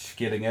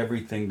 getting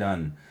everything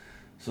done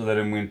so that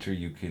in winter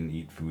you can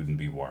eat food and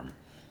be warm.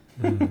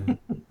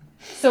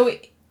 So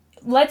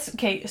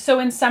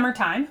in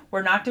summertime,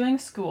 we're not doing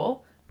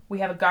school. We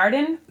have a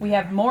garden. We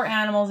have more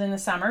animals in the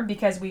summer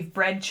because we've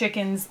bred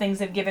chickens, things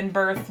have given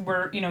birth.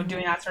 We're,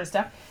 doing that sort of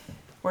stuff.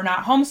 We're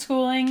not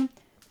homeschooling.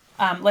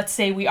 Let's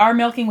say we are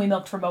milking. We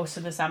milked for most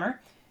of the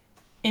summer.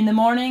 In the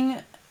morning,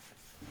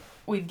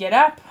 we'd get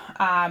up.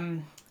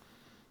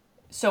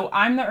 So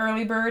I'm the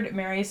early bird.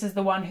 Marius is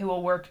the one who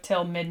will work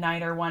till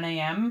midnight or 1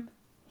 a.m.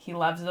 He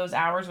loves those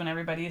hours when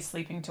everybody is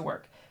sleeping to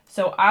work.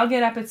 So I'll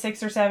get up at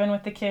 6 or 7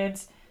 with the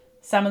kids.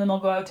 Some of them will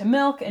go out to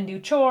milk and do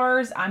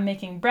chores. I'm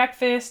making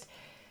breakfast.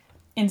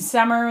 In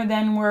summer,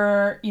 then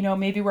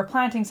maybe we're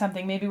planting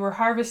something. Maybe we're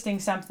harvesting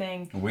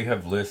something. We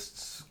have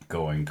lists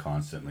going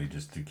constantly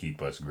just to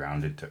keep us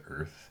grounded to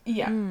earth.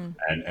 Yeah.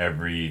 And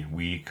every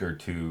week or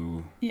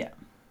two, Yeah.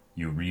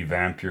 you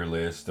revamp your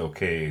list.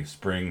 Okay,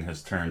 spring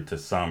has turned to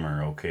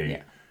summer. Okay.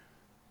 Yeah.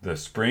 The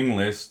spring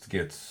list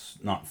gets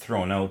not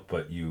thrown out,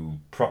 but you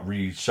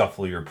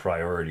reshuffle your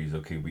priorities.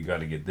 Okay, we got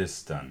to get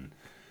this done.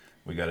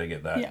 We got to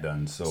get that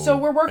done. So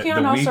we're working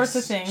on all sorts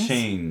of things.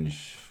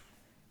 Change.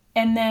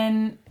 And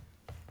then,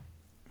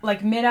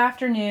 like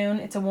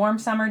mid-afternoon, it's a warm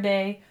summer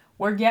day.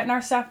 We're getting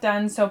our stuff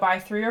done. So by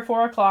 3 or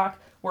 4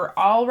 o'clock, we're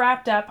all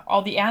wrapped up.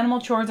 All the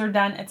animal chores are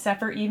done except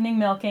for evening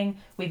milking.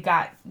 We've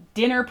got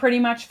dinner pretty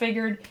much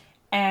figured.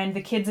 And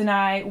the kids and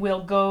I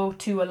will go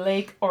to a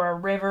lake or a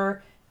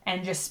river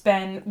and just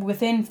spend,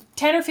 within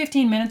 10 or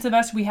 15 minutes of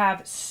us, we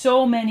have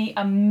so many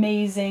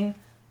amazing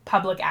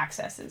public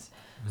accesses.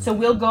 So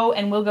we'll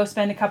go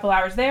spend a couple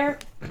hours there,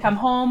 come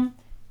home,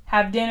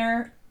 have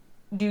dinner,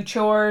 do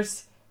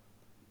chores,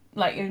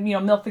 like,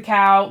 milk the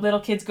cow, little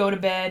kids go to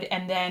bed,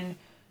 and then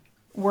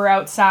we're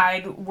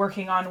outside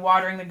working on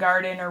watering the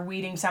garden or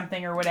weeding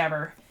something or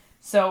whatever.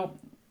 So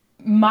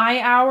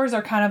my hours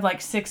are kind of like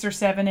 6 or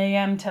 7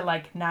 a.m. to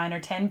like 9 or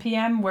 10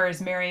 p.m.,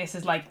 whereas Marius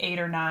is like 8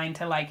 or 9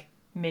 to like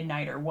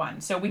midnight or 1.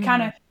 So we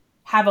kind of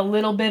have a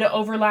little bit of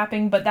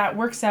overlapping, but that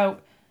works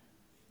out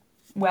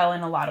well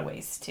in a lot of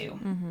ways too.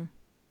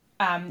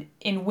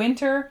 In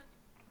winter,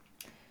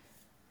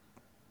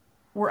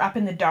 we're up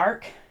in the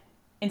dark.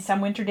 In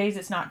some winter days,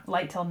 it's not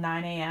light till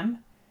 9 a.m.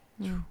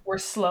 We're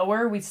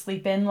slower. We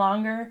sleep in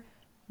longer.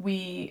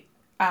 We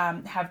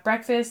have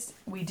breakfast.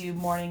 We do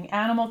morning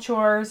animal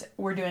chores.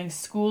 We're doing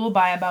school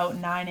by about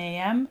 9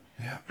 a.m.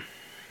 Yeah.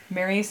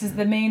 Marius is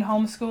the main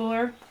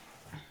homeschooler.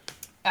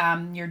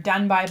 You're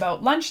done by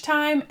about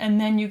lunchtime,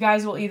 and then you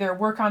guys will either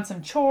work on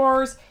some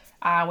chores.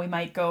 We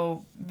might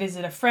go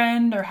visit a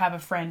friend or have a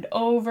friend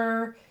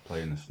over.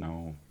 Play in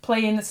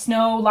the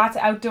snow. Lots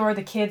of outdoor.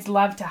 The kids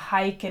love to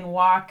hike and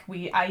walk.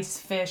 We ice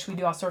fish. We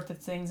do all sorts of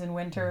things in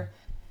winter.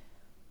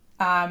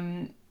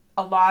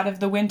 A lot of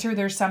the winter,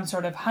 there's some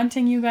sort of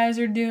hunting you guys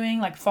are doing,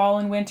 like fall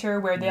and winter,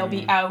 where they'll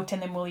be out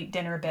and then we'll eat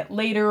dinner a bit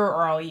later,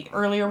 or I'll eat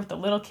earlier with the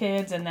little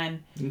kids, and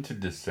then... Into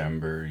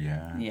December,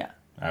 yeah. Yeah.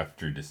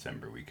 After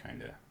December, we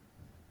kind of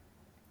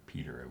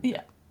peter out.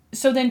 Yeah.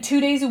 So then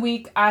 2 days a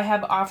week, I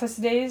have office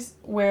days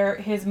where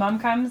his mom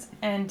comes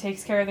and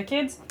takes care of the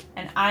kids,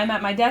 and I'm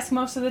at my desk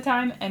most of the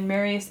time, and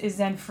Marius is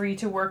then free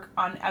to work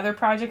on other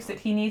projects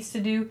that he needs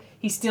to do.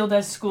 He still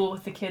does school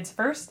with the kids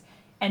first,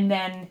 and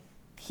then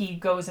he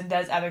goes and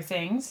does other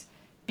things.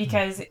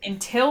 Because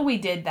until we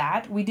did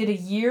that, we did a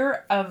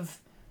year of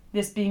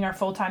this being our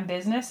full-time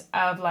business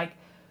of like,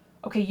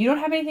 okay, you don't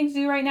have anything to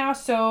do right now,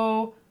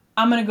 so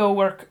I'm going to go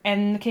work.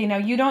 And okay, now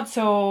you don't,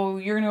 so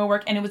you're going to go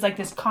work. And it was like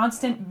this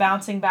constant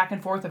bouncing back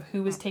and forth of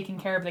who was taking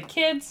care of the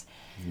kids.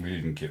 We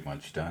didn't get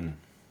much done.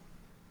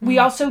 We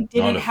also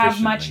didn't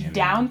have much anyway.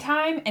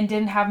 downtime and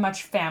didn't have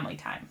much family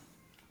time.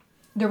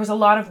 There was a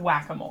lot of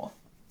whack-a-mole.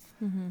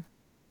 Mm-hmm.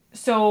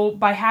 So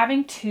by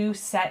having 2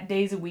 set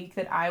days a week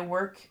that I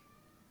work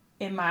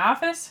in my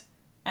office,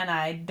 and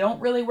I don't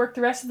really work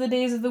the rest of the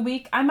days of the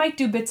week, I might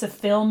do bits of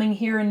filming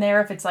here and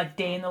there if it's like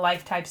day in the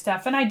life type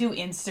stuff, and I do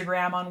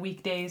Instagram on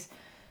weekdays,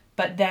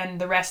 but then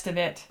the rest of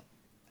it,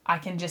 I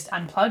can just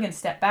unplug and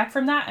step back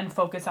from that and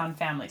focus on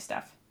family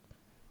stuff.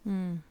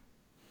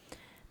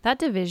 That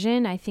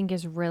division, I think,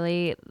 is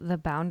really, the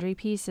boundary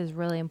piece is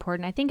really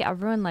important. I think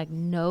everyone like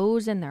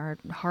knows in their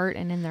heart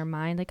and in their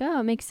mind, like, oh,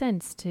 it makes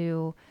sense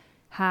to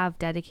have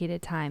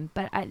dedicated time.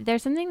 But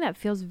there's something that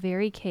feels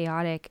very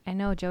chaotic. I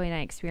know Joey and I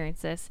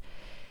experienced this.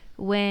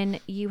 When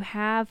you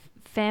have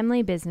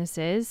family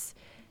businesses,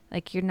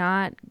 like you're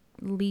not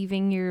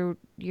leaving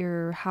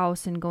your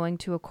house and going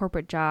to a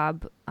corporate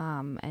job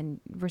and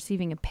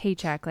receiving a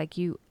paycheck, like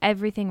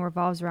everything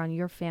revolves around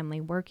your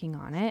family working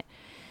on it.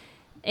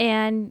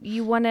 And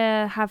you want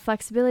to have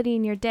flexibility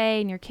in your day,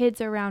 and your kids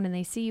are around and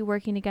they see you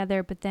working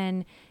together. But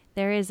then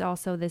there is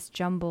also this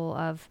jumble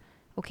of,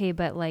 okay,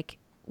 but like,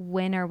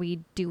 when are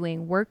we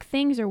doing work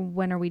things or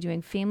when are we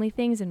doing family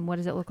things, and what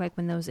does it look like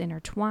when those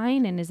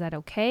intertwine, and is that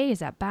okay? Is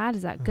that bad?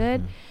 Is that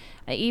good?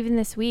 Even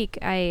this week,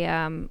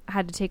 I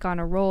had to take on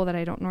a role that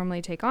I don't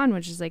normally take on,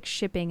 which is like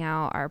shipping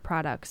out our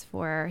products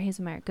for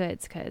Hazelmeyer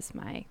Goods, because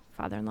my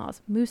father-in-law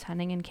is moose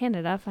hunting in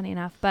Canada, funny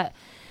enough. But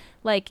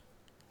like,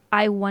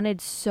 I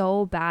wanted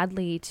so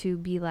badly to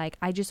be like,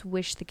 I just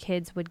wish the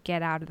kids would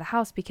get out of the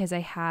house because I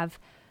have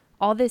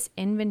all this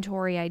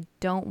inventory I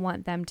don't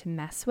want them to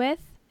mess with.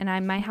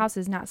 And my house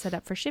is not set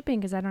up for shipping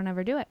because I don't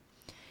ever do it.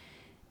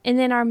 And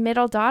then our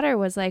middle daughter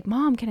was like,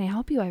 Mom, can I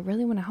help you? I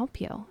really want to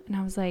help you. And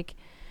I was like,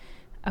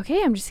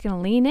 okay, I'm just going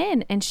to lean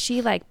in. And she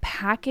like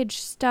packaged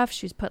stuff.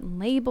 She was putting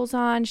labels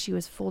on. She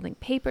was folding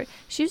paper.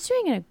 She was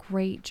doing a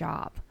great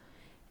job.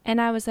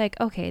 And I was like,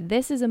 okay,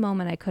 this is a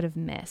moment I could have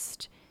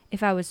missed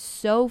if I was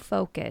so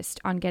focused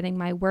on getting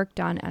my work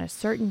done at a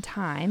certain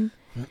time.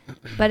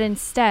 But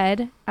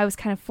instead, I was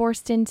kind of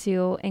forced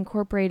into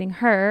incorporating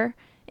her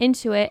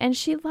into it, and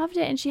she loved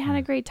it and she had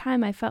a great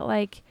time. I felt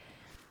like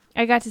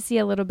I got to see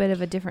a little bit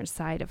of a different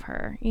side of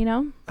her, you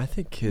know? I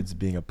think kids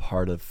being a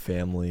part of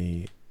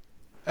family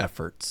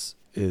efforts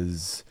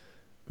is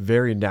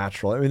very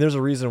natural. I mean, there's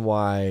a reason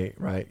why,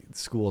 right,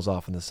 school's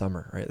off in the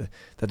summer, right?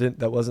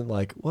 That wasn't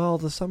like, well,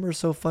 the summer's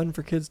so fun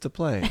for kids to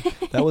play.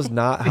 That was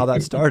not how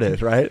that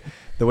started, right?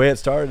 The way it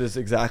started is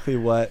exactly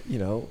what,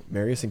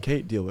 Marius and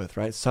Kate deal with,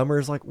 right? Summer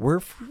is like, we're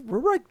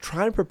like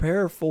trying to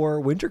prepare for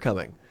winter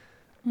coming.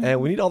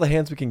 And we need all the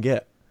hands we can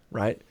get,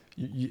 right?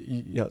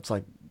 You know, it's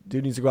like,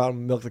 dude needs to go out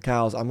and milk the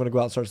cows. I'm going to go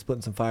out and start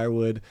splitting some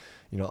firewood.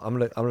 I'm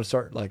going to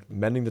start like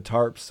mending the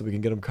tarps so we can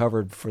get them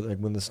covered for like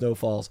when the snow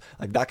falls.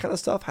 Like that kind of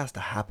stuff has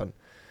to happen.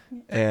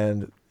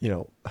 And,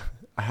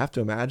 I have to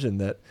imagine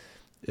that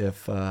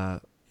if,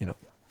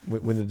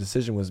 when the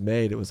decision was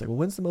made, it was like, well,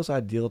 when's the most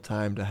ideal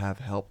time to have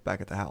help back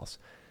at the house?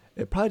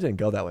 It probably didn't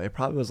go that way. It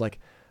probably was like,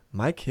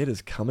 my kid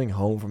is coming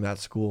home from that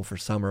school for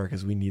summer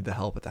because we need the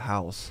help at the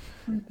house.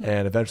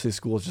 And eventually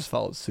schools just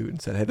followed suit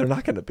and said, hey, they're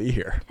not going to be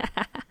here.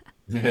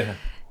 Yeah.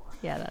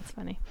 Yeah, that's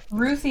funny.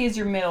 Ruthie is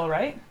your middle,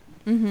 right?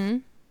 Mm-hmm.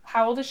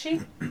 How old is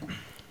she?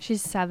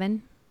 She's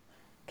 7.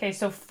 Okay,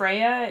 so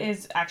Freya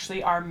is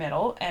actually our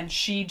middle, and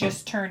she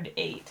just turned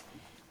 8.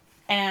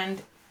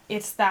 And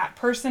it's that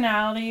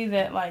personality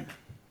that, like,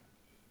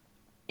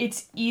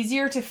 it's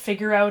easier to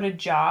figure out a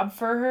job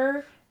for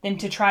her than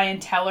to try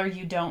and tell her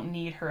you don't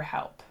need her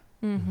help.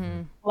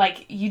 Mm-hmm.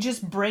 Like, you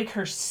just break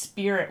her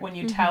spirit when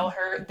you tell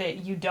her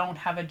that you don't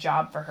have a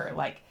job for her.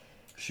 Like,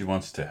 She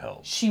wants to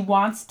help. She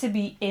wants to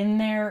be in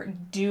there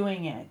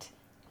doing it.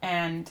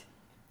 And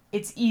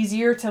it's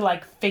easier to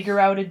like figure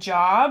out a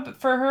job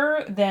for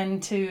her than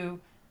to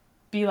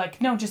be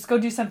like, no, just go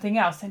do something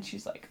else. And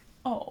she's like,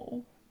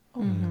 oh.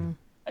 Mm-hmm.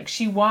 Like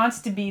she wants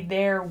to be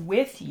there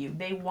with you.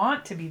 They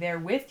want to be there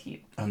with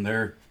you. And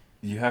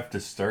you have to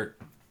start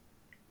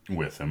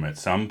with them at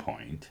some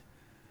point.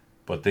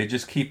 But they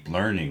just keep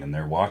learning, and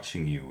they're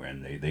watching you,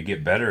 and they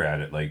get better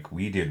at it like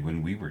we did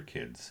when we were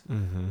kids.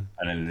 Mm-hmm.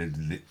 And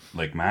then,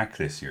 like Mac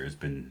this year has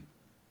been,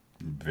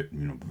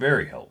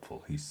 very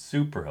helpful. He's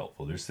super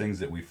helpful. There's things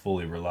that we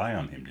fully rely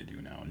on him to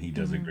do now, and he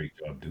does a great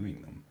job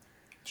doing them.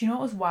 Do you know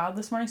what was wild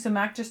this morning? So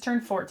Mac just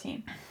turned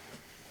 14.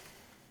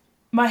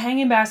 My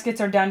hanging baskets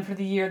are done for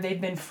the year.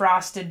 They've been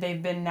frosted.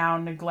 They've been now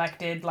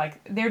neglected.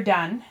 Like, they're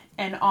done.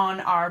 And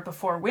on our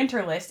before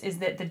winter list is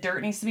that the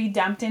dirt needs to be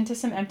dumped into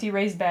some empty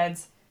raised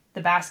beds,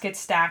 the baskets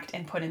stacked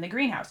and put in the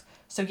greenhouse.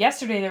 So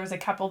yesterday there was a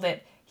couple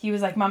that he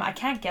was like, Mom, I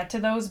can't get to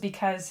those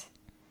because,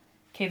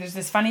 there's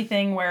this funny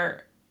thing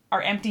where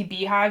our empty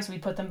beehives, we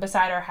put them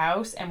beside our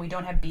house and we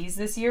don't have bees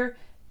this year,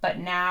 but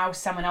now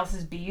someone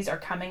else's bees are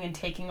coming and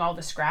taking all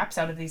the scraps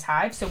out of these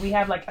hives. So we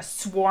have like a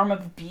swarm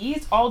of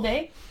bees all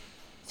day.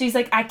 So he's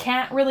like, I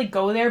can't really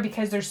go there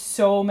because there's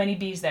so many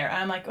bees there. And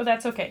I'm like, oh,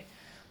 that's okay.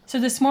 So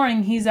this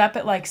morning he's up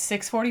at like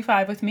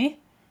 6:45 with me.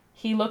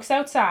 He looks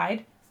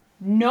outside,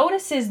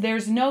 notices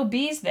there's no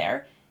bees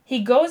there. He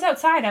goes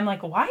outside. I'm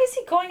like, why is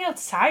he going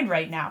outside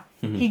right now?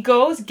 Mm-hmm. He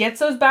goes, gets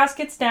those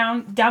baskets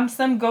down, dumps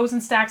them, goes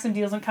and stacks them,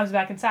 deals, and comes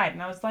back inside.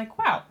 And I was like,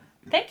 wow,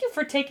 thank you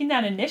for taking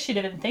that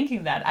initiative and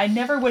thinking that. I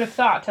never would have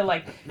thought to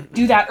like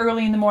do that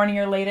early in the morning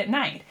or late at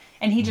night.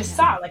 And he just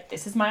saw like,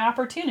 this is my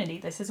opportunity.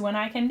 This is when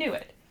I can do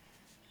it.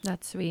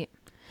 That's sweet.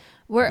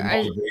 The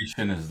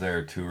motivation is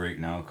there too right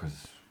now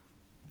because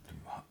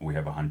we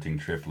have a hunting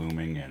trip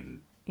looming,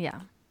 and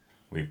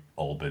we've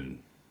all been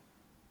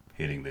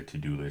hitting the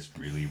to-do list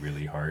really,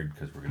 really hard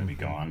because we're going to be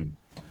gone.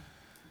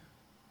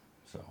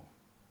 So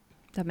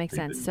that makes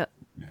sense.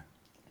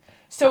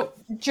 So,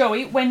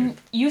 Joey, when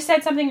you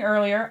said something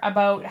earlier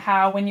about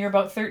how when you're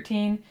about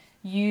 13,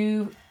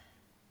 you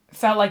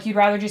felt like you'd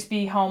rather just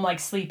be home, like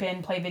sleep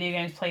in, play video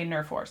games, play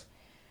Nerf Wars.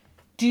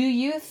 Do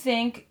you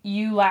think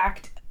you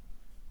lacked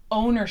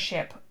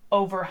ownership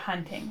over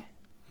hunting?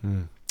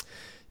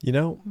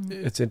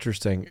 It's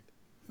interesting.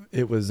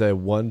 It was a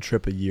one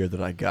trip a year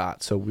that I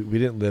got. So we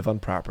didn't live on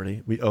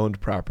property. We owned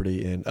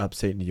property in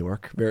upstate New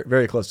York, very,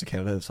 very close to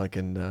Canada. It's like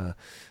in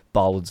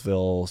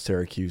Baldwinsville,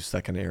 Syracuse,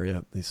 that kind of area,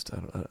 at least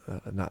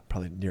not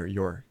probably near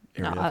your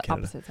area of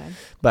Canada. Opposite side.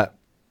 But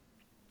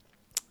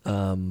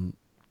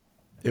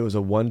it was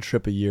a one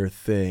trip a year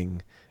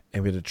thing,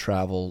 and we had to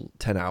travel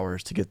 10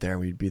 hours to get there,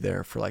 and we'd be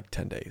there for like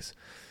 10 days.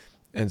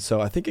 And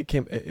so I think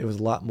it was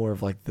a lot more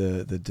of like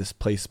the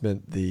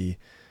displacement,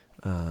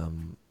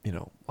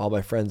 all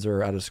my friends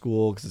are out of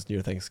school because it's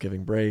near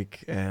Thanksgiving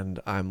break, and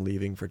I'm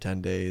leaving for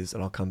 10 days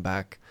and I'll come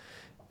back.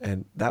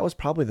 And that was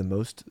probably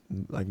most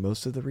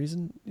of the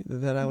reason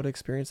that I would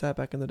experience that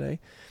back in the day.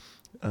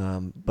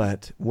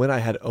 But when I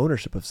had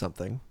ownership of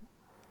something,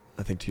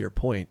 I think to your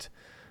point,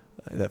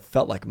 that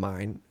felt like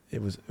mine,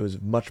 it was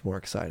much more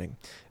exciting.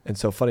 And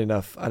so funny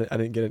enough, I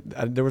didn't get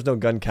it. There was no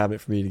gun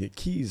cabinet for me to get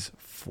keys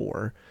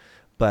for.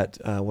 But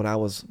when I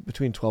was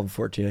between 12 and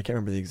 14, I can't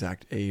remember the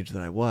exact age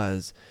that I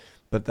was,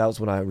 but that was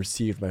when I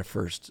received my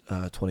first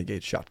 20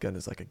 gauge shotgun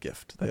as like a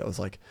gift. I was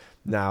like,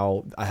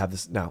 now I have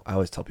this. Now I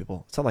always tell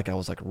people, it's not like I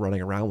was like running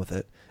around with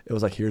it. It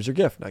was like, here's your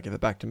gift. Now give it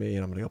back to me,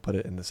 and I'm going to go put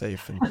it in the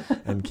safe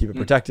and keep it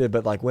protected.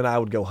 But like when I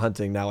would go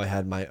hunting, now I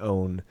had my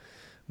own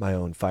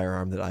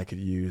firearm that I could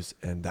use,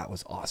 and that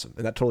was awesome.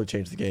 And that totally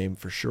changed the game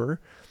for sure.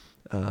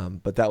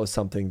 But that was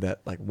something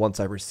that like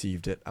once I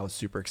received it, I was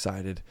super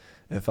excited.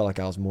 And it felt like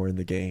I was more in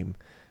the game,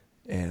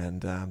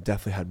 and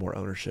definitely had more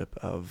ownership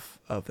of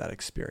that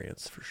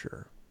experience for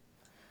sure.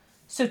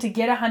 So to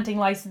get a hunting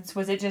license,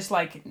 was it just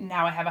like,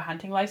 now I have a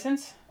hunting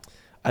license?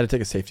 I had to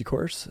take a safety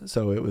course.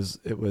 So it was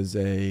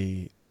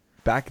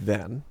back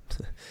then,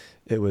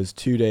 it was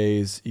 2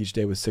 days. Each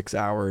day was 6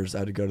 hours. I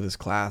had to go to this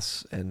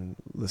class and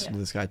listen to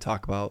this guy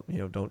talk about,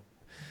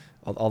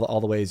 all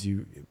the ways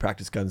you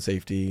practice gun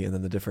safety, and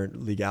then the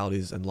different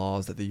legalities and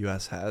laws that the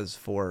U.S. has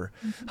for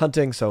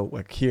hunting. So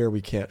like here,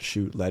 we can't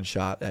shoot lead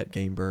shot at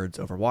game birds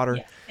over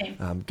water. Yeah,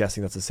 I'm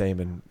guessing that's the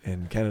same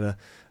in Canada.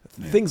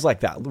 Yeah. Things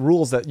like that,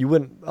 rules that you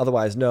wouldn't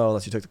otherwise know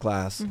unless you took the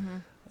class,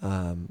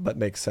 but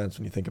makes sense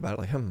when you think about it.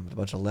 Like, a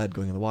bunch of lead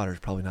going in the water is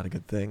probably not a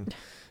good thing.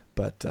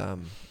 But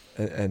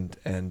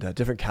and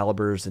different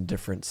calibers in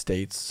different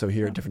states. So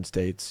here in different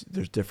states,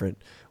 there's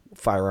different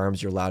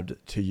firearms you're allowed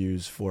to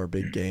use for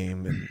big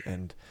game,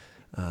 and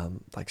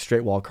like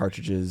straight wall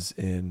cartridges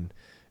in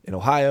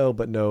Ohio,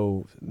 but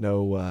no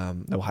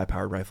high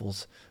powered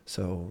rifles.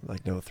 So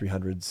like no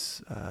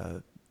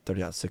 300s,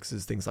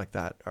 30-06s, things like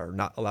that are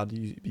not allowed to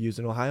be used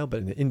in Ohio, but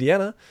in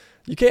Indiana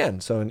you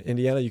can. So in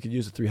Indiana you could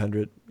use a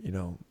 300,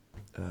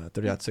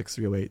 30-06,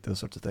 308, those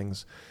sorts of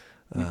things.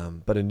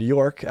 But in New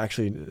York,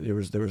 actually, there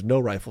was no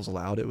rifles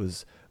allowed. It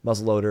was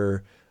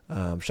muzzleloader,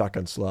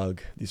 shotgun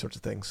slug, these sorts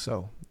of things.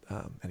 So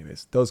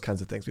anyways, those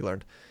kinds of things we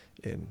learned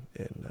in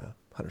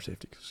hunter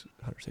safety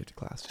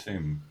class.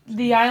 Same.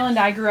 The island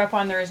I grew up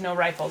on, there is no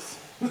rifles.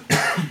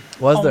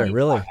 Was there Only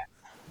really? shotgun.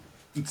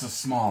 It's a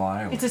small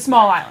island. It's a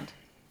small island.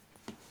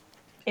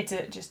 It's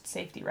just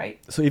safety, right?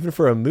 So even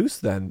for a moose,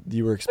 then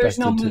you were expected There's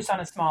no to. moose on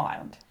a small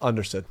island.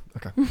 Understood.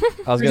 Okay.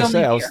 I was There's gonna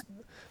say only I was deer.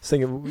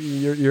 thinking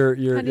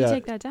you're How do you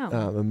take that down?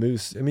 a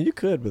moose. I mean, you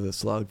could with a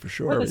slug for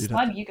sure. With a You'd have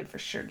slug, to- you could for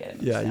sure get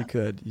it. yeah, you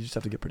could. You just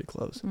have to get pretty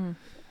close.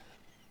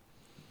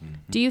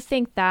 Do you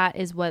think that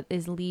is what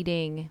is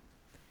leading?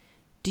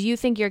 Do you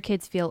think your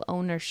kids feel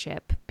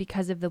ownership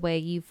because of the way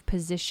you've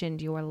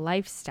positioned your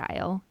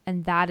lifestyle,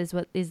 and that is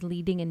what is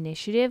leading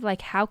initiative?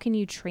 Like, how can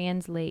you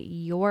translate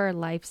your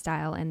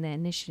lifestyle and the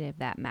initiative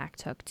that Mac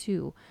took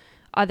to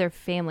other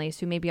families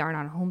who maybe aren't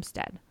on a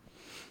homestead?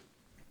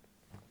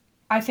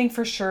 I think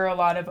for sure a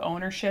lot of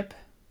ownership.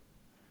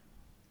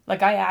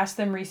 Like I asked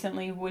them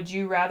recently, would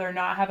you rather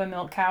not have a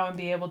milk cow and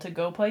be able to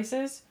go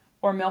places,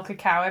 or milk a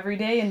cow every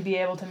day and be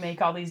able to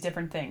make all these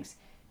different things?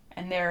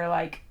 And they're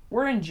like,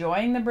 we're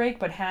enjoying the break,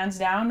 but hands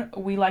down,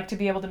 we like to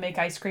be able to make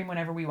ice cream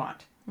whenever we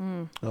want.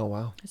 Oh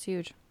wow. That's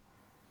huge.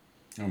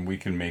 And we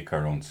can make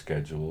our own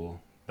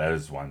schedule. That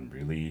is one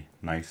really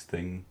nice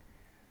thing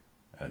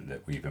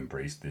that we've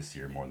embraced this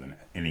year more than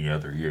any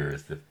other year,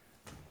 is the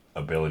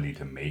ability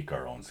to make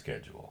our own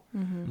schedule.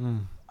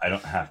 I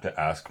don't have to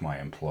ask my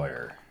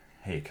employer,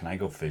 hey, can I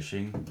go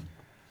fishing?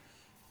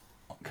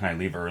 Can I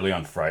leave early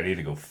on Friday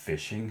to go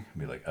fishing?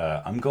 Be like,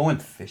 I'm going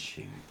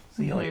fishing.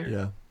 See you later.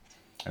 Yeah.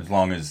 As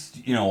long as,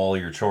 all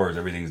your chores,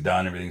 everything's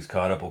done, everything's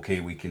caught up, okay,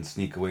 we can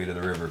sneak away to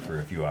the river for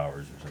a few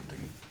hours or something.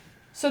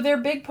 So their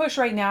big push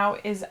right now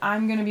is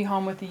I'm going to be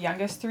home with the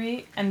youngest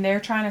three, and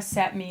they're trying to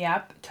set me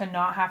up to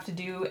not have to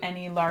do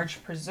any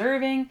large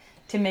preserving,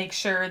 to make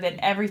sure that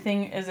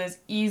everything is as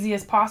easy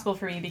as possible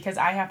for me, because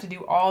I have to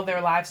do all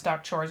their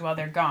livestock chores while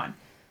they're gone.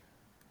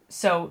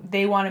 So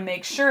they want to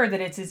make sure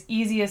that it's as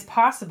easy as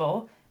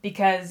possible,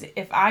 because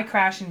if I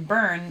crash and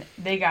burn,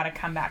 they got to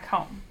come back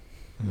home.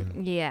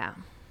 Yeah.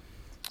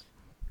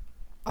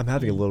 I'm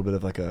having a little bit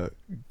of like a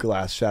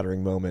glass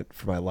shattering moment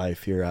for my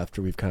life here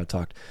after we've kind of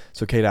talked.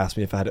 So Kate asked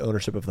me if I had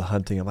ownership of the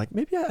hunting. I'm like,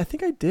 maybe I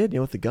think I did,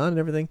 with the gun and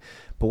everything.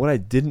 But what I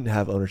didn't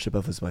have ownership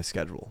of was my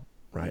schedule,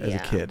 right? As a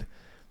kid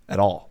at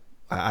all.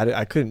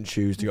 I couldn't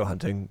choose to go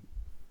hunting.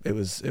 It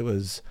was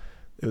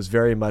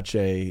very much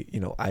a,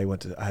 I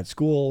had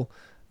school,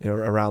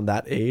 around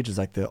that age is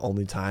like the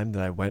only time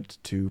that I went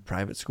to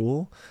private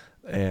school,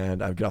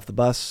 and I would get off the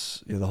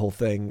bus, the whole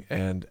thing,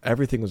 and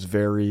everything was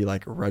very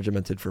like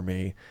regimented for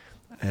me.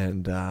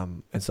 And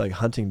so like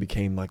hunting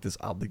became like this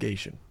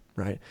obligation,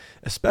 right?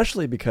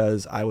 Especially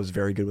because I was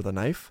very good with a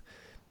knife.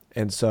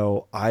 And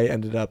so I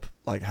ended up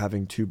like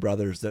having two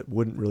brothers that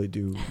wouldn't really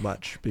do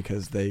much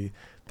because they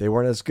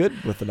weren't as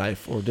good with the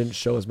knife or didn't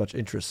show as much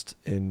interest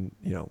in,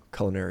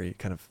 culinary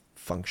kind of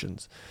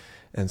functions.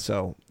 And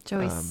so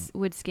Joey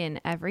would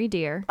skin every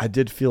deer. I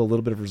did feel a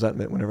little bit of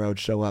resentment whenever I would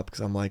show up because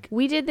I'm like...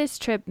 We did this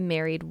trip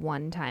married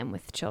one time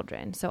with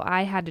children. So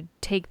I had to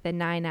take the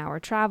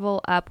 9-hour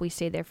travel up. We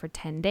stayed there for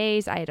 10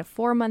 days. I had a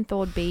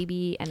 4-month-old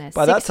baby and a 6-year-old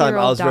daughter. By that time,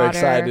 I was very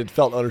excited,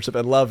 felt ownership,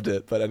 and loved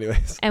it. But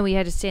anyways. And we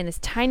had to stay in this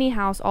tiny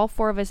house, all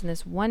four of us in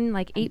this one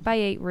like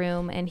 8x8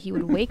 room. And he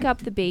would wake up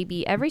the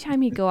baby every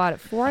time he'd go out at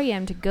 4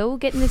 a.m. to go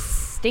get in this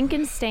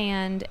stinking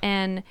stand.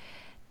 And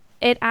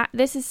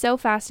this is so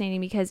fascinating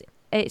because...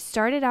 it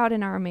started out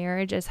in our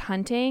marriage as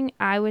hunting.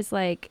 I was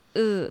like,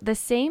 ugh, the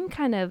same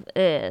kind of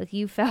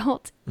you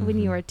felt when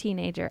you were a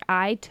teenager.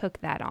 I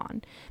took that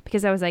on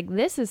because I was like,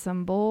 this is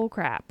some bull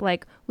crap.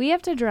 Like, we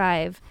have to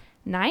drive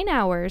 9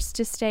 hours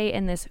to stay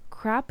in this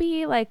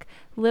crappy, like,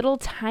 little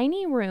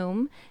tiny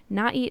room,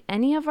 not eat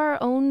any of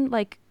our own,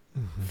 like,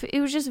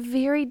 it was just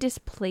very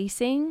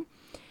displacing.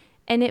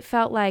 And it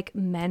felt like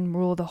men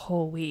rule the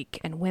whole week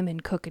and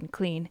women cook and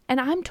clean.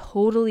 And I'm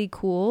totally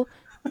cool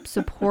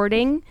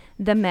supporting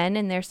the men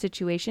in their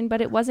situation,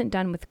 but it wasn't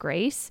done with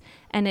grace,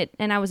 and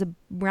I was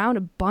around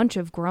a bunch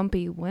of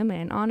grumpy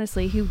women,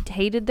 honestly, who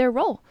hated their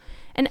role,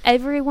 and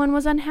everyone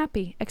was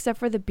unhappy except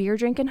for the beer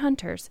drinking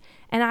hunters.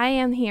 And I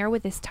am here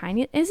with this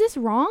tiny, is this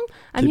wrong?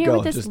 I'm Keep here going.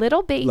 with this Just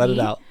little baby, let it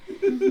out.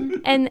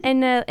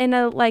 and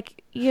a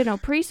like,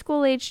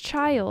 preschool age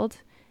child.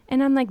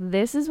 And I'm like,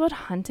 this is what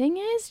hunting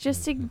is?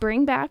 Just to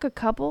bring back a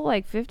couple,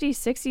 like 50,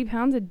 60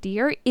 pounds of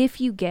deer if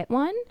you get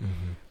one?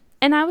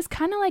 And I was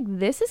kind of like,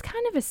 this is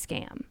kind of a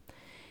scam.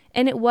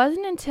 And it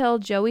wasn't until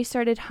Joey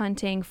started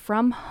hunting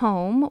from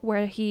home,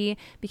 where he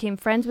became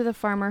friends with a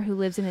farmer who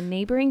lives in a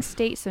neighboring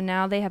state. So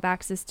now they have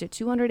access to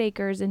 200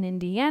 acres in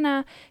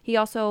Indiana. He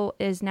also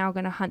is now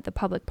going to hunt the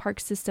public park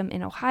system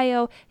in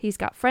Ohio. He's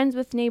got friends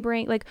with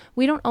neighboring, like,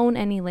 we don't own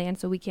any land,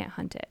 so we can't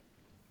hunt it.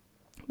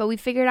 But we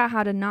figured out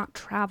how to not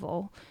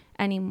travel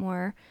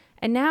anymore.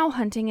 And now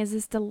hunting is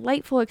this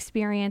delightful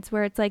experience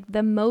where it's like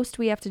the most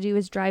we have to do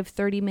is drive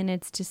 30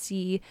 minutes to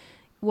see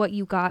what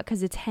you got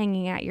because it's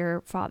hanging at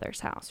your father's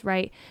house,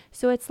 right?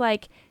 So it's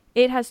like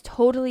it has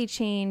totally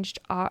changed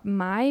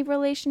my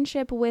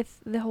relationship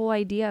with the whole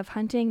idea of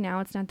hunting.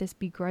 Now it's not this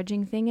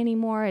begrudging thing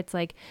anymore. It's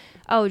like,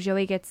 oh,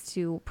 Joey gets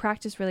to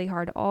practice really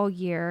hard all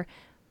year,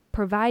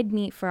 provide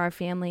meat for our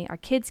family. Our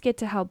kids get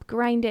to help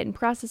grind it and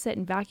process it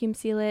and vacuum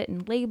seal it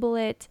and label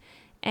it.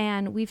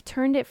 And we've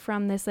turned it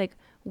from this like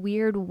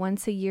weird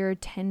once a year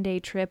 10-day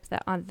trip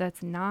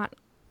that's not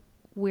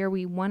where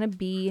we want to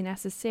be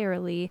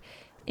necessarily,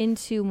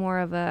 into more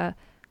of a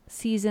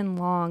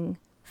season-long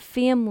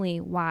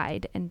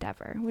family-wide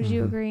endeavor. Would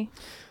you agree?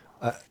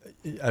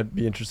 I'd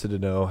be interested to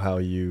know how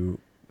you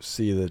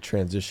see the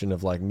transition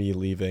of like me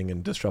leaving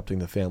and disrupting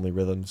the family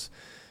rhythms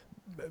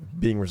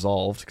being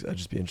resolved. 'Cause I'd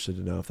just be interested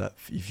to know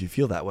if you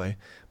feel that way.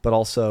 But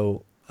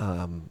also,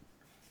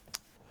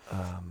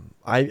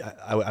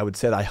 I would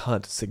say that I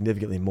hunt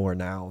significantly more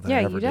now than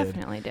I ever did. Yeah, you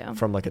definitely do.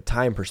 From like a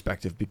time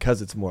perspective,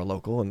 because it's more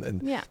local, and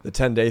the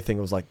 10-day thing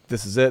was like,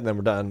 this is it, and then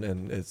we're done,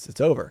 and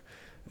it's over.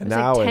 And it's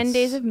now like 10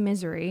 days of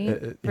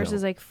misery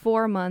versus know. like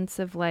 4 months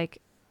of like,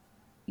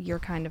 you're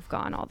kind of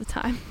gone all the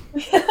time.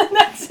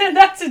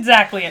 That's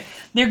exactly it.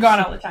 They're gone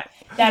all the time.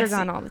 They're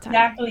gone all the time.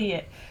 Exactly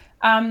it.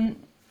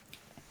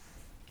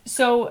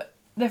 So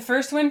the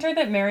first winter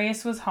that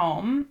Marius was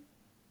home,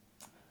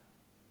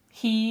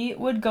 he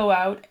would go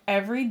out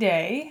every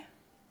day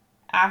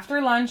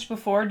after lunch,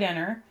 before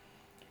dinner.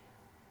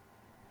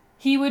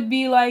 He would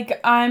be like,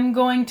 I'm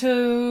going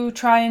to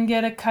try and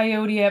get a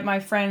coyote at my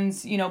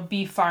friend's,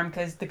 beef farm,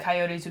 because the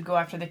coyotes would go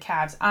after the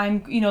calves.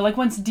 I'm, like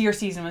once deer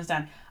season was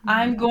done,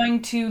 I'm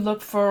going to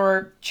look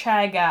for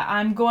chaga.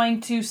 I'm going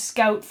to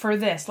scout for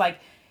this. Like,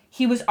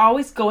 he was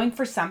always going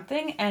for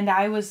something, and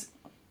I was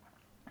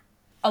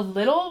a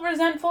little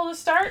resentful to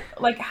start.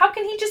 Like, how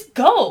can he just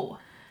go?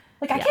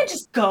 Like, I can't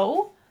just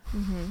go.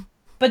 Mm-hmm.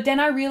 But then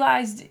I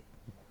realized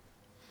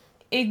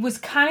it was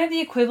kind of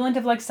the equivalent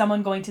of like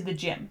someone going to the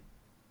gym.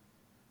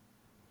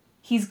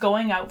 He's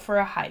going out for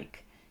a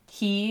hike.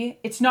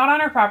 It's not on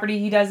our property.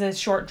 He does a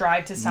short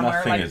drive to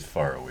somewhere. Nothing is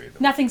far away, though.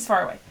 Nothing's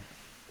far away.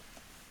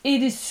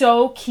 It is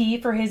so key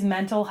for his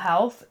mental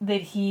health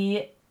that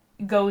he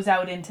goes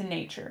out into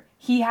nature.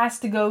 He has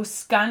to go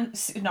scout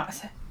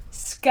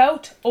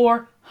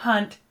or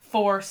hunt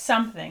for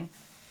something,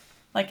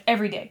 like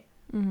every day.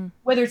 Mm-hmm.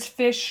 Whether it's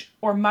fish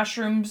or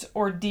mushrooms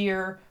or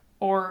deer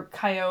or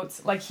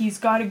coyotes, like he's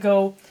got to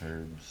go.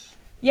 Herbs.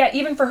 Yeah,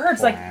 even for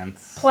herbs,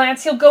 plants. Like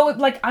plants, he'll go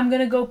like, I'm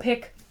going to go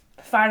pick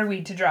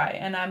fireweed to dry.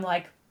 And I'm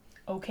like,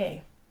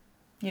 okay.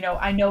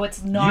 I know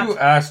it's not. You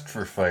asked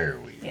for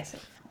fireweed. Yes.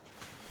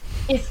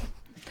 It's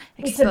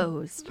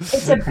exposed.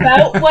 It's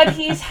about what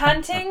he's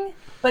hunting,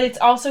 but it's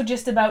also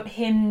just about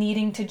him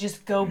needing to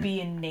just go be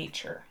in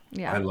nature.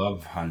 Yeah. I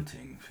love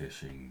hunting,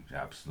 fishing,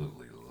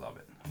 absolutely love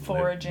it.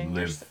 Foraging.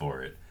 Live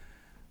for it.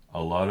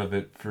 A lot of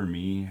it for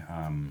me,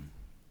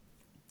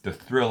 the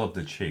thrill of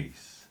the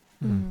chase.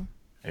 Mm-hmm.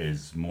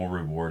 Is more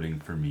rewarding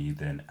for me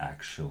than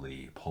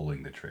actually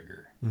pulling the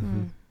trigger.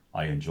 Mm-hmm.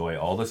 I enjoy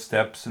all the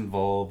steps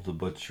involved, the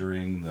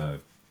butchering,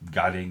 the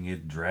gutting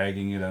it,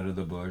 dragging it out of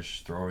the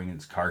bush, throwing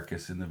its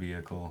carcass in the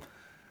vehicle.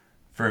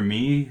 For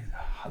me,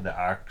 the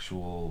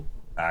actual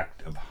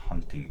act of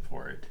hunting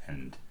for it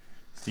and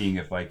seeing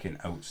if I can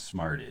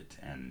outsmart it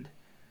and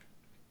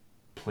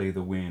play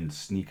the wind,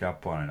 sneak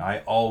up on it.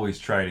 I always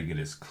try to get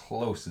as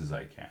close as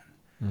I can.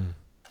 Mm.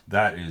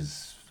 That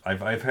is,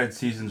 I've had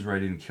seasons where I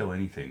didn't kill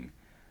anything.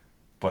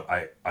 But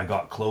I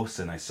got close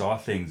and I saw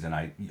things and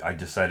I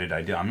decided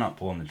I'm not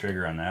pulling the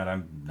trigger on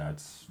that.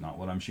 That's not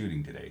what I'm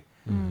shooting today.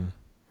 Mm-hmm.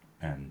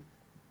 And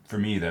for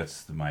me,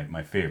 that's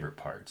my favorite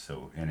part.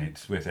 So, and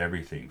it's with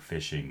everything,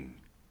 fishing,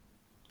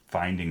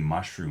 finding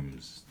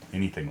mushrooms,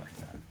 anything like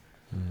that.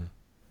 Mm-hmm.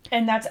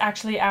 And that's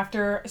actually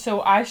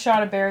so I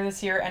shot a bear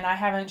this year, and I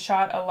haven't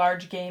shot a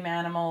large game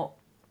animal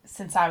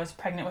since I was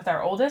pregnant with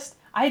our oldest.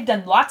 I had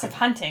done lots of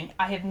hunting.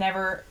 I have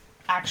never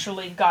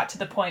actually got to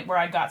the point where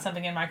I got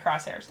something in my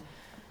crosshairs.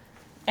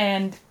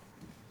 And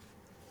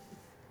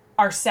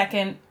our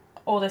second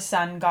oldest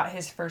son got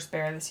his first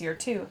bear this year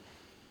too.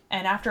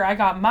 And after I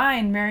got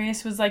mine,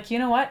 Marius was like, you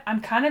know what?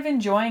 I'm kind of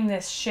enjoying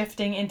this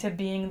shifting into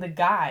being the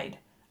guide.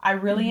 I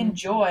really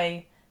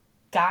enjoy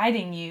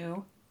guiding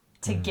you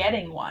to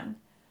getting one.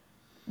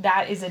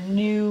 That is a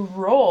new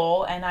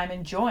role, and I'm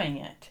enjoying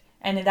it.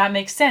 And that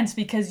makes sense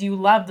because you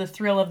love the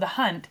thrill of the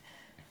hunt.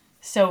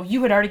 So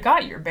you had already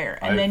got your bear,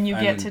 and then you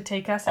get to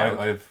take us out.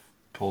 I've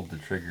pulled the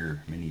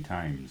trigger many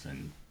times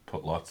and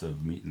put lots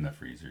of meat in the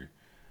freezer.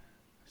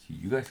 So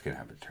you guys can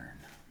have a turn.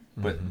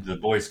 But the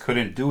boys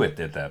couldn't do it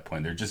at that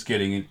point. They're just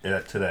getting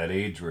to that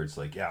age where it's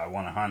like, yeah, I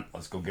want to hunt.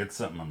 Let's go get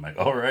something. I'm like,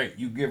 all right,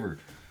 you give her.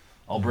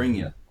 I'll bring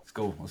you. Let's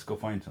go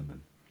find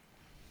something.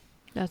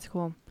 That's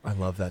cool. I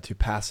love that too.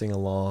 Passing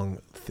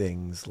along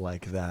things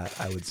like that,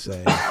 I would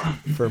say,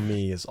 for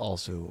me is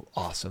also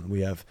awesome.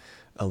 We have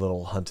a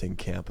little hunting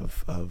camp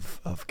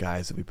of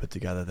guys that we put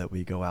together that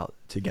we go out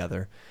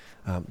together.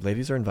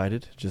 Ladies are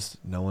invited.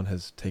 Just no one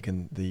has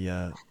taken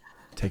the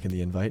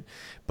invite.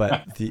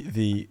 But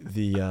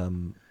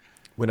the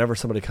whenever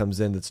somebody comes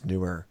in that's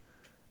newer,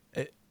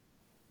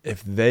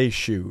 if they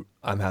shoot,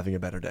 I'm having a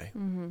better day.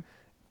 Mm-hmm.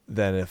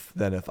 than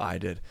if I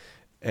did.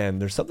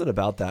 And there's something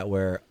about that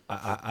where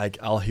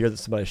I'll hear that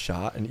somebody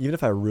shot, and even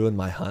if I ruin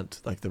my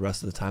hunt, like the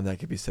rest of the time that I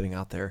could be sitting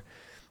out there,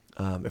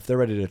 if they're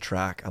ready to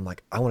track, I'm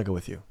like, I want to go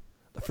with you.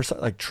 For some,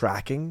 like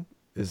tracking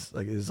is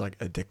like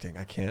addicting.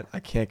 I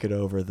can't get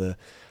over the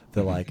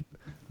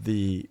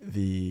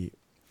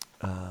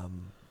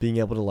being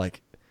able to,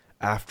 like,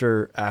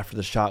 after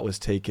the shot was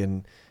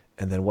taken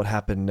and then what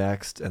happened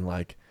next, and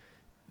like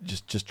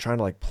just trying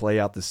to like play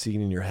out the scene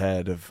in your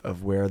head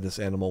of where this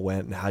animal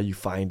went and how you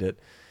find it,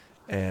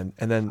 and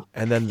then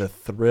the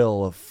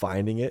thrill of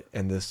finding it,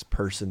 and this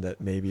person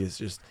that maybe is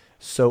just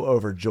so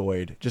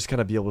overjoyed, just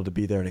kind of be able to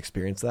be there and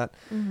experience that.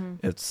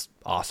 It's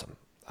awesome.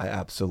 I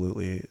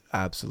absolutely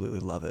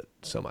love it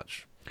so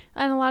much.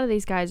 And a lot of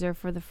these guys are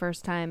for the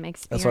first time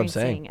experiencing. That's what I'm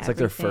saying. It's everything. like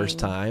their first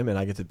time, and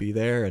I get to be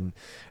there, and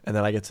then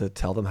I get to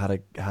tell them how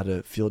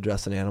to field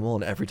dress an animal.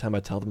 And every time I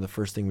tell them the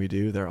first thing we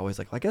do, they're always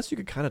like, well, I guess you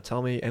could kind of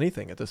tell me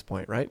anything at this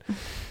point, right?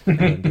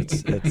 And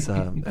it's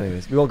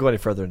anyways, we won't go any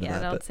further into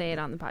that. Don't say it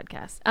on the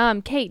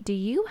podcast. Kate, do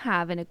you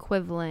have an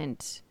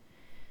equivalent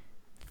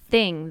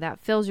thing that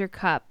fills your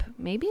cup?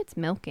 Maybe it's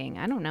milking.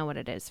 I don't know what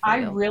it is for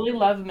you. I really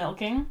love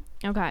milking.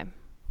 Okay.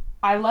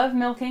 I love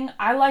milking.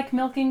 I like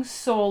milking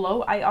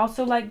solo. I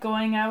also like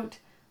going out.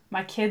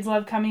 My kids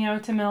love coming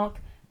out to milk.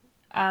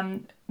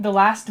 The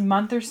last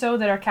month or so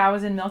that our cow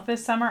was in milk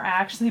this summer, I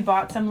actually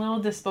bought some little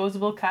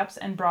disposable cups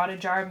and brought a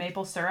jar of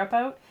maple syrup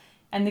out.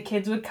 And the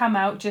kids would come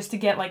out just to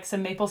get like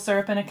some maple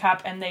syrup in a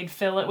cup, and they'd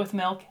fill it with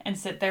milk and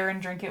sit there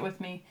and drink it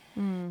with me.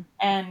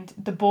 And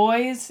the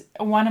boys,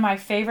 one of my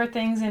favorite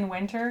things in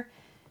winter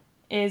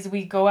is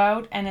we go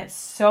out and it's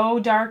so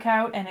dark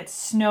out and it's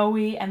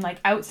snowy, and like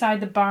outside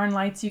the barn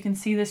lights you can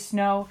see the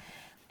snow,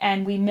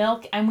 and we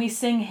milk and we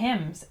sing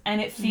hymns, and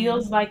it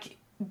feels like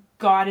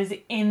God is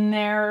in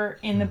there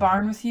in the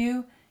barn with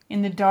you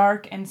in the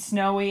dark and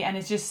snowy, and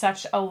it's just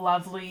such a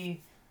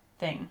lovely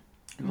thing.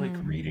 I like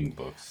reading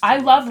books. I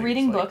love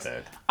reading books.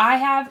 That. I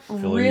have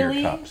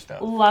really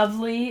stuff.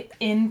 lovely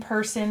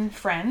in-person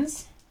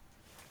friends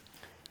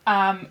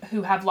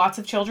who have lots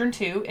of children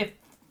too.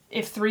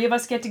 If 3 of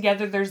us get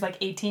together, there's like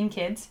 18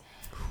 kids.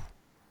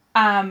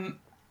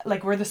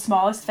 Like we're the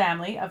smallest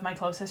family of my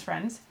closest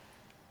friends.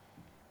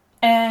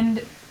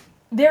 And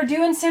they're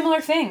doing similar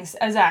things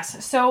as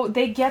us. So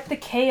they get the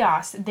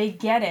chaos. They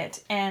get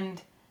it.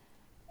 And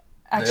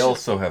actually, they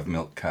also have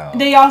milk cows.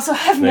 They also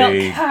have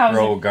milk cows. They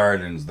grow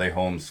gardens. They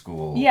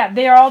homeschool. Yeah,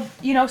 they're all,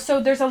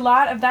 so there's a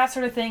lot of that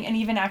sort of thing. And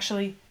even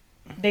actually,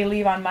 they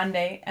leave on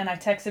Monday, and I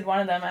texted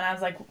one of them, and I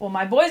was like, well,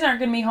 my boys aren't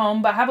going to be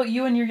home, but how about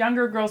you and your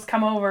younger girls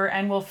come over,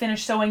 and we'll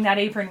finish sewing that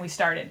apron we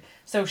started.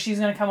 So she's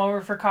going to come over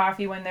for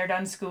coffee when they're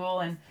done school,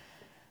 and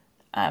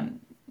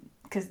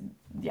because,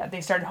 yeah,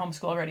 they started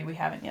homeschool already. We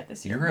haven't yet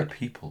this year. You're a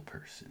people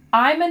person.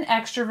 I'm an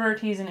extrovert.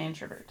 He's an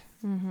introvert.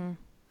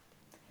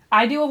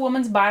 I do a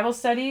woman's Bible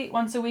study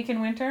once a week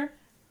in winter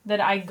that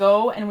I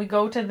go, and we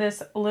go to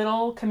this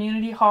little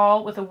community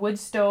hall with a wood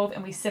stove,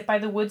 and we sit by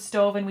the wood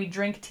stove, and we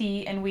drink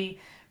tea, and we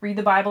read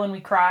the Bible, and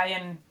we cry,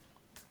 and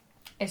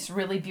it's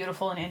really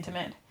beautiful and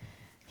intimate.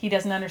 He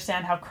doesn't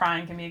understand how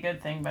crying can be a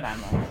good thing, but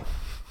I'm like,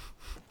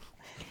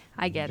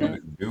 I get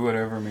it. Do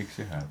whatever makes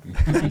you happy.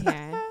 I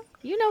hear it.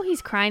 You know he's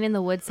crying in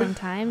the woods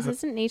sometimes.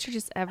 Doesn't nature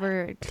just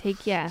ever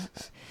take you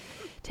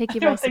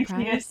by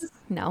surprise?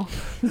 No,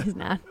 he's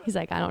not. He's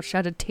like, I don't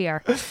shed a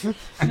tear.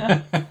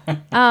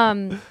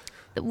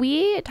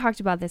 We talked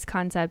about this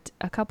concept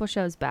a couple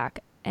shows back,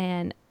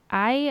 and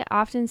I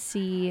often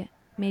see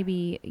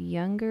maybe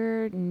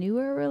younger,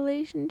 newer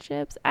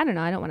relationships. I don't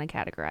know. I don't want to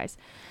categorize.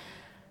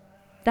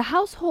 The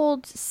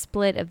household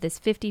split of this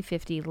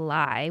 50-50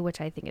 lie,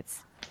 which I think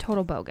it's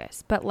total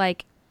bogus. But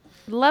like,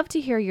 love to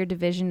hear your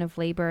division of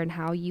labor and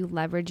how you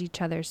leverage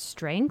each other's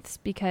strengths,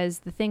 because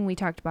the thing we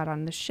talked about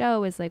on the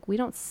show is like, we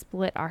don't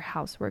split our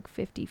housework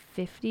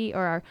 50-50 or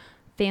our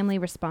family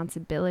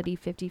responsibility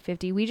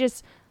 50-50. We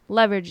just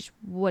leverage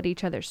what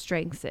each other's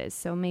strengths is.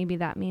 So maybe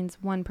that means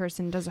one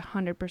person does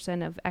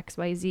 100% of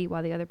XYZ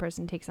while the other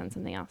person takes on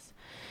something else.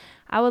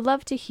 I would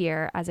love to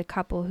hear, as a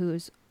couple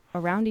who's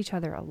around each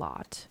other a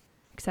lot,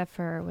 except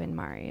for when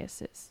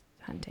Marius is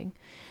hunting,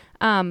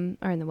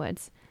 or in the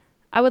woods.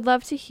 I would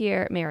love to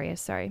hear,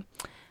 Marius, sorry.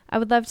 I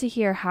would love to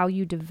hear how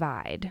you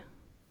divide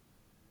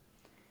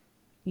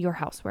your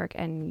housework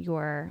and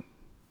your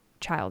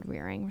child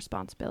rearing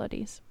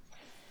responsibilities.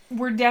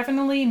 We're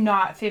definitely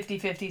not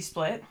 50-50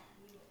 split.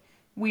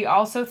 We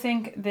also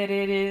think that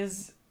it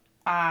is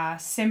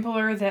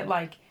simpler that,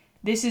 like,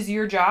 this is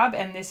your job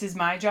and this is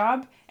my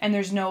job. And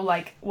there's no,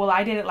 like, well,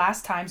 I did it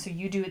last time, so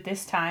you do it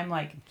this time.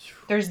 Like,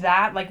 there's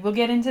that. Like, we'll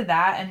get into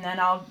that, and then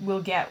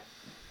we'll get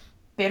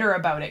bitter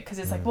about it. Because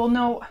it's like, well,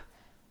 no,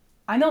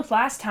 I milked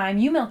last time,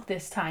 you milked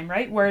this time,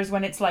 right? Whereas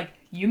when it's like,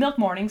 you milk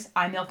mornings,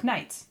 I milk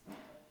nights.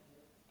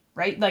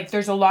 Right? Like,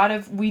 there's a lot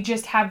of, we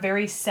just have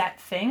very set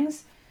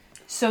things,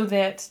 so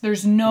that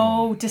there's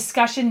no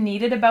discussion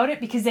needed about it,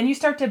 because then you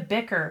start to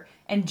bicker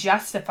and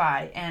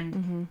justify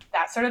and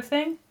that sort of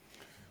thing.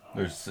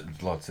 There's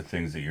lots of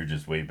things that you're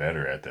just way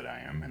better at than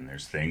I am, and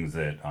there's things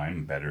that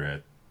I'm better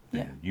at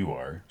than you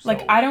are. So.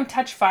 Like, I don't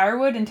touch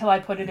firewood until I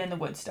put it in the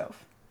wood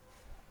stove.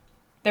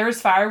 There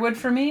is firewood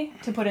for me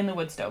to put in the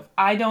wood stove.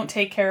 I don't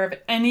take care of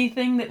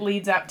anything that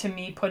leads up to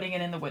me putting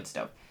it in the wood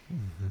stove.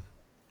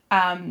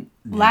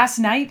 Last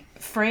night,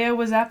 Freya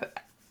was up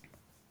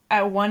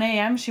at 1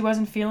 a.m. She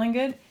wasn't feeling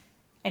good,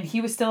 and he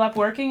was still up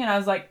working, and I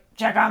was like,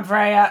 check on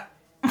Freya.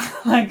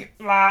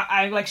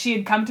 She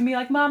had come to me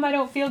like, Mom, I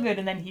don't feel good,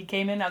 and then he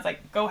came in, I was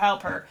like, go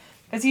help her.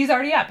 Because he's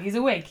already up, he's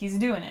awake, he's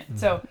doing it.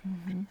 So,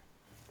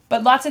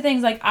 but lots of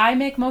things, like, I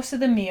make most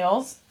of the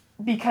meals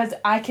because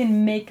I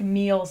can make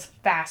meals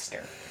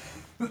faster.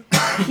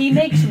 He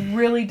makes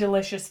really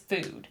delicious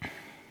food.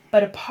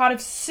 But a pot of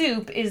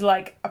soup is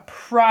like a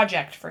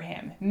project for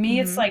him. Me,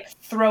 it's like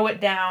throw it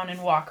down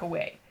and walk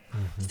away.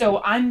 So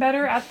I'm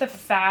better at the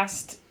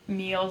fast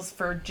meals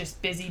for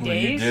just busy days. Well,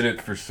 you did it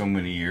for so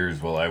many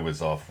years while I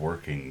was off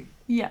working.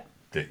 Yeah.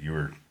 That you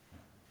were,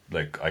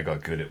 like, I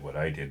got good at what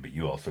I did, but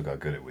you also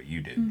got good at what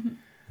you did.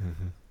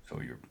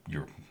 So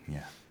you're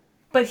yeah.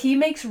 But he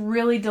makes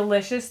really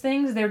delicious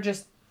things. They're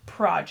just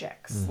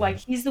projects. Like,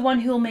 he's the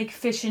one who'll make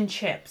fish and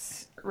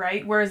chips,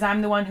 right? Whereas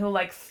I'm the one who'll,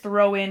 like,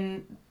 throw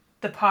in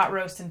the pot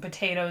roast and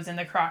potatoes in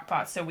the crock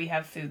pot so we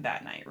have food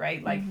that night,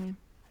 right? Like,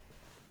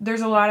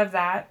 there's a lot of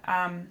that.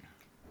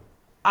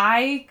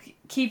 I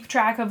keep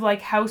track of,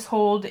 like,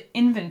 household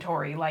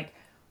inventory. Like,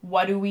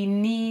 what do we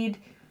need?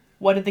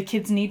 What do the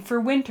kids need for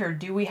winter?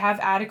 Do we have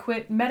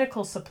adequate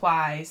medical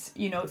supplies?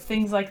 You know,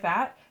 things like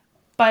that.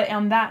 But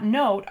on that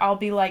note, I'll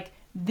be like,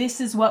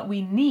 this is what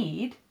we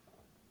need.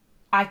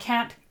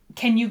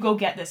 Can you go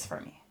get this for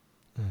me?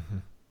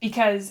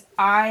 Because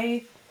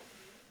I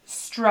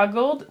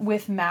struggled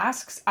with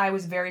masks. I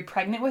was very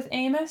pregnant with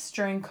Amos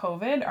during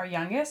COVID, our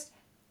youngest,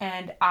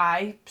 and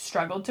I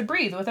struggled to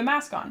breathe with a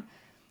mask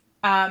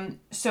on.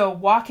 So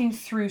walking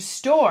through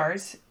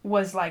stores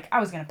was like, I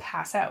was going to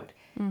pass out.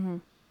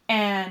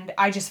 And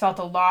I just felt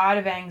a lot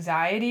of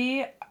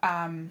anxiety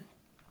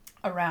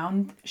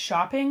around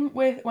shopping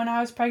when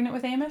I was pregnant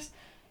with Amos.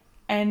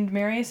 And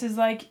Marius is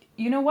like,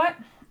 you know what?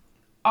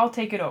 I'll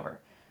take it over.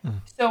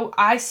 So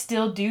I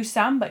still do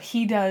some, but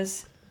he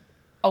does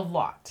a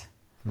lot.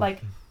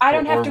 Like, I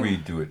don't have to... Or we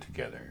do it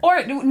together.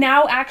 Or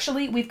now,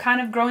 actually, we've kind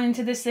of grown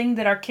into this thing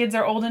that our kids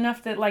are old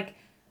enough that, like,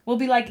 we'll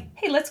be like,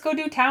 hey, let's go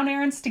do town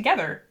errands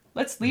together.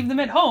 Let's leave them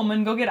at home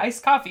and go get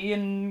iced coffee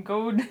and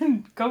go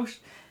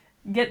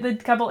get the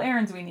couple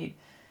errands we need.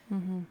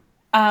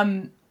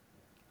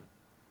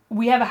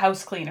 We have a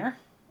house cleaner.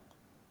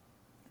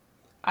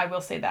 I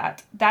will say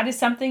that. That is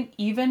something,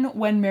 even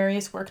when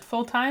Marius worked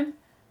full-time,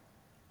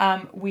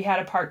 we had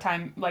a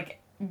part-time, like,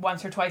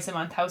 once or twice a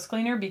month house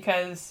cleaner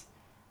because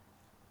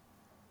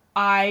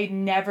I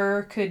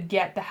never could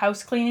get the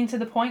house cleaning to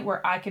the point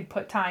where I could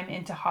put time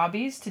into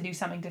hobbies to do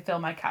something to fill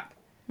my cup.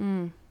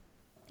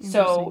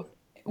 So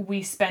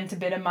we spent a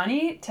bit of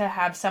money to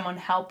have someone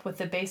help with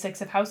the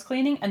basics of house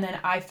cleaning, and then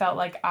I felt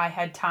like I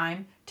had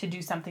time to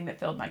do something that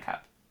filled my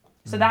cup.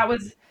 So that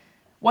was...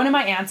 One of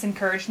my aunts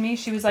encouraged me.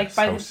 She was like... This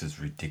house is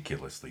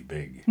ridiculously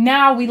big.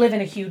 Now we live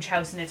in a huge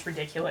house and it's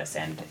ridiculous.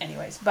 And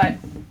anyways, but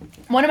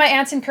one of my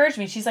aunts encouraged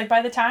me. She's like,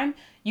 by the time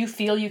you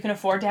feel you can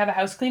afford to have a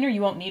house cleaner,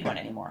 you won't need one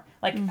anymore.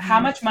 Like, how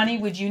much money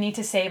would you need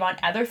to save on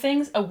other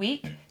things a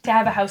week to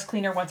have a house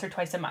cleaner once or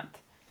twice a month?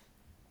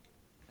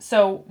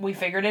 So we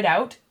figured it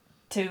out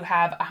to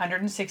have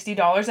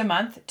 $160 a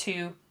month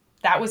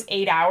that was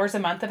 8 hours a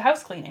month of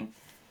house cleaning.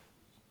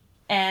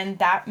 And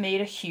that made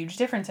a huge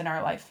difference in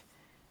our life.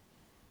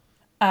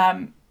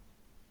 And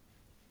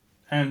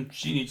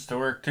she needs to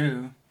work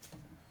too.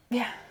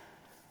 Yeah.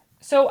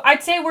 So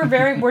I'd say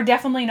we're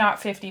definitely not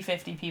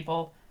 50-50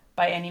 people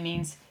by any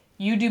means.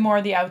 You do more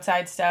of the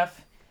outside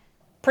stuff.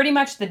 Pretty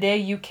much the day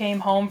you came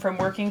home from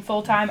working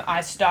full time,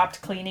 I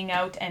stopped cleaning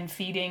out and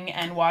feeding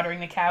and watering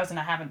the cows, and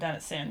I haven't done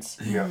it since.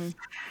 Yeah.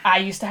 I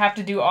used to have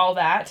to do all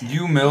that.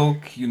 You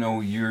milk,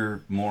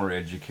 you're more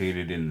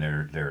educated in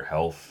their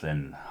health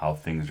and how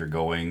things are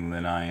going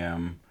than I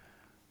am.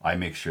 I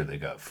make sure they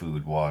got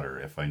food, water.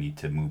 If I need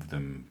to move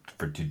them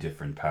to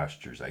different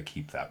pastures, I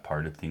keep that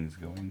part of things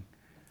going.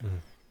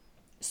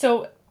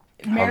 So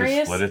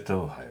Marius how to split it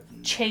though,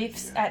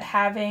 chafes at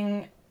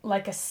having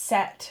like a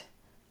set,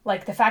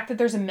 like the fact that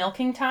there's a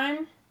milking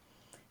time,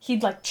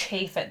 he'd like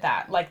chafe at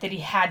that, like that he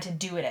had to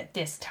do it at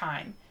this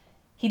time.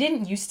 He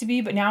didn't used to be,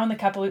 but now in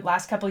the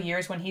last couple of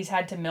years when he's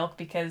had to milk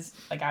because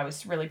like I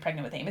was really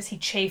pregnant with Amos, he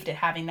chafed at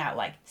having that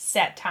like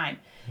set time.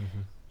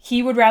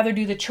 He would rather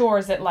do the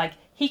chores that like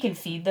he can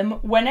feed them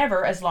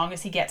whenever as long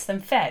as he gets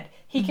them fed.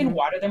 He can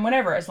water them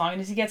whenever as long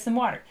as he gets them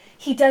watered.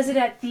 He does it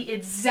at the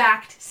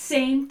exact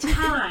same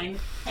time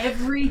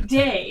every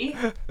day,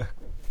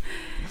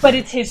 but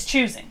it's his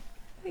choosing.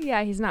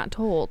 Yeah, he's not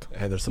told.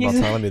 Hey, there's some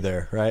autonomy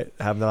there, right?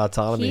 Having that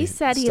autonomy. He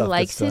said he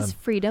likes his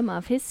freedom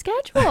of his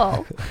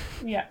schedule.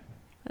 Yeah.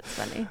 That's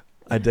funny.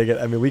 I dig it.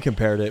 I mean, we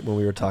compared it when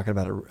we were talking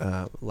about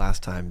it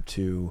last time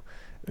to,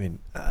 do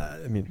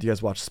you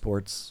guys watch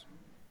sports?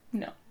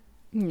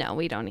 No,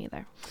 we don't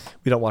either.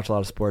 We don't watch a lot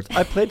of sports.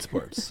 I played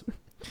sports.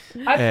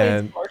 I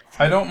played sports.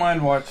 I don't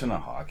mind watching a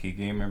hockey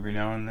game every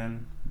now and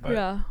then. But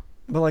yeah.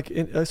 But like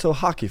so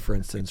hockey, for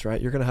instance,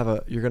 right? You're gonna have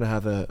a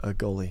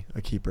goalie,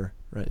 a keeper,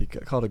 right? You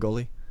call it a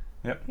goalie.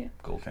 Yep. Yeah.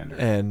 Goaltender.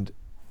 And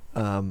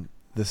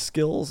the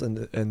skills and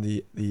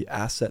the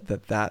asset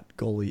that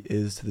goalie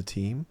is to the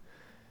team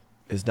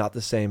is not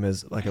the same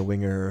as like a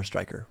winger or a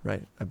striker,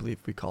 right? I believe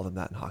we call them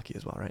that in hockey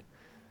as well, right?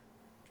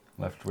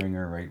 Left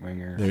winger, right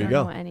winger. There you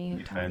go.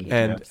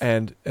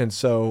 And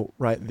so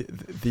right,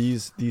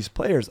 these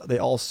players, they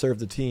all serve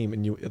the team,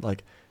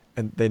 and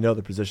they know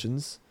the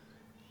positions.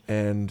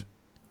 And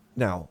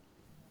now,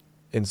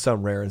 in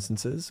some rare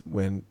instances,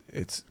 when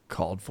it's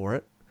called for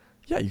it,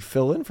 yeah, you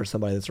fill in for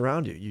somebody that's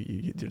around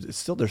you. There's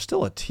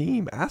still a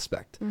team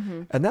aspect,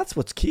 and that's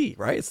what's key,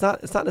 right? It's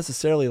not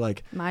necessarily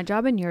like my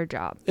job and your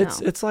job.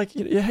 It's like,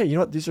 hey, you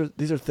know what? These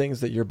are things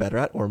that you're better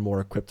at, or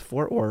more equipped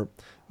for, or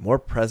more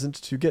present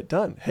to get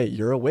done. Hey,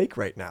 you're awake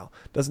right now.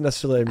 Doesn't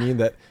necessarily mean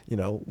that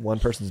one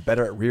person's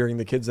better at rearing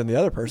the kids than the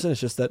other person.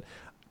 It's just that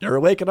you're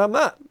awake and I'm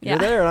not. You're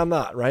there and I'm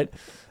not, right?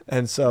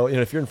 And so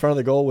if you're in front of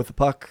the goal with the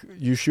puck,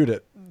 you shoot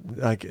it.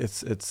 Like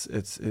it's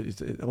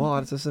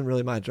well, this isn't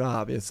really my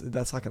job.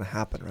 That's not going to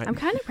happen, right? I'm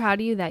kind of proud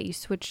of you that you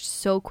switched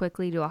so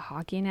quickly to a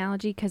hockey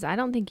analogy, because I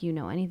don't think you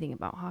know anything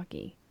about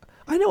hockey.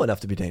 I know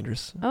enough to be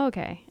dangerous. Oh,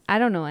 okay, I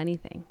don't know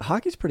anything.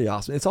 Hockey's pretty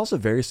awesome. It's also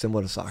very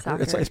similar to soccer.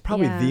 It's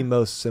probably the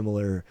most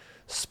similar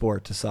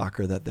sport to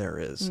soccer that there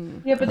is.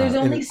 Yeah, but there's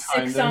only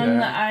 6 on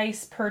the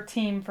ice per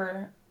team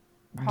for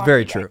hockey.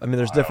 Very true. I mean,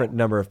 there's different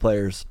number of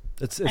players.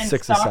 It's 6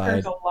 aside.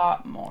 Soccer's a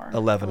lot more.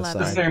 11 aside.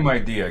 The same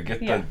idea.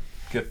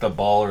 Get the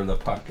ball or the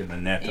puck in the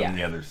net on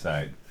the other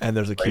side. And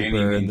there's a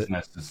keeper. Any means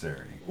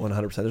necessary.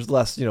 100%. There's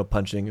less,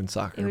 punching in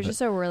soccer. It was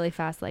just a really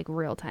fast,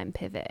 real-time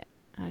pivot.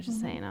 I was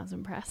just saying, I was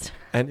impressed.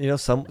 And,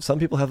 some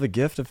people have the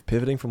gift of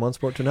pivoting from one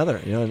sport to another,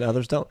 and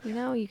others don't.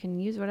 You can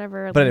use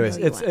whatever. But anyways,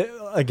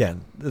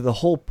 again, the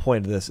whole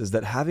point of this is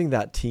that having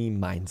that team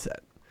mindset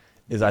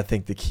is, I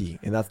think, the key.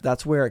 And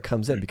that's where it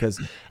comes in, because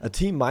a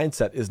team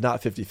mindset is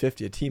not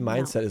 50-50. A team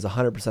mindset is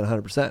 100%,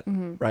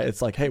 100%, right?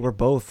 It's like, hey, we're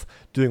both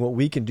doing what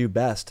we can do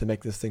best to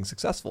make this thing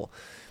successful.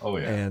 Oh,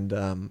 yeah.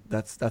 And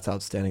that's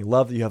outstanding.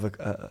 Love that you have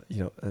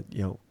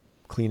a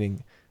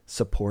cleaning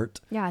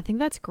support. Yeah, I think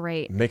that's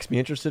great. Makes me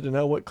interested to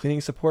know what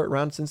cleaning support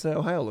around Cincinnati,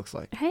 Ohio looks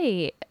like.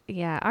 Hey,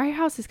 yeah, our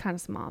house is kind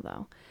of small,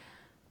 though,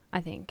 I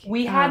think.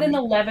 We had an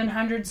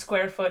 1,100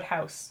 square foot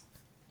house.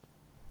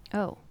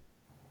 Oh.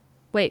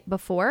 Wait,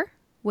 before?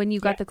 When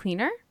you got the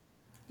cleaner?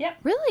 Yeah.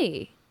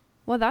 Really?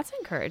 Well, that's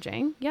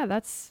encouraging. Yeah,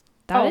 that is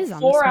on the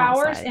 4 small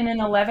hours side. in an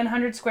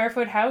 1,100 square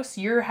foot house,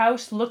 your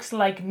house looks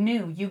like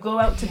new. You go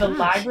out to the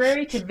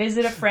library to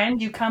visit a friend,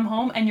 you come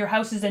home, and your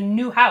house is a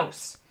new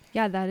house.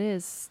 Yeah, that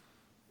is.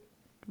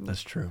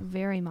 That's true.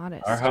 Very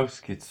modest. Our house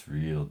gets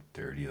real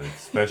dirty,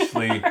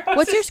 especially.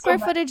 What's your square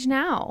footage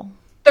now?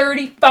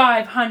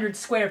 3,500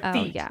 square feet.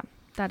 Oh, yeah.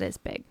 That is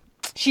big.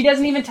 She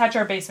doesn't even touch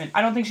our basement.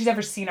 I don't think she's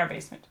ever seen our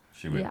basement.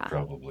 She would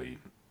probably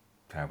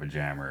have a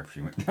jammer if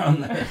she went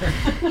down there.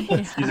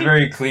 She's a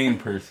very clean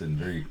person,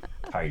 very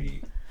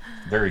tidy,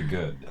 very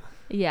good.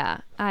 Yeah,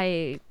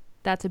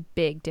 that's a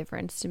big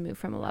difference to move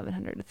from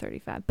 1,100 to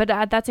 35. But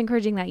that's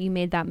encouraging that you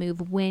made that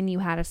move when you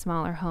had a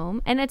smaller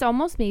home. And it's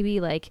almost maybe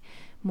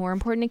more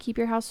important to keep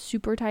your house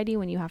super tidy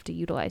when you have to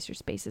utilize your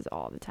spaces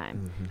all the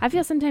time. I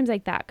feel sometimes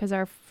like that because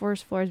our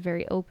first floor is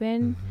very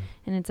open,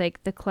 and it's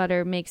like the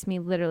clutter makes me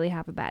literally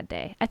have a bad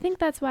day. I think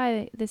that's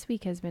why this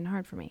week has been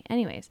hard for me.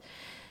 Anyways,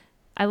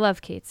 I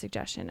love Kate's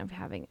suggestion of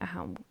having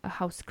a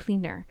house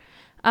cleaner.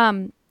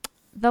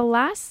 The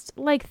last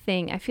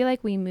thing, I feel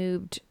like we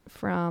moved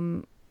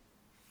from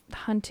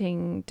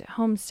hunting to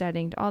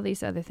homesteading to all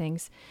these other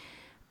things.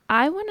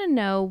 I want to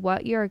know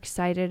what you're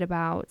excited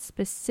about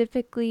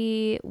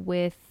specifically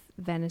with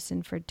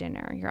Venison for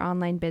Dinner, your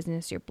online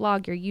business, your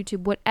blog, your YouTube,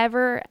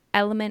 whatever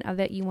element of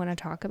it you want to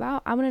talk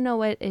about. I want to know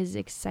what is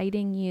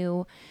exciting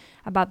you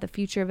about the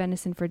future of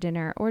Venison for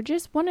Dinner, or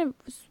just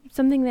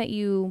something that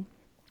you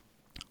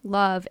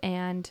love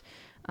and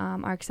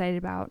are excited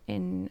about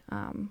in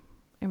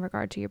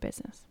regard to your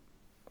business.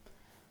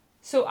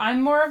 So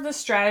I'm more of the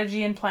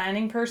strategy and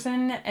planning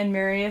person, and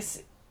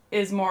Marius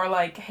is more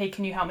like, hey,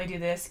 can you help me do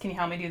this? Can you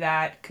help me do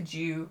that? Could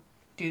you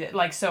do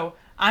that? So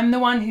I'm the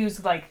one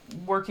who's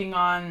working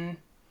on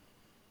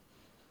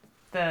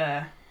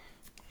the...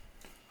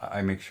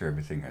 I make sure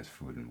everything has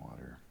food and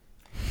water.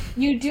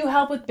 You do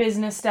help with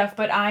business stuff,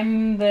 but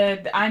I'm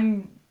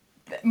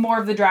more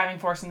of the driving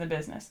force in the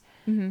business.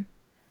 Mm-hmm.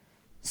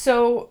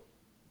 So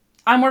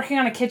I'm working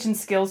on a kitchen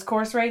skills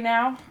course right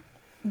now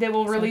that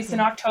will release in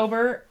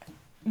October,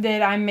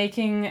 that I'm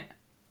making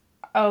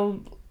a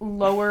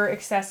lower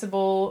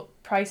accessible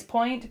price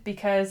point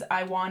because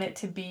I want it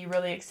to be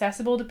really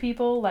accessible to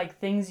people, like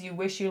things you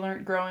wish you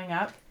learned growing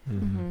up.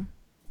 Mm-hmm.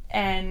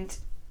 And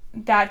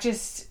that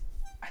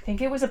I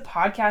think it was a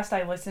podcast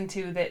I listened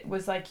to that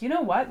was like, you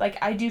know what?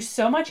 I do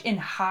so much in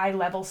high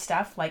level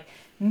stuff, like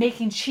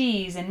making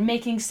cheese and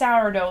making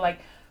sourdough.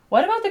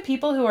 What about the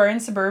people who are in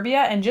suburbia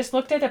and just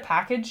looked at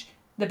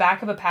the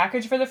back of a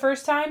package for the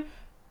first time,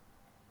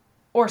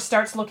 or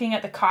starts looking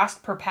at the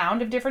cost per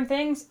pound of different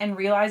things and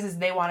realizes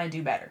they want to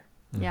do better?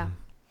 Yeah.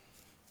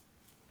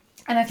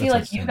 And I feel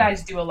That's like you outstanding.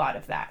 guys do a lot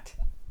of that.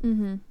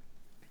 Mm-hmm.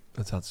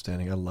 That's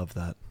outstanding. I love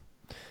that.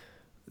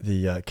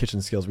 The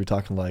kitchen skills, we're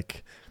talking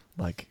like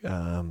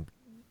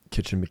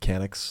kitchen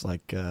mechanics,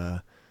 like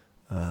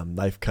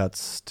knife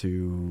cuts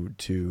to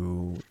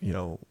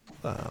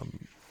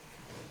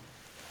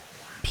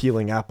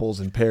peeling apples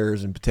and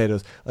pears and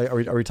potatoes. Like,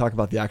 are we talking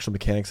about the actual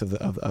mechanics of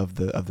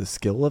the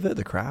skill of it,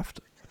 the craft?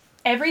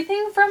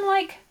 Everything from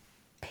like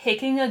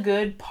picking a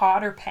good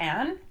pot or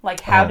pan, like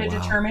how to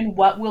determine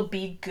what will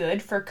be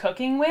good for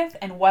cooking with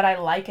and what I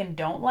like and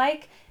don't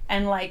like,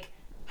 and like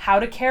how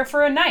to care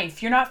for a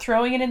knife. You're not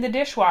throwing it in the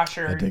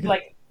dishwasher,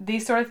 like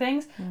these sort of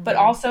things, but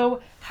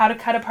also how to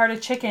cut apart a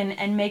chicken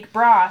and make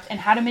broth and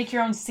how to make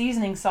your own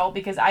seasoning salt,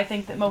 because I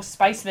think that most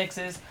spice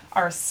mixes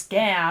are a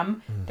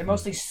scam. They're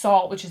mostly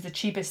salt, which is the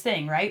cheapest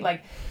thing, right?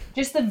 Like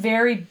just the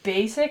very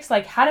basics,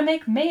 like how to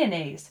make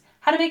mayonnaise,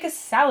 how to make a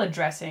salad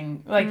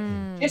dressing, like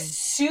just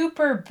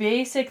super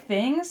basic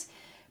things.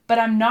 But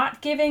I'm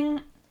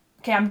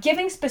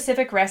giving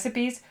specific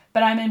recipes,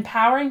 but I'm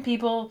empowering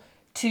people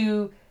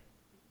to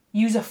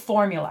use a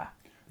formula.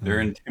 They're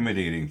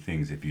intimidating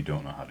things if you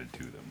don't know how to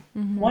do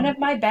them. One of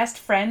my best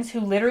friends who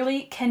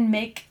literally can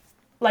make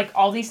like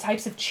all these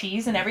types of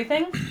cheese and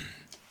everything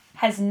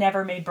has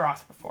never made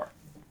broth before.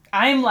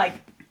 I'm like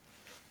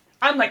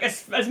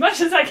as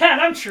much as I can,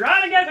 I'm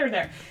trying to get her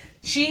there.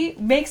 She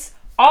makes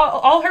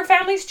all her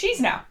family's cheese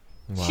now.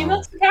 Wow. She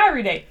milks the cow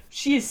every day.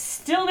 She has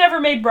still never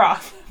made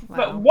broth. Wow.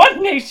 But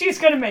one day she's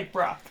going to make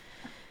broth.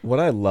 What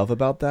I love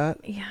about that,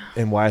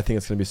 and why I think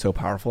it's going to be so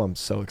powerful, I'm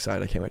so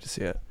excited, I can't wait to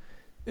see it,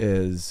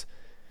 is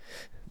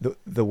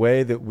the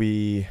way that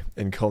we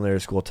in culinary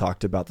school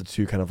talked about the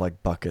two kind of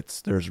like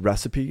buckets. There's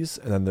recipes,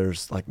 and then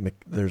there's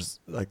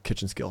like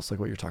kitchen skills, like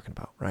what you're talking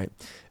about, right?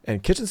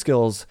 And kitchen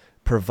skills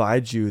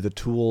provide you the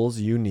tools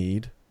you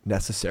need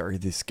necessary,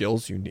 the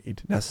skills you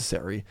need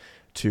necessary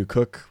to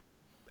cook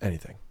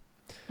anything.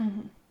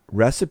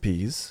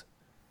 Recipes,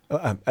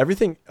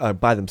 everything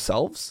by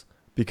themselves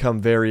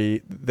become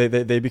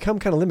they become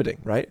kind of limiting,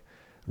 right?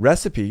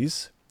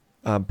 Recipes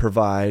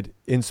provide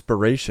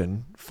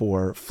inspiration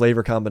for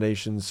flavor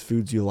combinations,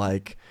 foods you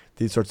like,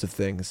 these sorts of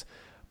things.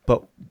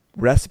 But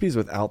recipes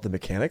without the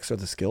mechanics or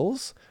the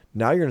skills,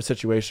 now you're in a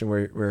situation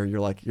where you're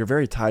like, you're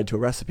very tied to a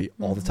recipe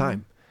all the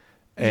time.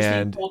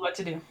 And told what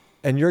to do.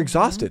 And you're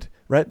exhausted,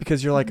 right?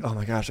 Because you're like, oh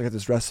my gosh, I got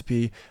this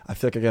recipe. I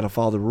feel like I got to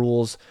follow the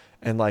rules.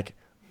 And like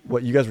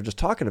what you guys were just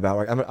talking about,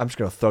 like, I'm just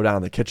going to throw down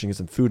in the kitchen, get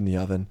some food in the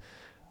oven.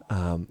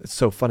 It's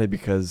so funny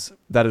because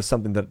that is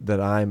something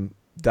that I'm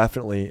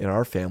definitely in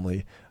our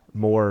family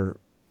more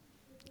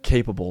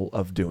capable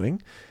of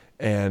doing.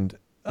 And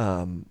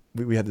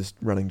we had this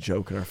running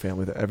joke in our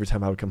family that every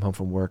time I would come home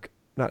from work,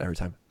 not every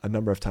time, a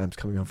number of times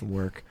coming home from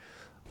work,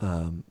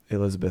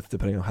 Elizabeth,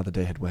 depending on how the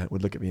day had went,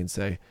 would look at me and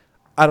say,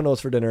 I don't know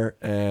what's for dinner,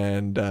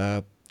 and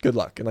good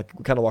luck. And like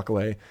kind of walk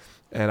away.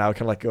 And I would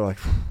kind of like go like,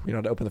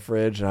 I'd open the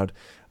fridge and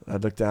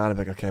I'd look down and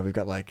be like, okay, we've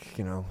got like,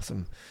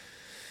 some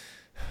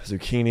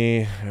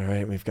zucchini. All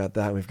right, we've got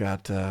that. We've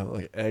got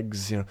like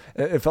eggs.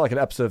 It felt like an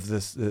episode of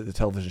the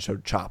television show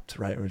Chopped,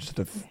 right? It was just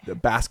a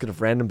basket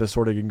of random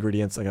assorted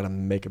ingredients. I got to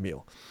make a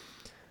meal.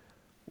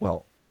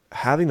 Well,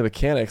 having the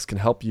mechanics can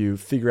help you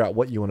figure out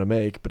what you want to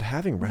make, but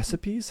having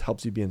recipes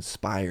helps you be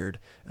inspired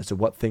as to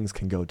what things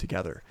can go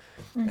together.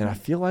 And I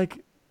feel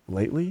like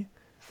lately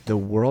the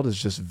world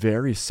is just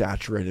very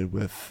saturated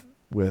with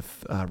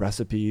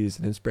recipes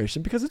and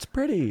inspiration because it's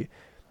pretty,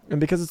 and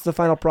because it's the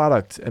final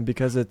product, and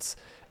because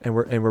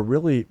we're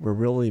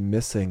really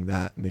missing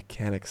that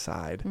mechanic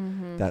side,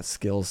 that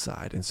skills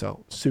side. And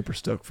so super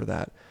stoked for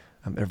that.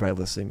 Everybody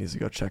listening needs to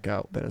go check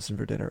out Venison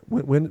for Dinner.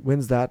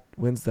 When's that?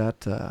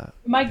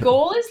 My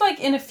goal is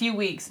like in a few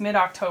weeks,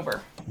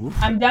 mid-October. Oof.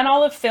 I'm done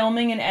all the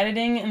filming and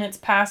editing, and it's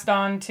passed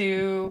on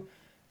to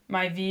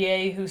my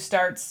VA, who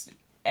starts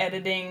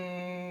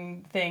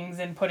editing things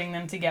and putting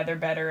them together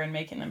better and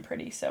making them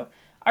pretty. So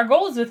our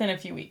goal is within a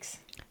few weeks.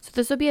 So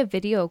this will be a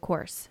video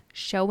course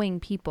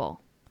showing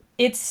people.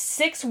 It's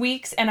 6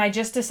 weeks, and I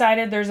just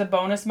decided there's a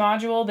bonus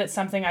module that's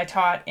something I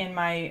taught in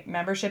my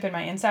membership in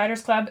my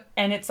Insiders Club,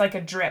 and it's like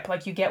a drip,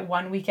 like you get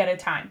 1 week at a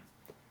time.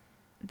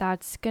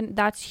 That's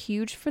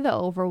huge for the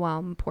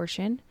overwhelm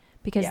portion,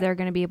 because they're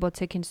going to be able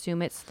to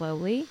consume it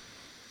slowly.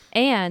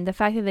 And the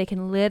fact that they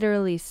can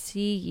literally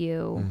see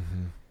you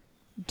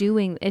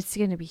doing, it's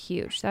going to be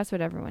huge. That's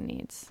what everyone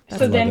needs.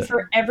 So then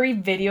for every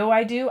video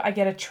I do, I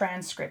get a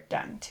transcript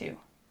done too.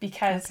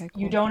 Because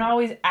you don't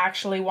always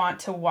actually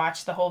want to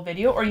watch the whole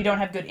video, or you don't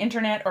have good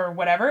internet or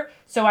whatever.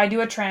 So I do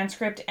a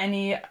transcript.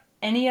 Any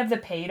of the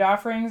paid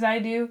offerings I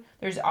do,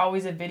 there's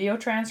always a video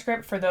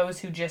transcript for those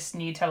who just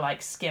need to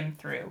like skim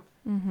through.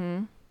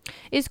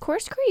 Is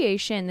course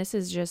creation, this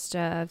is just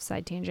a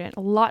side tangent,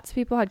 lots of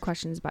people had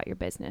questions about your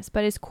business,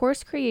 but is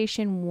course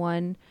creation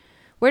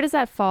where does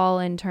that fall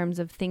in terms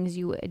of things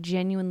you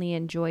genuinely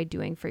enjoy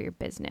doing for your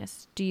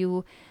business?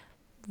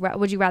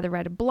 Would you rather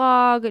write a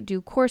blog, do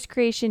course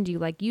creation? Do you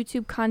like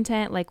YouTube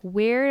content? Like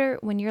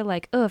when you're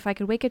like, oh, if I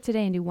could wake up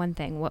today and do one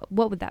thing, what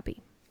would that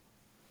be?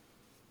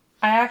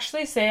 I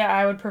actually say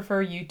I would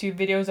prefer YouTube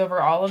videos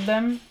over all of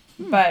them,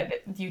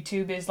 but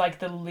YouTube is like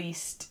the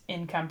least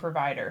income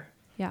provider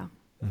Yeah.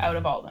 out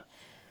of all of them.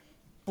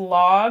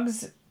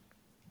 Blogs,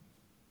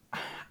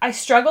 I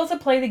struggle to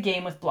play the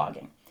game with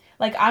blogging.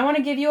 Like, I want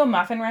to give you a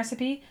muffin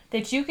recipe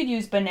that you could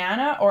use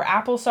banana or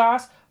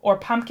applesauce or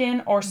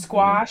pumpkin or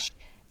squash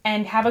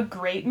and have a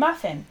great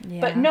muffin.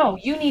 Yeah. But no,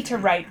 you need to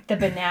write the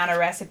banana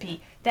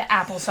recipe, the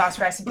applesauce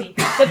recipe,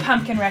 the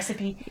pumpkin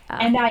recipe.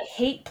 And I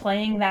hate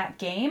playing that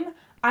game.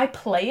 I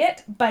play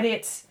it, but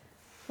it's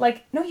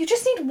like, no, you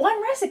just need one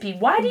recipe.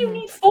 Why do you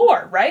need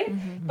 4, right?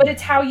 But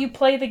it's how you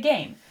play the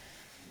game.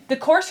 The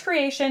course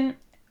creation,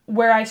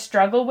 where I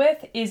struggle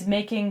with, is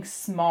making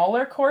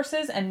smaller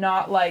courses and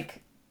not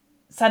like,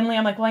 suddenly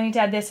I'm like, well, I need to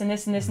add this and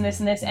this and this and this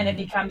and this, and it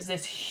becomes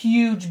this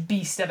huge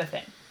beast of a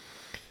thing.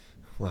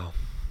 Wow.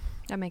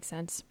 That makes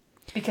sense.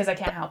 Because I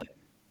can't help it.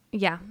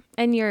 Yeah.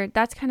 And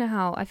that's kind of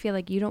how I feel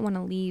like you don't want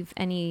to leave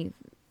any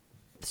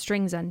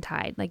strings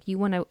untied. Like, you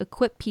want to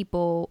equip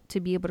people to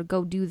be able to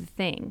go do the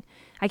thing.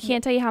 I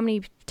can't tell you how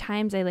many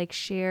times I like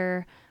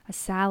share a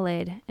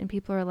salad and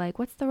people are like,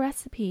 what's the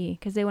recipe?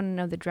 Because they want to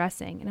know the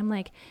dressing. And I'm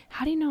like,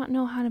 how do you not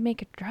know how to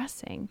make a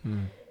dressing?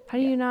 How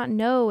do you not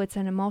know it's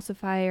an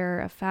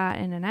emulsifier, a fat,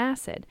 and an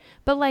acid?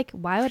 But like,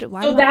 why?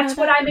 So that's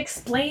what I'm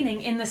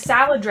explaining in the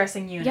salad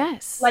dressing unit.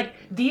 Yes. Like,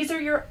 these are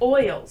your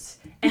oils.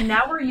 And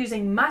now we're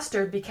using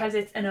mustard because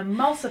it's an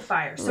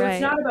emulsifier. So Right.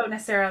 it's not about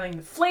necessarily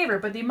the flavor,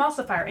 but the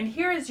emulsifier. And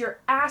here is your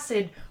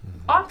acid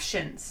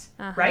options,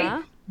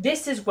 right?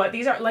 This is what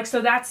these are. Like,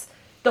 so that's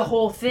the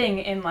whole thing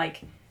in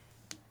like,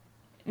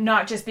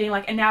 not just being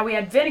like, and now we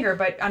add vinegar,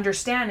 but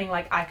understanding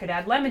like, I could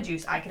add lemon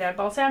juice, I could add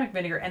balsamic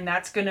vinegar, and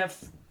that's going to...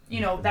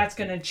 that's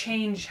going to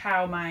change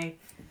how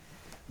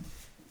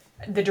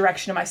the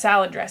direction of my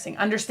salad dressing.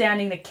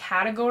 Understanding the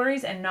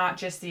categories and not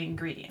just the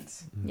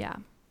ingredients. Yeah,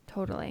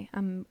 totally.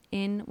 I'm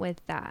in with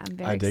that. I'm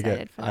very I dig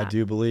excited it. for that. I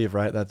do believe,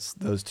 right? That's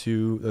those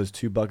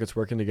two buckets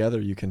working together.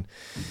 You can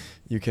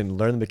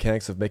learn the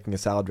mechanics of making a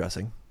salad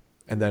dressing.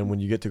 And then when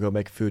you get to go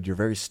make food, you're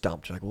very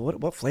stumped. You're like, well,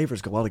 what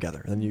flavors go well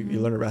together? And then you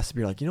learn a recipe.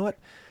 You're like, you know what?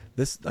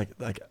 This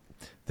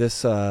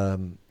this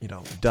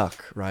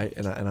duck, right?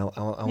 And I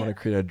want to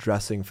create a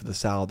dressing for the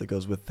salad that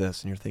goes with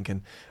this. And you're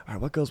thinking, all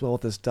right, what goes well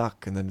with this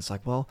duck? And then it's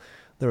like, well,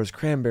 there was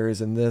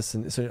cranberries in this,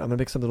 and so I'm gonna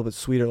make something a little bit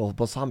sweeter. Well,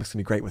 balsamic's gonna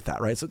be great with that,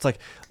 right? So it's like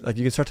you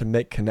can start to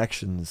make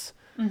connections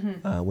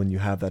when you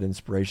have that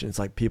inspiration. It's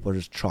like people are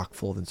just chock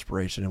full of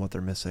inspiration, and what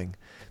they're missing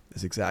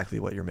is exactly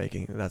what you're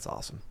making. That's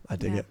awesome. I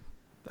dig it.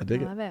 I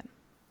love it.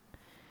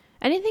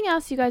 Anything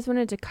else you guys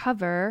wanted to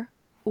cover,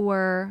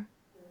 or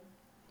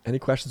any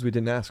questions we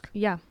didn't ask?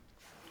 Yeah.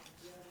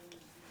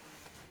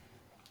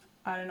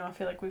 I don't know. I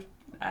feel like we've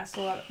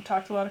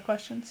talked a lot of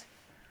questions.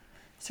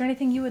 Is there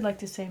anything you would like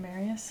to say,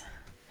 Marius?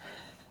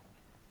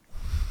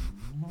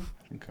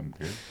 I think I'm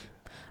good.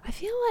 I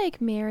feel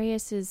like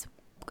Marius is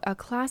a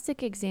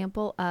classic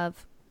example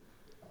of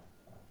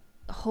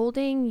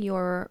holding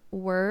your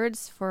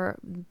words for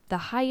the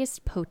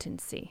highest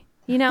potency.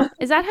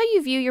 Is that how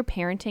you view your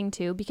parenting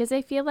too? Because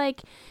I feel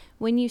like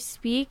when you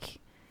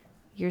speak,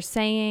 you're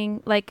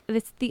saying, like,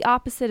 it's the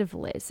opposite of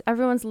Liz.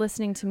 Everyone's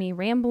listening to me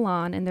ramble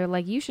on, and they're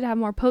like, you should have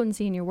more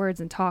potency in your words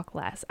and talk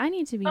less. I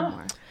need to be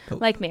more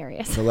like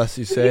Marius. The less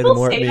you say, the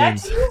more it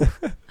means.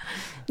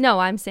 No,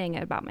 I'm saying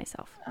it about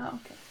myself. Oh,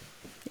 okay.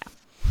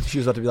 She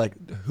was about to be like,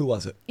 who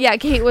was it? Yeah,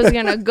 Kate was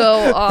going to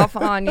go off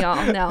on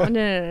y'all.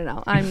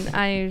 No.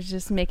 I was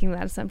just making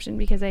that assumption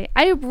because I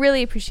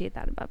really appreciate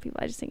that about people.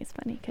 I just think it's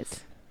funny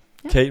because...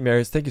 Yeah. Kate,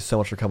 Marius, thank you so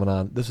much for coming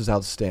on. This was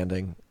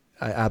outstanding.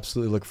 I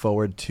absolutely look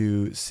forward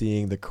to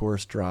seeing the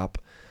course drop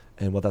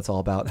and what that's all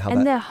about.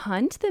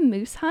 The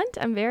moose hunt,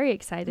 I'm very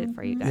excited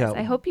for you guys. Yeah.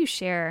 I hope you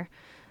share.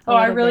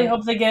 I really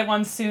hope they get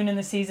one soon in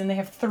the season. They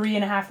have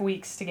 3.5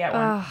 weeks to get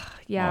one.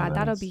 Yeah,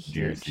 that'll be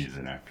huge. Deer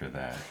season after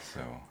that,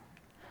 so...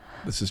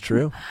 This is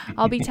true.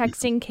 I'll be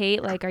texting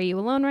Kate, like, are you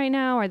alone right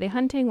now? Are they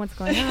hunting? What's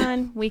going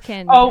on? We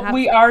can...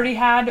 we already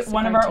had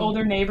one of our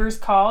older neighbors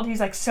called.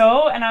 He's like,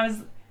 so? And I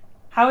was...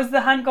 How is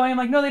the hunt going? I'm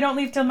like, no, they don't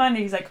leave till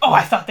Monday. He's like, oh,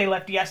 I thought they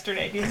left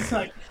yesterday. He's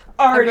like,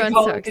 already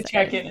calling to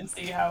check in and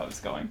see how it's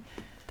going.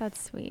 That's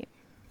sweet.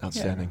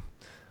 Outstanding.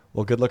 Yeah.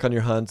 Well, good luck on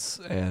your hunts,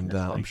 and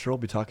I'm sure we'll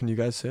be talking to you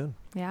guys soon.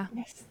 Yeah.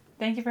 Yes.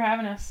 Thank you for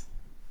having us.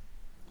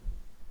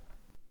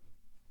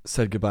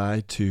 Said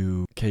goodbye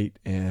to Kate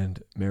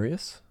and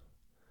Marius,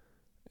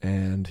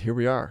 and here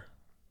we are,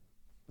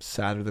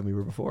 sadder than we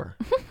were before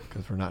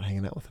because we're not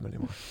hanging out with them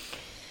anymore.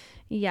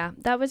 Yeah,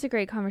 that was a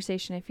great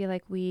conversation. I feel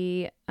like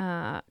we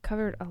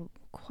covered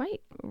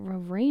quite a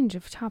range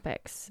of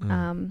topics.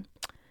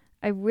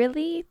 I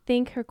really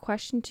think her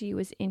question to you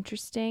was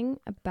interesting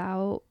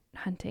about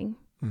hunting.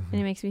 And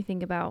it makes me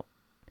think about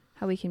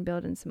how we can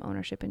build in some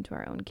ownership into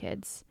our own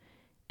kids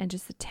and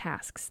just the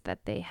tasks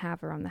that they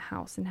have around the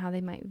house and how they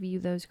might view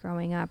those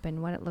growing up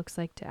and what it looks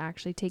like to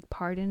actually take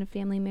part in a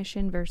family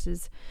mission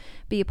versus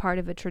be a part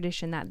of a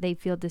tradition that they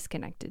feel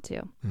disconnected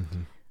to.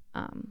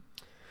 So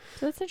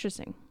that's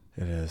interesting.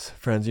 It is.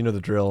 Friends, you know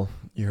the drill.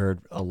 You heard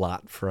a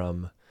lot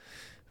from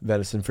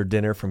Venison for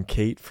Dinner, from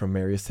Kate, from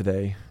Marius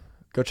today.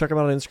 Go check them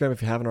out on Instagram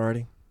if you haven't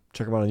already.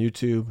 Check them out on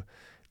YouTube.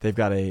 They've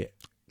got a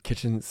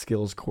kitchen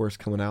skills course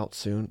coming out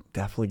soon.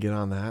 Definitely get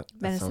on that.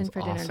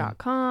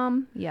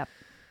 VenisonForDinner.com. Yep.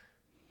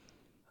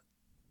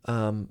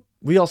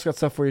 We also got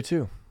stuff for you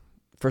too.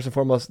 First and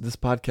foremost, this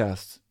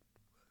podcast.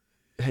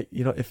 Hey,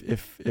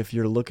 if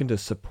you're looking to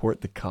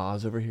support the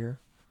cause over here,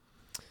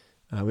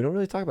 we don't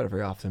really talk about it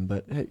very often,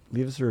 but hey,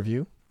 leave us a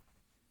review.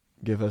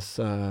 Give us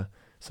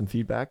some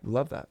feedback. We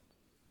love that.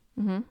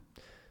 Mm-hmm.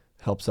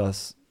 Helps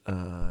us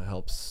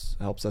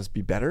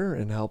be better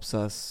and helps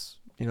us,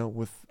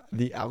 with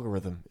the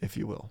algorithm, if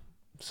you will.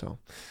 So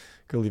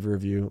go leave a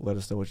review. Let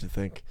us know what you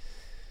think.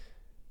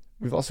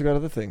 We've also got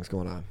other things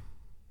going on.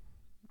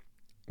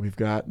 We've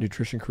got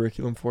nutrition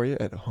curriculum for you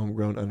at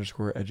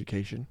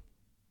homegrown_education.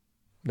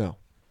 No.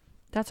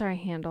 That's our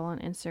handle on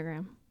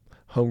Instagram.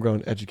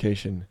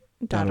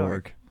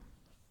 homegrowneducation.org.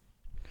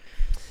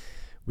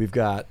 We've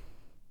got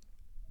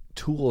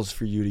tools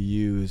for you to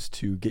use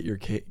to get your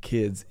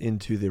kids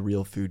into the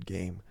real food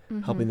game,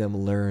 helping them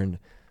learn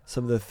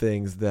some of the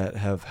things that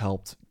have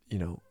helped,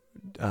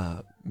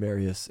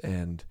 Marius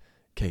and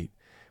Kate.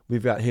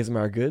 We've got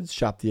Hazelmeyer Goods,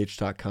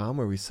 shopth.com,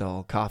 where we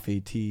sell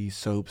coffee, tea,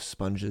 soaps,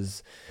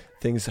 sponges,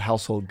 things,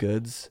 household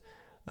goods.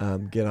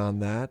 Get on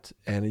that.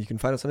 And you can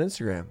find us on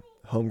Instagram,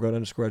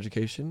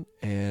 homegrown_education,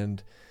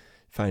 and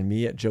find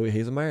me at Joey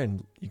Hazelmeyer,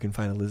 and you can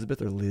find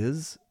Elizabeth or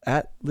Liz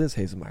at Liz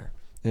Hazelmeyer.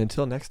 And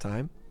until next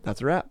time,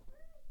 that's a wrap.